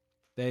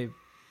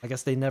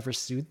guess they never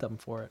sued them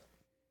for it.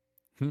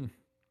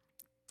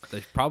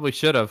 They probably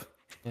should have.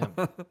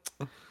 Yeah.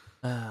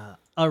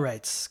 All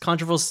right.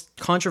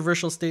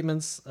 Controversial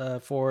statements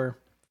for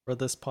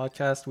this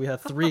podcast. We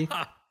have 3.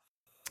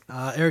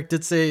 Eric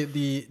did say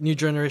the new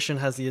generation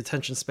has the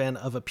attention span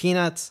of a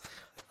peanut.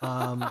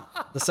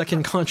 The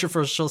second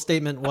controversial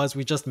statement was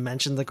we just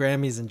mentioned the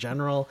Grammys in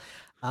general.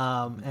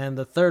 And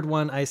the third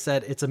one, I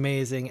said it's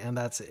amazing, and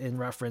that's in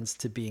reference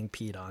to being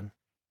peed on.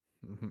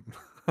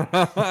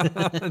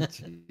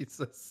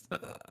 Jesus.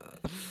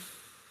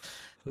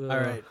 All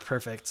right,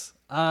 perfect.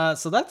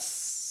 So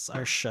that's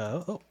our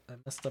show. Oh, I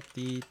messed up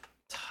the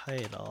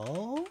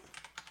title.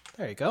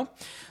 There you go.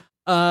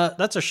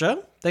 That's our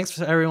show. Thanks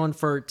to everyone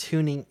for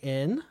tuning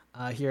in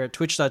here at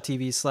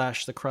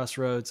twitch.tv/the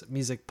Crossroads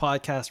Music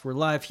Podcast. We're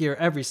live here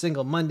every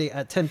single Monday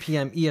at 10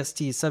 p.m.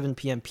 EST, 7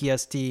 p.m.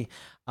 PST.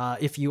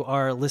 If you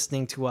are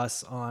listening to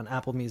us on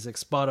Apple Music,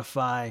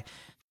 Spotify,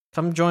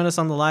 come join us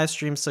on the live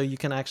stream so you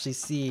can actually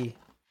see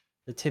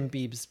the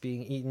TIMBIEBS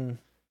being eaten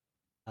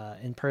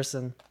in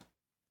person.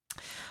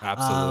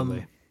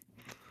 Absolutely.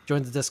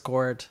 Join the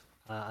Discord.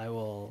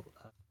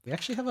 We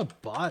actually have a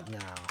bot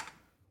now.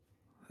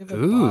 Bot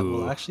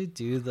will actually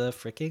do the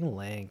freaking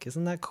link.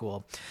 Isn't that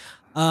cool?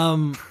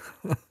 But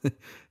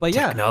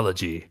yeah,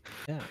 technology.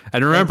 Yeah.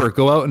 And remember,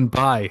 go out and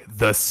buy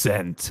The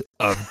Scent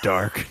of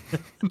Dark.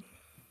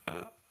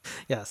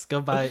 Yes,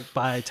 go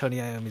buy Tony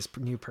Iommi's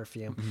new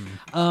perfume.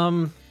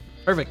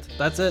 Perfect.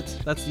 That's it.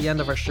 That's the end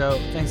of our show.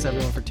 Thanks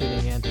everyone for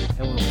tuning in, and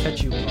we'll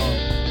catch you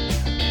all